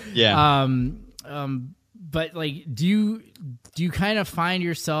mean? Yeah. But like, do you kind of find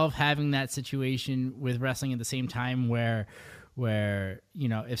yourself having that situation with wrestling at the same time where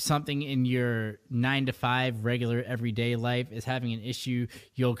if something in your 9-to-5 regular everyday life is having an issue,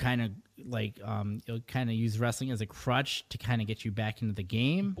 you'll kind of use wrestling as a crutch to kind of get you back into the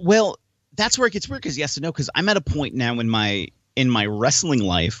game? Well, that's where it gets weird, because yes and no, because I'm at a point now in my wrestling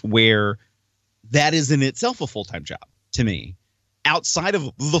life where that is in itself a full-time job to me, outside of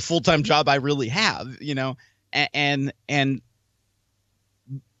the full-time job I really have, and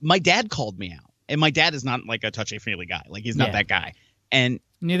my dad called me out. And my dad is not like a touchy-feely guy. Like, he's not that guy. And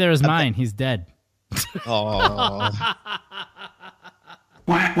neither is mine. He's dead. Oh.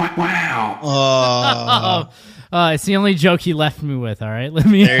 Wow. It's the only joke he left me with, all right?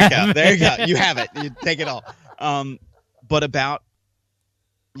 There you go. There you go. You have it. You take it all. But about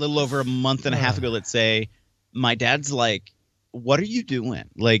a little over a month and a half ago, let's say, my dad's like, what are you doing?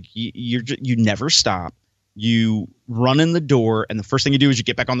 Like, you never stop. You run in the door, and the first thing you do is you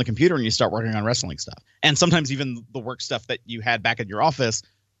get back on the computer and you start working on wrestling stuff. And sometimes even the work stuff that you had back at your office.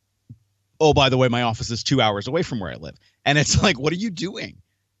 Oh, by the way, my office is 2 hours away from where I live. And it's like, what are you doing?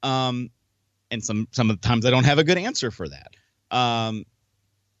 And some of the times I don't have a good answer for that.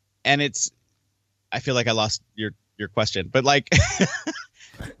 And I feel like I lost your question, but like,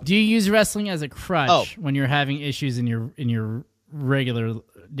 do you use wrestling as a crutch when you're having issues in your regular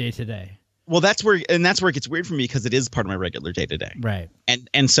day to day? Well, that's where it gets weird for me, because it is part of my regular day to day. Right.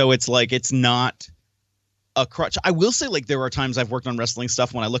 And so it's like, it's not a crutch. I will say, like, there are times I've worked on wrestling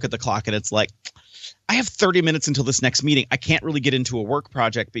stuff when I look at the clock and it's like, I have 30 minutes until this next meeting. I can't really get into a work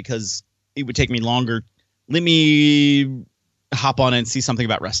project because it would take me longer. Let me hop on and see something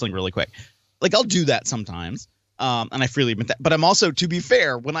about wrestling really quick. Like, I'll do that sometimes. And I freely admit that. But I'm also, to be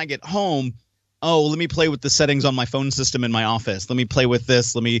fair, when I get home, let me play with the settings on my phone system in my office. Let me play with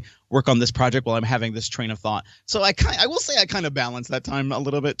this. Let me work on this project while I'm having this train of thought. So I will say I kind of balance that time a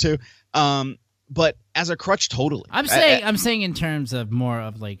little bit too. But as a crutch, totally. I'm saying in terms of more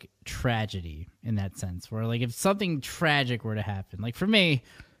of like tragedy in that sense, where like if something tragic were to happen, like for me,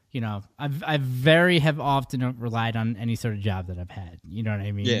 I very have often relied on any sort of job that I've had. You know what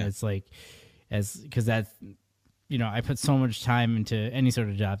I mean? Yeah. It's like, because that's, I put so much time into any sort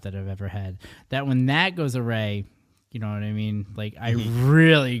of job that I've ever had that when that goes away, you know what I mean? Like, I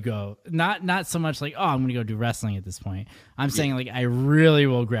really go, not so much like, I'm going to go do wrestling at this point. I'm saying like, I really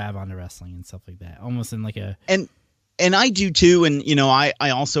will grab onto wrestling and stuff like that, almost in like a... And I do too. And, I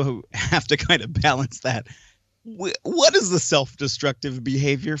also have to kind of balance that. What is the self-destructive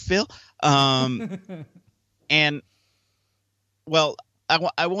behavior, Phil? And, well...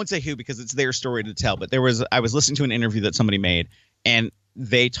 I won't say who, because it's their story to tell, but I was listening to an interview that somebody made, and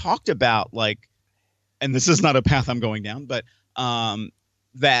they talked about, like, and this is not a path I'm going down, but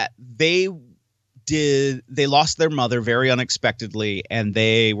that they lost their mother very unexpectedly, and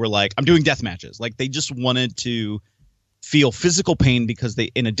they were like, I'm doing death matches. Like, they just wanted to feel physical pain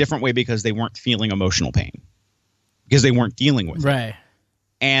in a different way, because they weren't feeling emotional pain, because they weren't dealing with it. Right.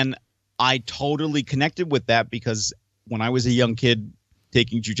 And I totally connected with that, because when I was a young kid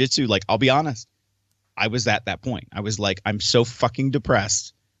taking jujitsu, like, I'll be honest, I was at that point. I was like, I'm so fucking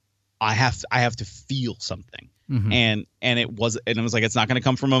depressed. I have to feel something. Mm-hmm. And it was like, it's not going to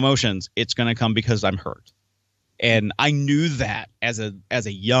come from emotions. It's going to come because I'm hurt. And I knew that as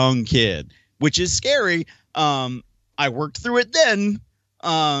a young kid, which is scary. I worked through it then.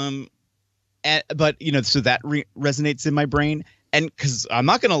 But so that resonates in my brain. And because I'm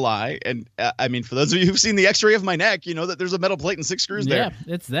not going to lie, and I mean, for those of you who've seen the x-ray of my neck, you know that there's a metal plate and 6 screws there. Yeah,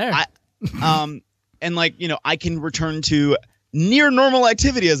 it's there. And like, I can return to near normal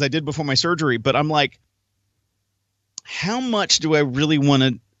activity as I did before my surgery. But I'm like, how much do I really want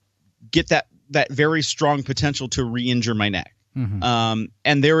to get that very strong potential to re-injure my neck? Mm-hmm.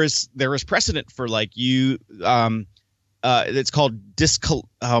 And there is precedent for like it's called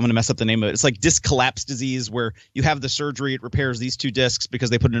I'm going to mess up the name of it. It's like disc collapse disease, where you have the surgery, it repairs these 2 discs because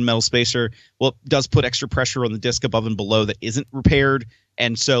they put in a metal spacer. Well, it does put extra pressure on the disc above and below that isn't repaired.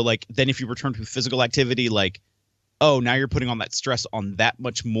 And so like, then if you return to physical activity, like oh, now you're putting on that stress on that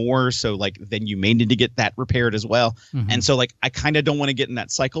much more. So like, then you may need to get that repaired as well. And so like, I kind of don't want to get in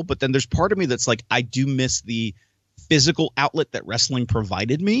that cycle, but then there's part of me that's like, I do miss the physical outlet that wrestling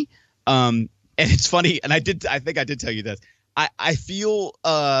provided me. And it's funny. And I think I did tell you this. I feel,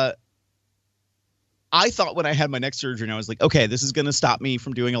 I thought when I had my neck surgery, and I was like, okay, this is going to stop me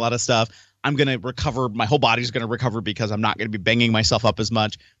from doing a lot of stuff. I'm going to recover. My whole body's going to recover because I'm not going to be banging myself up as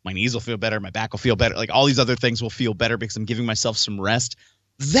much. My knees will feel better. My back will feel better. Like all these other things will feel better because I'm giving myself some rest.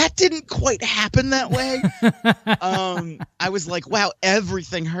 That didn't quite happen that way. I was like, wow,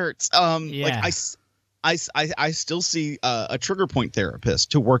 everything hurts. Like I still see a trigger point therapist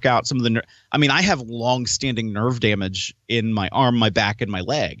to work out some of the I have long-standing nerve damage in my arm, my back, and my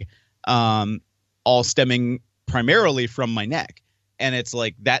leg. All stemming primarily from my neck. And it's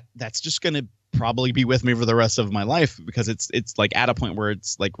like that's just going to probably be with me for the rest of my life because it's like at a point where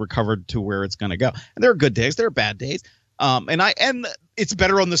it's like recovered to where it's going to go. And there are good days, there are bad days. And it's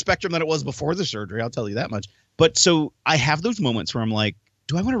better on the spectrum than it was before the surgery. I'll tell you that much. But so I have those moments where I'm like,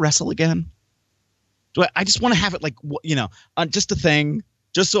 do I want to wrestle again? Do I just want to have it like, just a thing,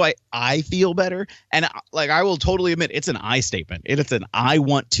 just so I feel better. And like, I will totally admit it's an I statement. It's an I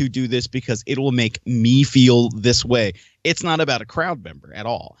want to do this because it will make me feel this way. It's not about a crowd member at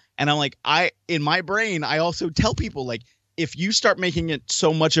all. And I'm like, in my brain, I also tell people like, if you start making it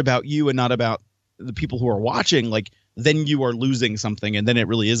so much about you and not about the people who are watching, like then you are losing something. And then it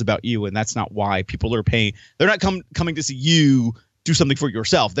really is about you. And that's not why people are paying. They're not coming to see you do something for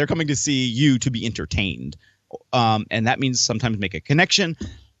yourself. They're coming to see you to be entertained. And that means sometimes make a connection,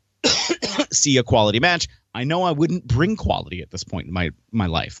 see a quality match. I know I wouldn't bring quality at this point in my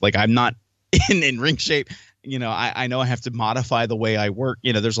life. Like I'm not in ring shape. I know I have to modify the way I work.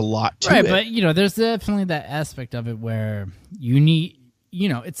 There's a lot to it. But there's definitely that aspect of it where you need,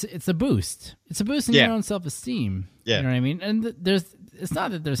 it's a boost. It's a boost in your own self-esteem. Yeah. You know what I mean? And it's not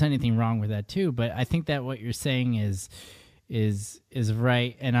that there's anything wrong with that too, but I think that what you're saying is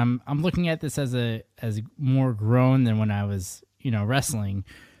right. And I'm looking at this as more grown than when I was, wrestling,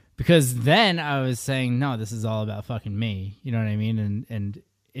 because then I was saying, no, this is all about fucking me. You know what I mean? And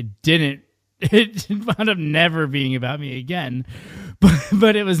it wound up never being about me again,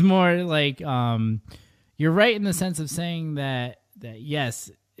 but it was more like, you're right in the sense of saying that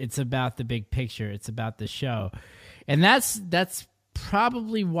yes, it's about the big picture. It's about the show. And that's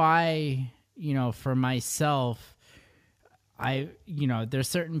probably why, for myself, there's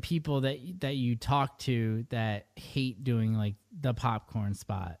certain people that you talk to that hate doing like the popcorn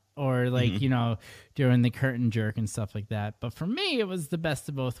spot or like, during the curtain jerk and stuff like that. But for me, it was the best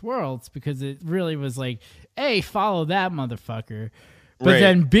of both worlds because it really was like, A, follow that motherfucker. But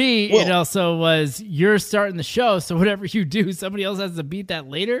then B, it also was, you're starting the show. So whatever you do, somebody else has to beat that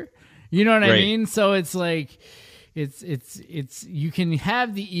later. You know what I mean? So it's like, it's you can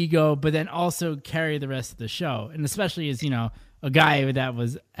have the ego, but then also carry the rest of the show. And especially as, a guy that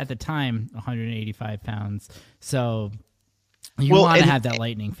was at the time 185 pounds. So you want to have that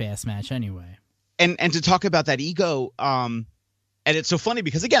lightning fast match anyway. And to talk about that ego, and it's so funny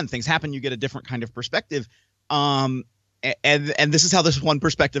because again, things happen, you get a different kind of perspective. And this is how this one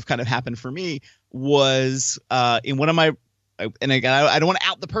perspective kind of happened for me was in one of my, and again, I don't want to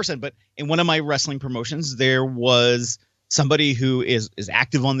out the person, but in one of my wrestling promotions, there was somebody who is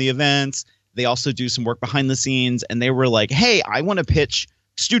active on the events. They also do some work behind the scenes, and they were like, hey, I want to pitch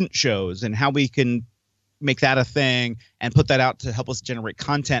student shows and how we can make that a thing and put that out to help us generate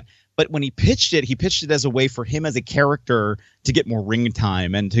content. But when he pitched it as a way for him as a character to get more ring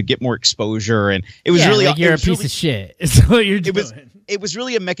time and to get more exposure. And it was really like you're a piece of shit. It's what you're doing. It was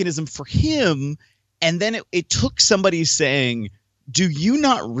really a mechanism for him. And then it took somebody saying, do you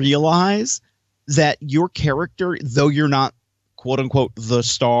not realize that your character, though you're not quote unquote the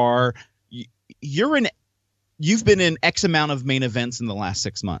star, you've been in X amount of main events in the last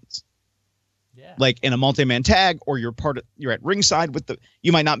 6 months. Yeah. Like in a multi-man tag, or you're at ringside with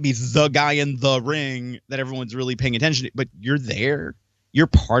you might not be the guy in the ring that everyone's really paying attention to, but you're there. You're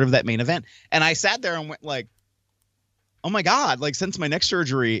part of that main event. And I sat there and went like, oh my God, like since my neck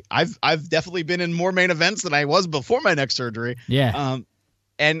surgery, I've definitely been in more main events than I was before my neck surgery. Yeah.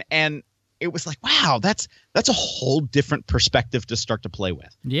 And it was like, wow, that's a whole different perspective to start to play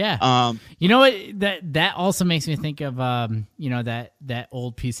with. Yeah. You know what? That also makes me think of that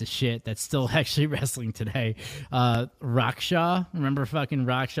old piece of shit that's still actually wrestling today. Rockshaw. Remember fucking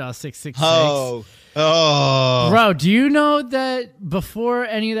Rockshaw 666? Oh. Bro, do you know that before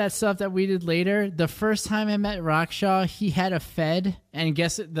any of that stuff that we did later, the first time I met Rockshaw, he had a Fed, and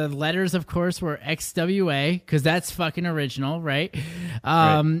guess it, the letters, of course, were XWA, because that's fucking original, right?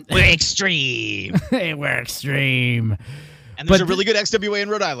 We're extreme. We're Extreme. And there's a really good XWA in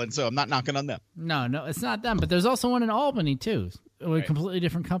Rhode Island, so I'm not knocking on them. No, it's not them. But there's also one in Albany, too. A completely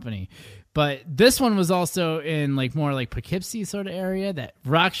different company. But this one was also in like more like Poughkeepsie sort of area that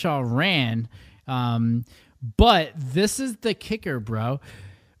Rockshaw ran. But this is the kicker, bro.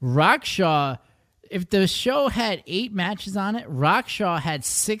 Rockshaw, if the show had 8 matches on it, Rockshaw had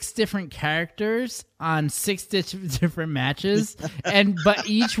 6 different characters on 6 different matches. But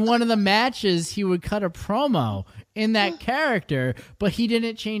each one of the matches, he would cut a promo in that character, but he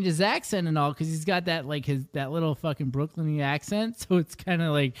didn't change his accent and all because he's got that like that little fucking Brooklyn accent. So it's kind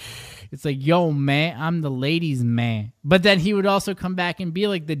of like, it's like, yo, man, I'm the ladies' man. But then he would also come back and be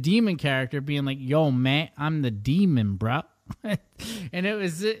like the demon character, being like, yo, man, I'm the demon, bro. And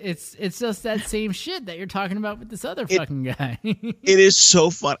it's just that same shit that you're talking about with this other fucking guy. It is so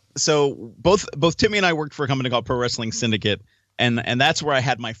fun. So both Timmy and I worked for a company called Pro Wrestling Syndicate. And that's where I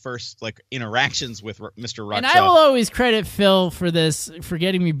had my first like interactions with Mr. Rockshaw. And I will always credit Phil for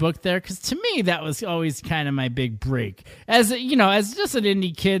getting me booked there, because to me that was always kind of my big break. As just an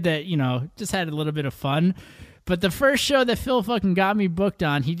indie kid that just had a little bit of fun. But the first show that Phil fucking got me booked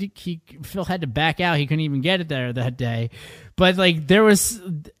on, Phil had to back out. He couldn't even get it there that day. But like there was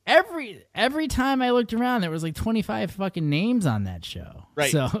every time I looked around, there was like 25 fucking names on that show.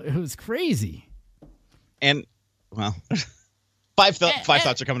 Right. So it was crazy. And well. Five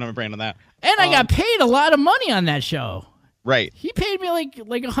thoughts are coming to my brain on that. And I got paid a lot of money on that show. Right. He paid me like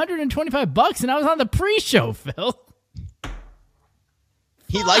 $125, and I was on the pre-show, Phil.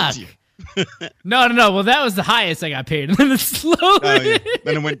 He liked you. No. Well, that was the highest I got paid, and then it slowly.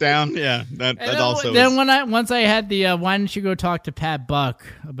 Then it went down. Yeah, that also. Then once I had the why don't you go talk to Pat Buck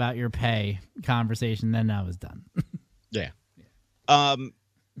about your pay conversation, then I was done. Yeah.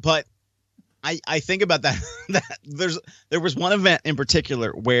 But. I think about that there was one event in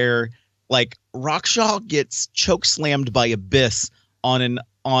particular where like Rockshaw gets choke slammed by Abyss on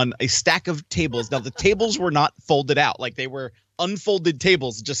a stack of tables. Now the tables were not folded out, like they were unfolded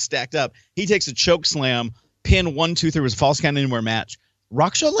tables just stacked up. He takes a choke slam, pin 1, 2 through his false count anywhere match.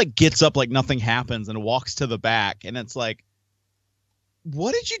 Rockshaw like gets up like nothing happens and walks to the back, and it's like,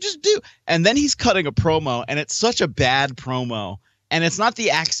 what did you just do? And then he's cutting a promo, and it's such a bad promo, and it's not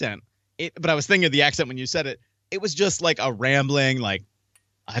the accent. But I was thinking of the accent when you said it. It was just like a rambling, like,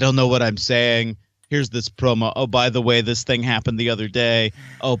 I don't know what I'm saying. Here's this promo. Oh, by the way, this thing happened the other day.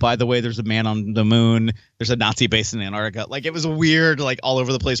 Oh, by the way, there's a man on the moon. There's a Nazi base in Antarctica. Like, it was a weird, like, all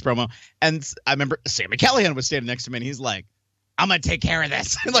over the place promo. And I remember Sami Callihan was standing next to me, and he's like, I'm going to take care of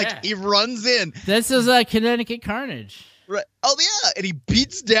this. He runs in. This is Connecticut Carnage. Right. Oh, yeah. And he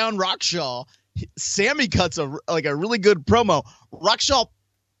beats down Rockshaw. Sammy cuts a really good promo. Rockshaw,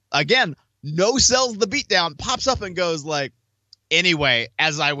 again, no sells the beatdown, pops up and goes like, anyway,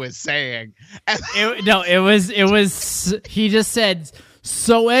 as I was saying. It was he just said,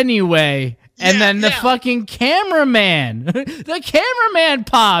 so anyway, and then the fucking cameraman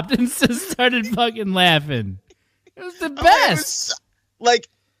popped and just started fucking laughing. It was the best.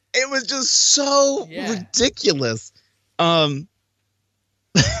 It was just so ridiculous.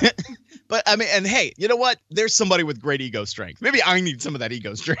 But I mean, and hey, you know what? There's somebody with great ego strength. Maybe I need some of that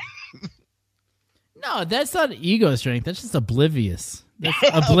ego strength. No, that's not ego strength. That's just oblivious. That's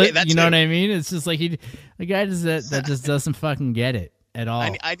you know what I mean? It's just like the guy that just doesn't fucking get it at all.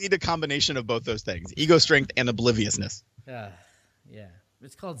 I need a combination of both those things: ego strength and obliviousness. Yeah,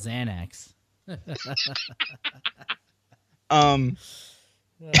 it's called Xanax.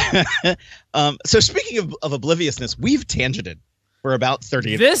 So speaking of obliviousness, we've tangented for about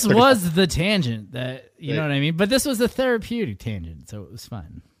 30. This was the tangent that you know what I mean, but this was a therapeutic tangent, so it was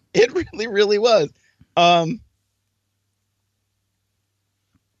fun. It really, really was. I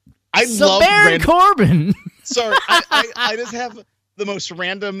love Baron Corbin. Sorry, I just have the most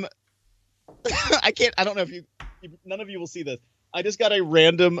random. I don't know if none of you will see this. I just got a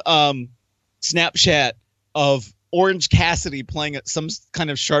random Snapchat of Orange Cassidy playing at some kind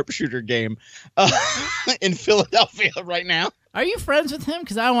of sharpshooter game in Philadelphia right now. Are you friends with him?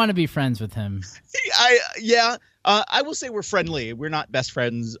 Because I want to be friends with him. I will say we're friendly. We're not best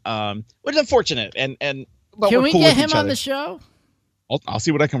friends, which is unfortunate. But can we're we cool get with him each on other. the show? I'll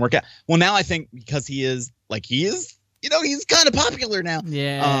see what I can work out. Well, now I think because he is, he's kind of popular now.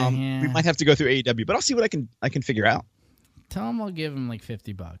 Yeah, we might have to go through AEW, but I'll see what I can figure out. Tell him I'll give him like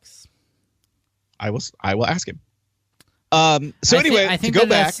 $50. I will ask him. I think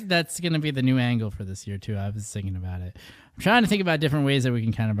that's going to be the new angle for this year too. I was thinking about it. I'm trying to think about different ways that we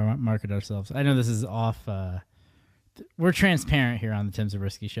can kind of market ourselves. I know this is off we're transparent here on the Tim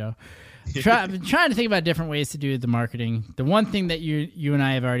Zabriskie Show. I've been trying to think about different ways to do the marketing. The one thing that you and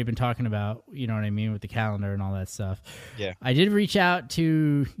I have already been talking about, you know what I mean, with the calendar and all that stuff. Yeah. I did reach out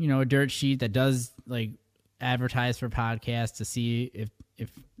to, a dirt sheet that does like advertise for podcasts to see if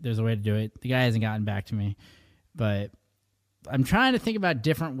there's a way to do it. The guy hasn't gotten back to me, but I'm trying to think about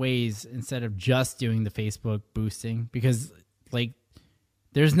different ways instead of just doing the Facebook boosting, because like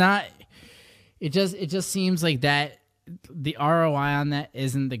there's not, it just seems like that the ROI on that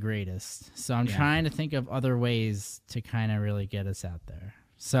isn't the greatest. So I'm trying to think of other ways to kind of really get us out there.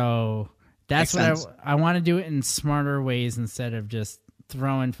 So that's what I want to do it in smarter ways instead of just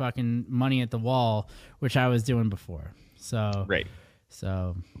throwing fucking money at the wall, which I was doing before. So, right.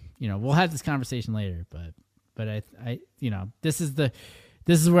 So, we'll have this conversation later, but I this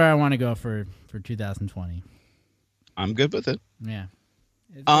is where I want to go for 2020. I'm good with it. Yeah.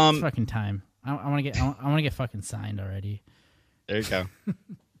 It's fucking time. I want to get fucking signed already. There you go.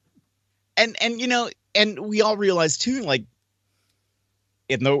 and we all realize too, like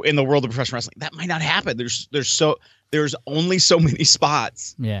in the world of professional wrestling, that might not happen. There's only so many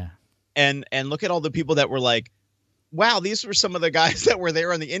spots. Yeah. And look at all the people that were like, wow, these were some of the guys that were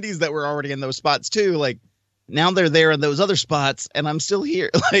there on the indies that were already in those spots too. Like now they're there in those other spots and I'm still here.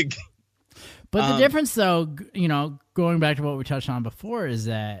 Like, but the difference though, going back to what we touched on before is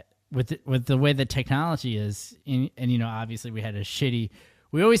that with the way that technology is, and obviously we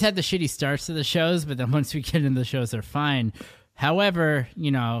always had the shitty starts to the shows, but then once we get into the shows, they're fine. However,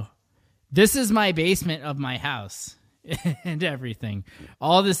 this is my basement of my house and everything,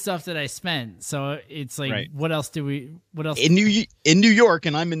 all this stuff that I spent. So it's like, right. What else in New York,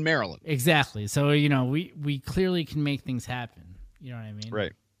 and I'm in Maryland. Exactly. So, we clearly can make things happen. You know what I mean?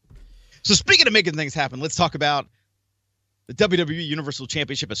 Right. So speaking of making things happen, let's talk about the WWE Universal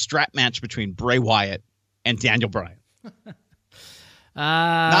Championship, a strap match between Bray Wyatt and Daniel Bryan.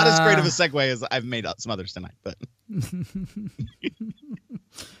 Not as great of a segue as I've made up some others tonight, but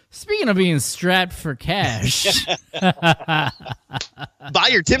speaking of being strapped for cash, buy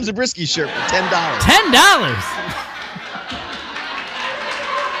your Tim Zabriskie shirt for $10.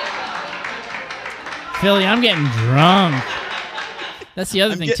 $10. Philly, I'm getting drunk. That's the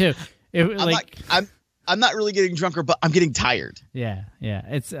other thing too. I'm not really getting drunker, but I'm getting tired. Yeah.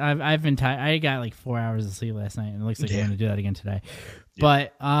 I've been tired. I got like 4 hours of sleep last night, and it looks like I'm going to do that again today. Yeah.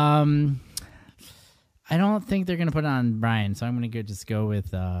 But I don't think they're going to put it on Bryan, so I'm going to just go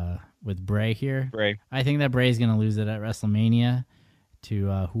with Bray here. Bray. I think that Bray's going to lose it at WrestleMania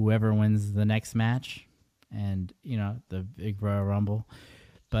to whoever wins the next match, and the Big Royal Rumble.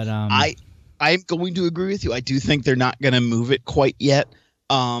 But I'm going to agree with you. I do think they're not going to move it quite yet.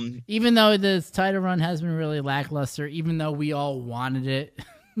 Even though this title run has been really lackluster, even though we all wanted it,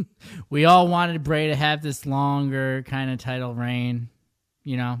 we all wanted Bray to have this longer kind of title reign,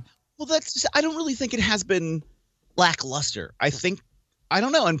 Well, I don't really think it has been lackluster. I think, I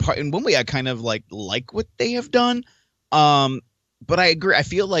don't know. In one way, I kind of like what they have done. But I agree. I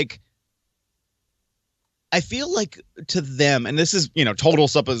feel like to them, and this is, total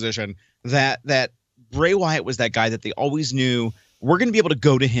supposition, that Bray Wyatt was that guy that they always knew, we're going to be able to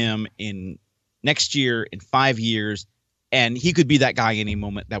go to him in next year, in 5 years, and he could be that guy any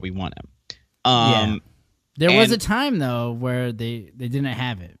moment that we want him. There was a time, though, where they didn't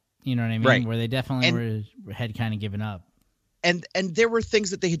have it. You know what I mean? Right. Where they definitely had kind of given up. And there were things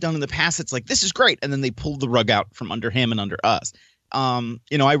that they had done in the past that's like, this is great, and then they pulled the rug out from under him and under us. I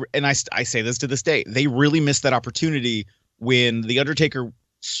say this to this day. They really missed that opportunity when The Undertaker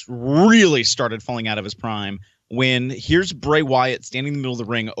really started falling out of his prime, when here's Bray Wyatt standing in the middle of the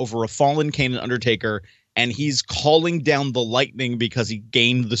ring over a fallen Kane and Undertaker, and he's calling down the lightning because he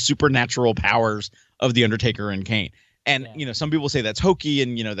gained the supernatural powers of the Undertaker and Kane. And, some people say that's hokey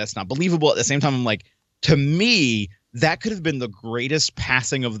and, that's not believable. At the same time, I'm like, to me, that could have been the greatest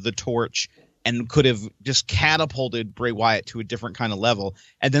passing of the torch and could have just catapulted Bray Wyatt to a different kind of level.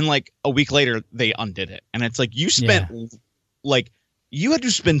 And then like a week later, they undid it. And it's like, you spent you had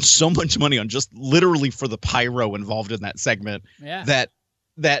to spend so much money on just literally for the pyro involved in that segment that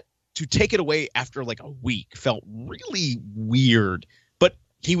to take it away after like a week felt really weird. But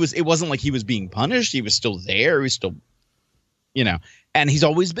it wasn't like he was being punished. He was still there. He was still, and he's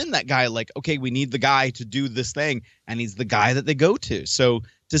always been that guy, like, okay, we need the guy to do this thing. And he's the guy that they go to. So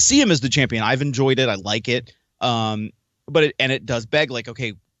to see him as the champion, I've enjoyed it. I like it. But it does beg like,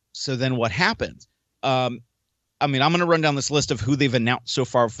 okay, so then what happens? I'm going to run down this list of who they've announced so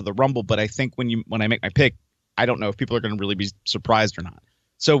far for the Rumble, but I think when I make my pick, I don't know if people are going to really be surprised or not.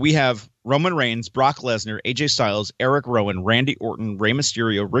 So we have Roman Reigns, Brock Lesnar, AJ Styles, Eric Rowan, Randy Orton, Rey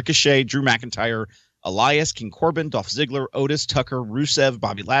Mysterio, Ricochet, Drew McIntyre, Elias, King Corbin, Dolph Ziggler, Otis, Tucker, Rusev,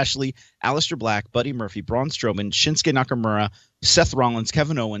 Bobby Lashley, Aleister Black, Buddy Murphy, Braun Strowman, Shinsuke Nakamura, Seth Rollins,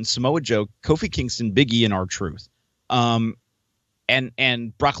 Kevin Owens, Samoa Joe, Kofi Kingston, Big E, and R-Truth. And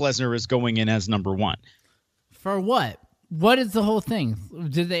Brock Lesnar is going in as number 1. For what? What is the whole thing?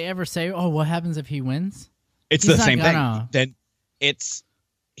 Did they ever say, "Oh, what happens if he wins"? It's the same thing. Then it's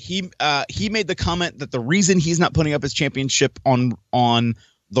he made the comment that the reason he's not putting up his championship on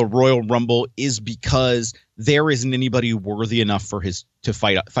the Royal Rumble is because there isn't anybody worthy enough for to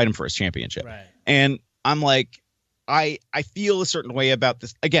fight him for his championship. Right. And I'm like, I feel a certain way about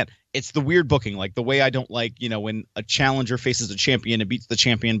this. Again, it's the weird booking, like the way I don't like, when a challenger faces a champion and beats the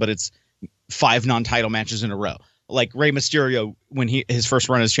champion, but it's 5 non-title matches in a row. Like Rey Mysterio, when his first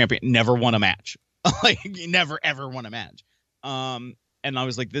run as champion, never won a match. Like he never ever won a match. And I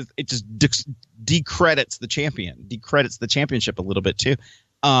was like, it just decredits the champion, decredits the championship a little bit too.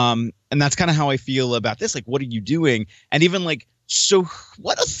 And that's kind of how I feel about this. Like, what are you doing? And even like, so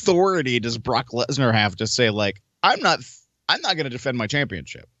what authority does Brock Lesnar have to say, like, I'm not going to defend my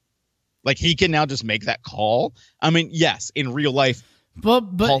championship? Like, he can now just make that call. I mean, yes, in real life,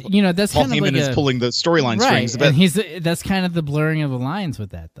 but Paul, that's Paul kind of Heyman like is pulling the storyline strings. But and that's kind of the blurring of the lines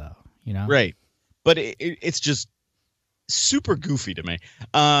with that, though. Right. But it's just super goofy to me.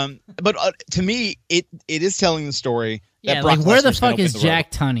 But to me, it is telling the story. That Brock like where the Lesnar's fuck is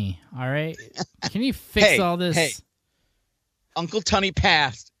Jack Tunney? All right, can you fix all this? Hey, Uncle Tunney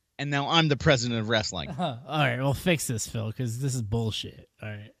passed, and now I'm the president of wrestling. All right, well, fix this, Phil, because this is bullshit. All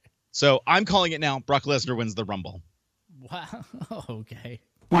right. So I'm calling it now. Brock Lesnar wins the Rumble. Wow. Okay.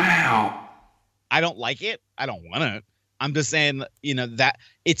 Wow. I don't like it. I don't want it. I'm just saying, that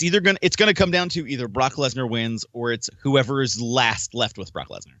it's gonna come down to either Brock Lesnar wins or it's whoever is left with Brock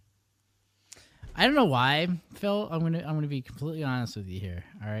Lesnar. I don't know why, Phil. I'm gonna be completely honest with you here.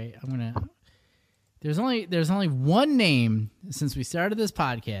 All right. There's only one name since we started this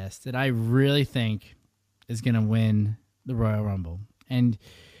podcast that I really think is gonna win the Royal Rumble, and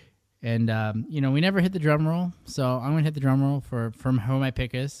we never hit the drum roll, so I'm gonna hit the drum roll from who my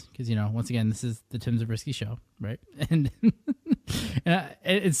pick is, because once again, this is the Tim Zabriskie show, right? And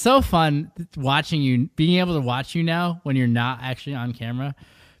it's so fun being able to watch you now when you're not actually on camera,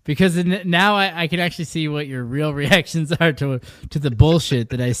 because now I can actually see what your real reactions are to the bullshit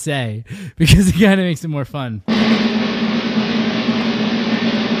that I say, because it kind of makes it more fun.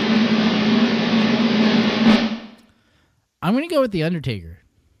 I'm gonna go with The Undertaker.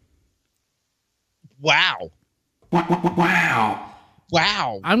 Wow. I'm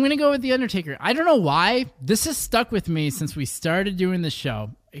going to go with The Undertaker. I don't know why. This has stuck with me since we started doing this show.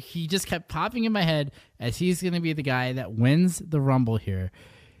 He just kept popping in my head as he's going to be the guy that wins the Rumble here.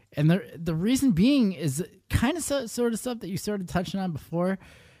 And the reason being is kind of sort of stuff that you started touching on before.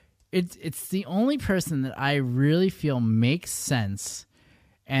 It's the only person that I really feel makes sense.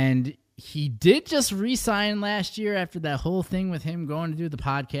 And he did just re-sign last year after that whole thing with him going to do the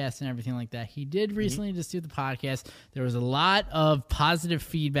podcast and everything like that. He did recently just do the podcast. There was a lot of positive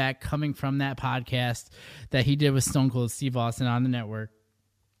feedback coming from that podcast that he did with Stone Cold Steve Austin on the network.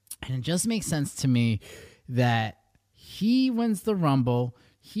 And it just makes sense to me that he wins the Rumble.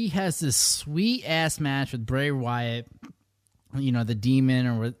 He has this sweet-ass match with Bray Wyatt, the Demon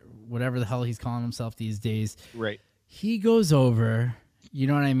or whatever the hell he's calling himself these days. Right. He goes over, you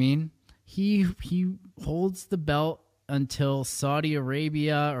know what I mean? He holds the belt until Saudi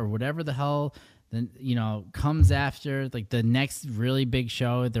Arabia or whatever the hell then comes after, like the next really big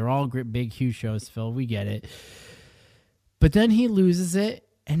show. They're all big, huge shows, Phil. We get it. But then he loses it,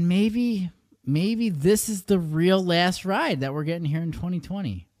 and maybe this is the real last ride that we're getting here in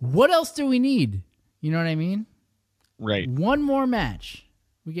 2020. What else do we need? You know what I mean? Right. One more match.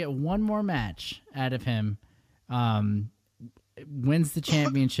 We get one more match out of him. Wins the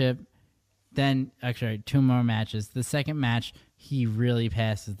championship. Then, actually, 2 more matches. The second match, he really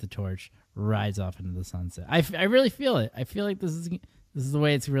passes the torch, rides off into the sunset. I really feel it. I feel like this is the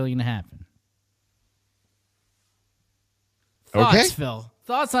way it's really going to happen. Thoughts, Phil?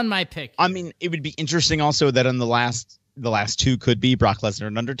 Thoughts on my pick? I mean, it would be interesting also that in the last 2 could be Brock Lesnar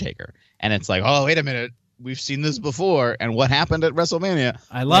and Undertaker. And it's like, oh, wait a minute. We've seen this before. And what happened at WrestleMania?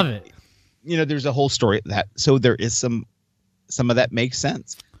 I love it. There's a whole story that. So there is some of that makes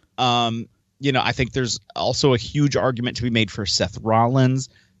sense. I think there's also a huge argument to be made for Seth Rollins.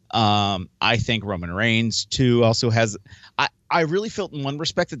 I think Roman Reigns too also has. I really felt in one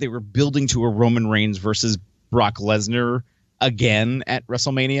respect that they were building to a Roman Reigns versus Brock Lesnar again at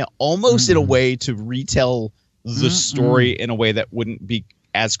WrestleMania, almost in a way to retell the story in a way that wouldn't be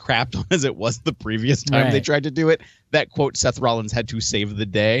as crapped on as it was the previous time they tried to do it. That quote, Seth Rollins had to save the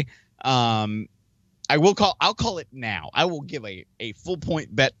day. I'll call it now. I will give a full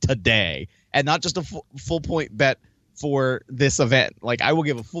point bet today, and not just a full point bet for this event. Like, I will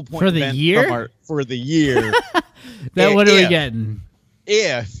give a full point for the bet year. For the year. What are we getting?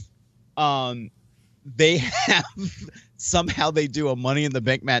 If they have somehow they do a Money in the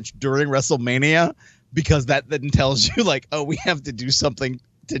Bank match during WrestleMania, because that then tells you like, oh, we have to do something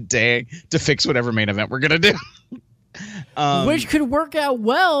today to fix whatever main event we're gonna do. Which could work out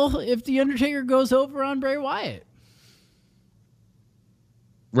well if The Undertaker goes over on Bray Wyatt.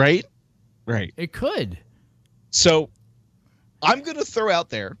 Right. It could. So I'm going to throw out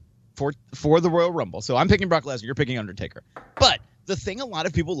there for the Royal Rumble. So I'm picking Brock Lesnar. You're picking Undertaker. But the thing a lot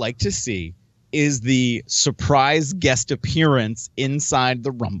of people like to see is the surprise guest appearance inside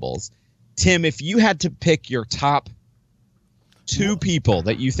the Rumbles. Tim, if you had to pick your top 2 people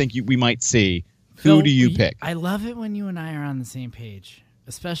that you think we might see, who do you pick? I love it when you and I are on the same page,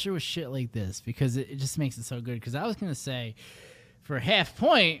 especially with shit like this, because it just makes it so good. Because I was going to say, for half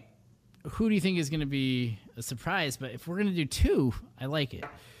point, who do you think is going to be a surprise? But if we're going to do 2, I like it.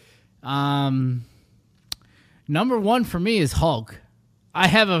 Number 1 for me is Hulk. I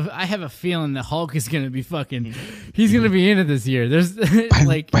have a feeling that Hulk is going to be fucking. He's going to be in it this year. There's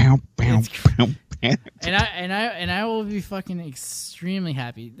like, and I will be fucking extremely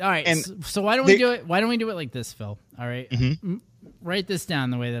happy. All right, so why don't we do it? Why don't we do it like this, Phil? All right, write this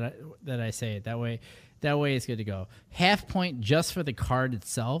down the way that I say it. That way it's good to go. Half point just for the card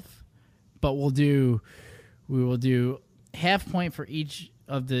itself, but we will do half point for each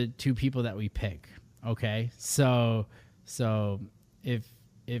of the 2 people that we pick. Okay, so if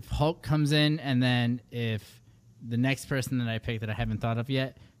Hulk comes in, and then if the next person that I pick that I haven't thought of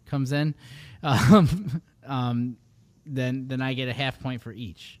yet comes in, then I get a half point for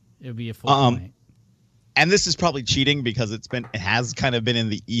each. It would be a full point. And this is probably cheating because it has kind of been in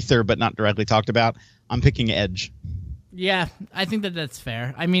the ether but not directly talked about. I'm picking Edge. Yeah, I think that's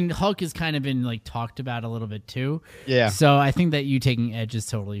fair. I mean, Hulk has kind of been like talked about a little bit too. Yeah. So I think that you taking Edge is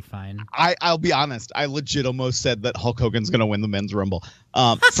totally fine. I'll be honest. I legit almost said that Hulk Hogan's going to win the Men's Rumble.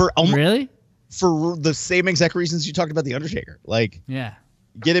 Really? For the same exact reasons you talked about The Undertaker. Like, yeah,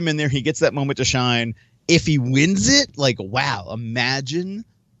 get him in there. He gets that moment to shine. If he wins it, like, wow, imagine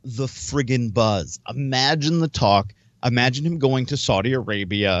the friggin' buzz. Imagine the talk. Imagine him going to Saudi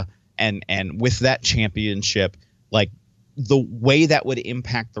Arabia and with that championship, like, the way that would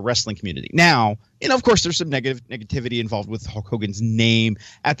impact the wrestling community. Now, of course, there's some negativity involved with Hulk Hogan's name.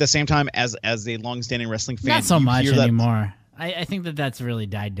 At the same time, as a longstanding wrestling fan, not so much anymore. I think that's really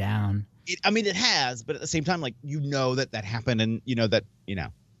died down. It has, but at the same time, like, that happened, and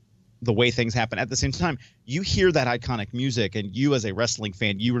the way things happen. At the same time, you hear that iconic music, and you as a wrestling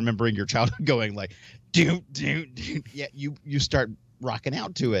fan, you remembering your childhood going like, do. Yeah, you start rocking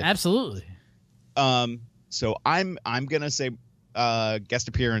out to it. Absolutely. So I'm gonna say guest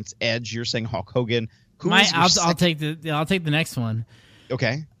appearance Edge. You're saying Hulk Hogan. I'll take the next one.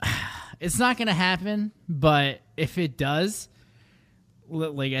 Okay. It's not gonna happen, but if it does,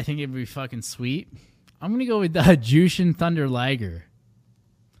 like, I think it'd be fucking sweet. I'm gonna go with Jushin Thunder Liger.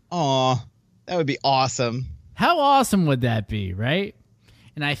 Aw, that would be awesome. How awesome would that be, right?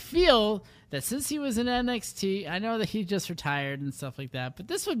 And I feel that since he was in NXT, I know that he just retired and stuff like that, but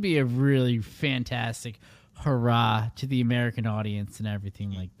this would be a really fantastic hurrah to the American audience and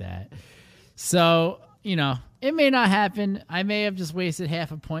everything like that. So, it may not happen. I may have just wasted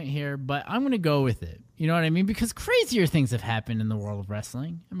half a point here, but I'm going to go with it. You know what I mean? Because crazier things have happened in the world of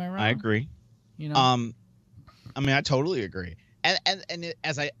wrestling. Am I wrong? I agree. I totally agree. And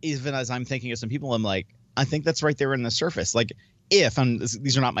as I'm thinking of some people, I'm like, I think that's right there in the surface. Like,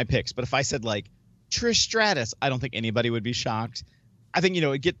 these are not my picks, but if I said like Trish Stratus, I don't think anybody would be shocked. I think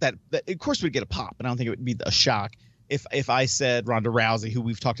it'd get that of course we'd get a pop, but I don't think it would be a shock. If I said Ronda Rousey, who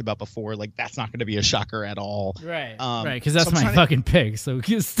we've talked about before, like, that's not going to be a shocker at all. Right. Right. Because that's my fucking pick. So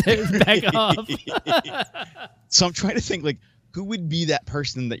just back off. So I'm trying to think, like, who would be that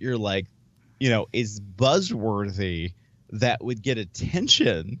person that you're like, is buzzworthy that would get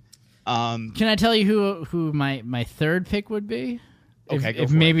attention. Can I tell you who my third pick would be? Okay, if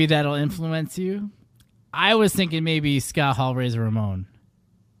maybe that'll influence you. I was thinking maybe Scott Hall, Razor Ramon.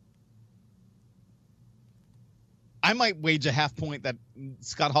 I might wage a half point that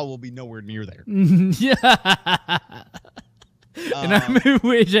Scott Hall will be nowhere near there. Yeah. And I may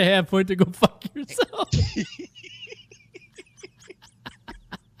wage a half point to go fuck yourself.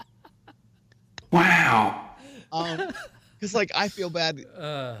 Wow. Because I feel bad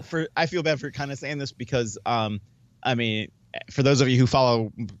for kind of saying this because for those of you who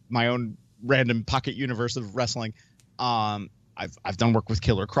follow my own random pocket universe of wrestling, I I've done work with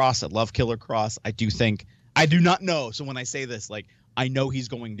Killer Kross. I love Killer Kross. I do not know. So when I say this, like, I know he's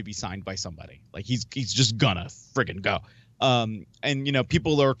going to be signed by somebody. Like, he's just gonna friggin' go. And you know,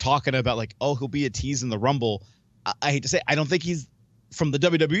 people are talking about like, oh, he'll be a tease in the Rumble. I hate to say, I don't think he's, from the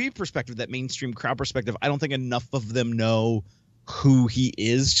WWE perspective, that mainstream crowd perspective, I don't think enough of them know who he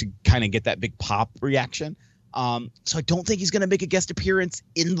is to kind of get that big pop reaction. So I don't think he's going to make a guest appearance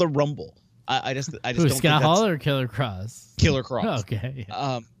in the Rumble. I just don't think Scott Hall or Killer Kross? Killer Kross. Okay.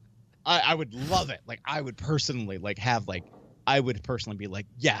 Yeah. I would love it. Like, I would personally be like,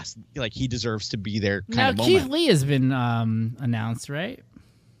 yes, like he deserves to be there. Now Keith Lee has been announced, right?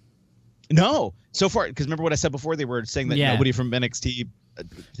 No, so far, because remember what I said before? They were saying that nobody from NXT.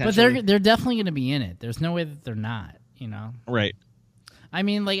 But they're definitely going to be in it. There's no way that they're not. You know, right? I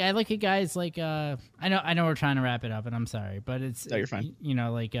mean, like, I look at guys like I know we're trying to wrap it up, and I'm sorry, but it's you're fine. You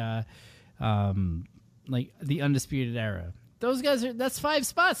know, like the Undisputed Era. Those guys that's 5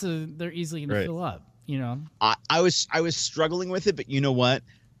 spots, so they're easily going to fill up. You know, I was struggling with it, but you know what?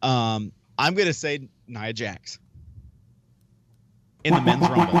 I'm going to say Nia Jax in the men's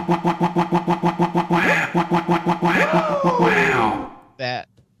Rumble. That,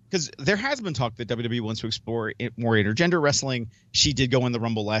 because there has been talk that WWE wants to explore more intergender wrestling. She did go in the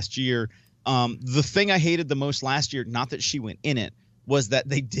Rumble last year. The thing I hated the most last year, not that she went in it, was that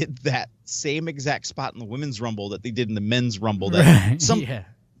they did that same exact spot in the women's Rumble that they did in the men's Rumble. That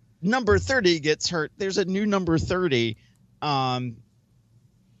number 30 gets hurt. There's a new number 30, and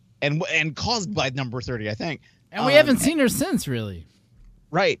caused by number 30, I think. And we haven't seen her since, really.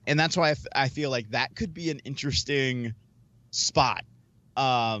 Right, and that's why I feel like that could be an interesting spot.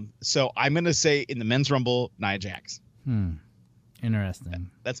 So I'm going to say in the men's Rumble, Nia Jax.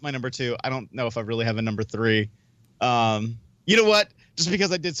 Interesting. That's my number 2. I don't know if I really have a number 3. You know what? Just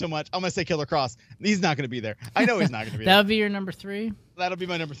because I did so much, I'm going to say Killer Kross. He's not going to be there. I know he's not going to be there. That would be your number 3? That'll be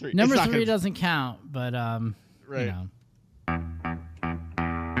my number 3. Number 3 doesn't count, but right. You know.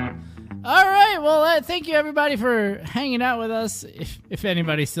 All right. Well, thank you everybody for hanging out with us. If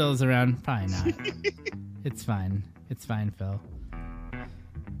anybody still is around, probably not. It's fine. It's fine, Phil.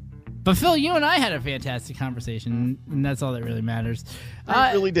 But Phil, you and I had a fantastic conversation, and that's all that really matters.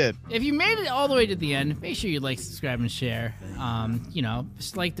 It really did. If you made it all the way to the end, make sure you like, subscribe, and share. You know,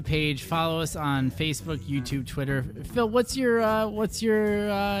 just like the page, follow us on Facebook, YouTube, Twitter. Phil, what's your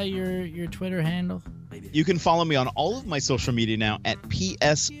Twitter handle? You can follow me on all of my social media now at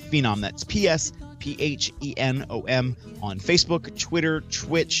PS Phenom. That's PSPHENOM on Facebook, Twitter,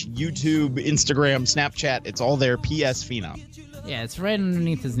 Twitch, YouTube, Instagram, Snapchat. It's all there. PS Phenom. Yeah, it's right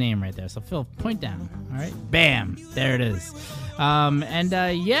underneath his name right there. So, Phil, point down. All right? Bam. There it is.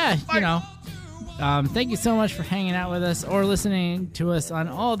 Yeah, you know, thank you so much for hanging out with us or listening to us on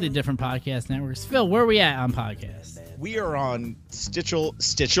all the different podcast networks. Phil, where are we at on podcasts? We are on Stitcher,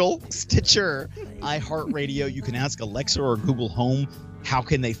 iHeartRadio. You can ask Alexa or Google Home, how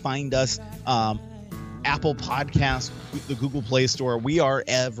can they find us? Apple Podcasts, the Google Play Store. We are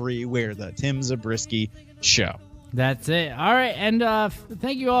everywhere. The Tim Zabriskie Show. That's it. All right, and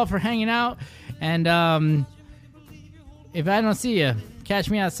thank you all for hanging out. And if I don't see you, catch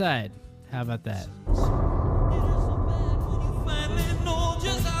me outside. How about that?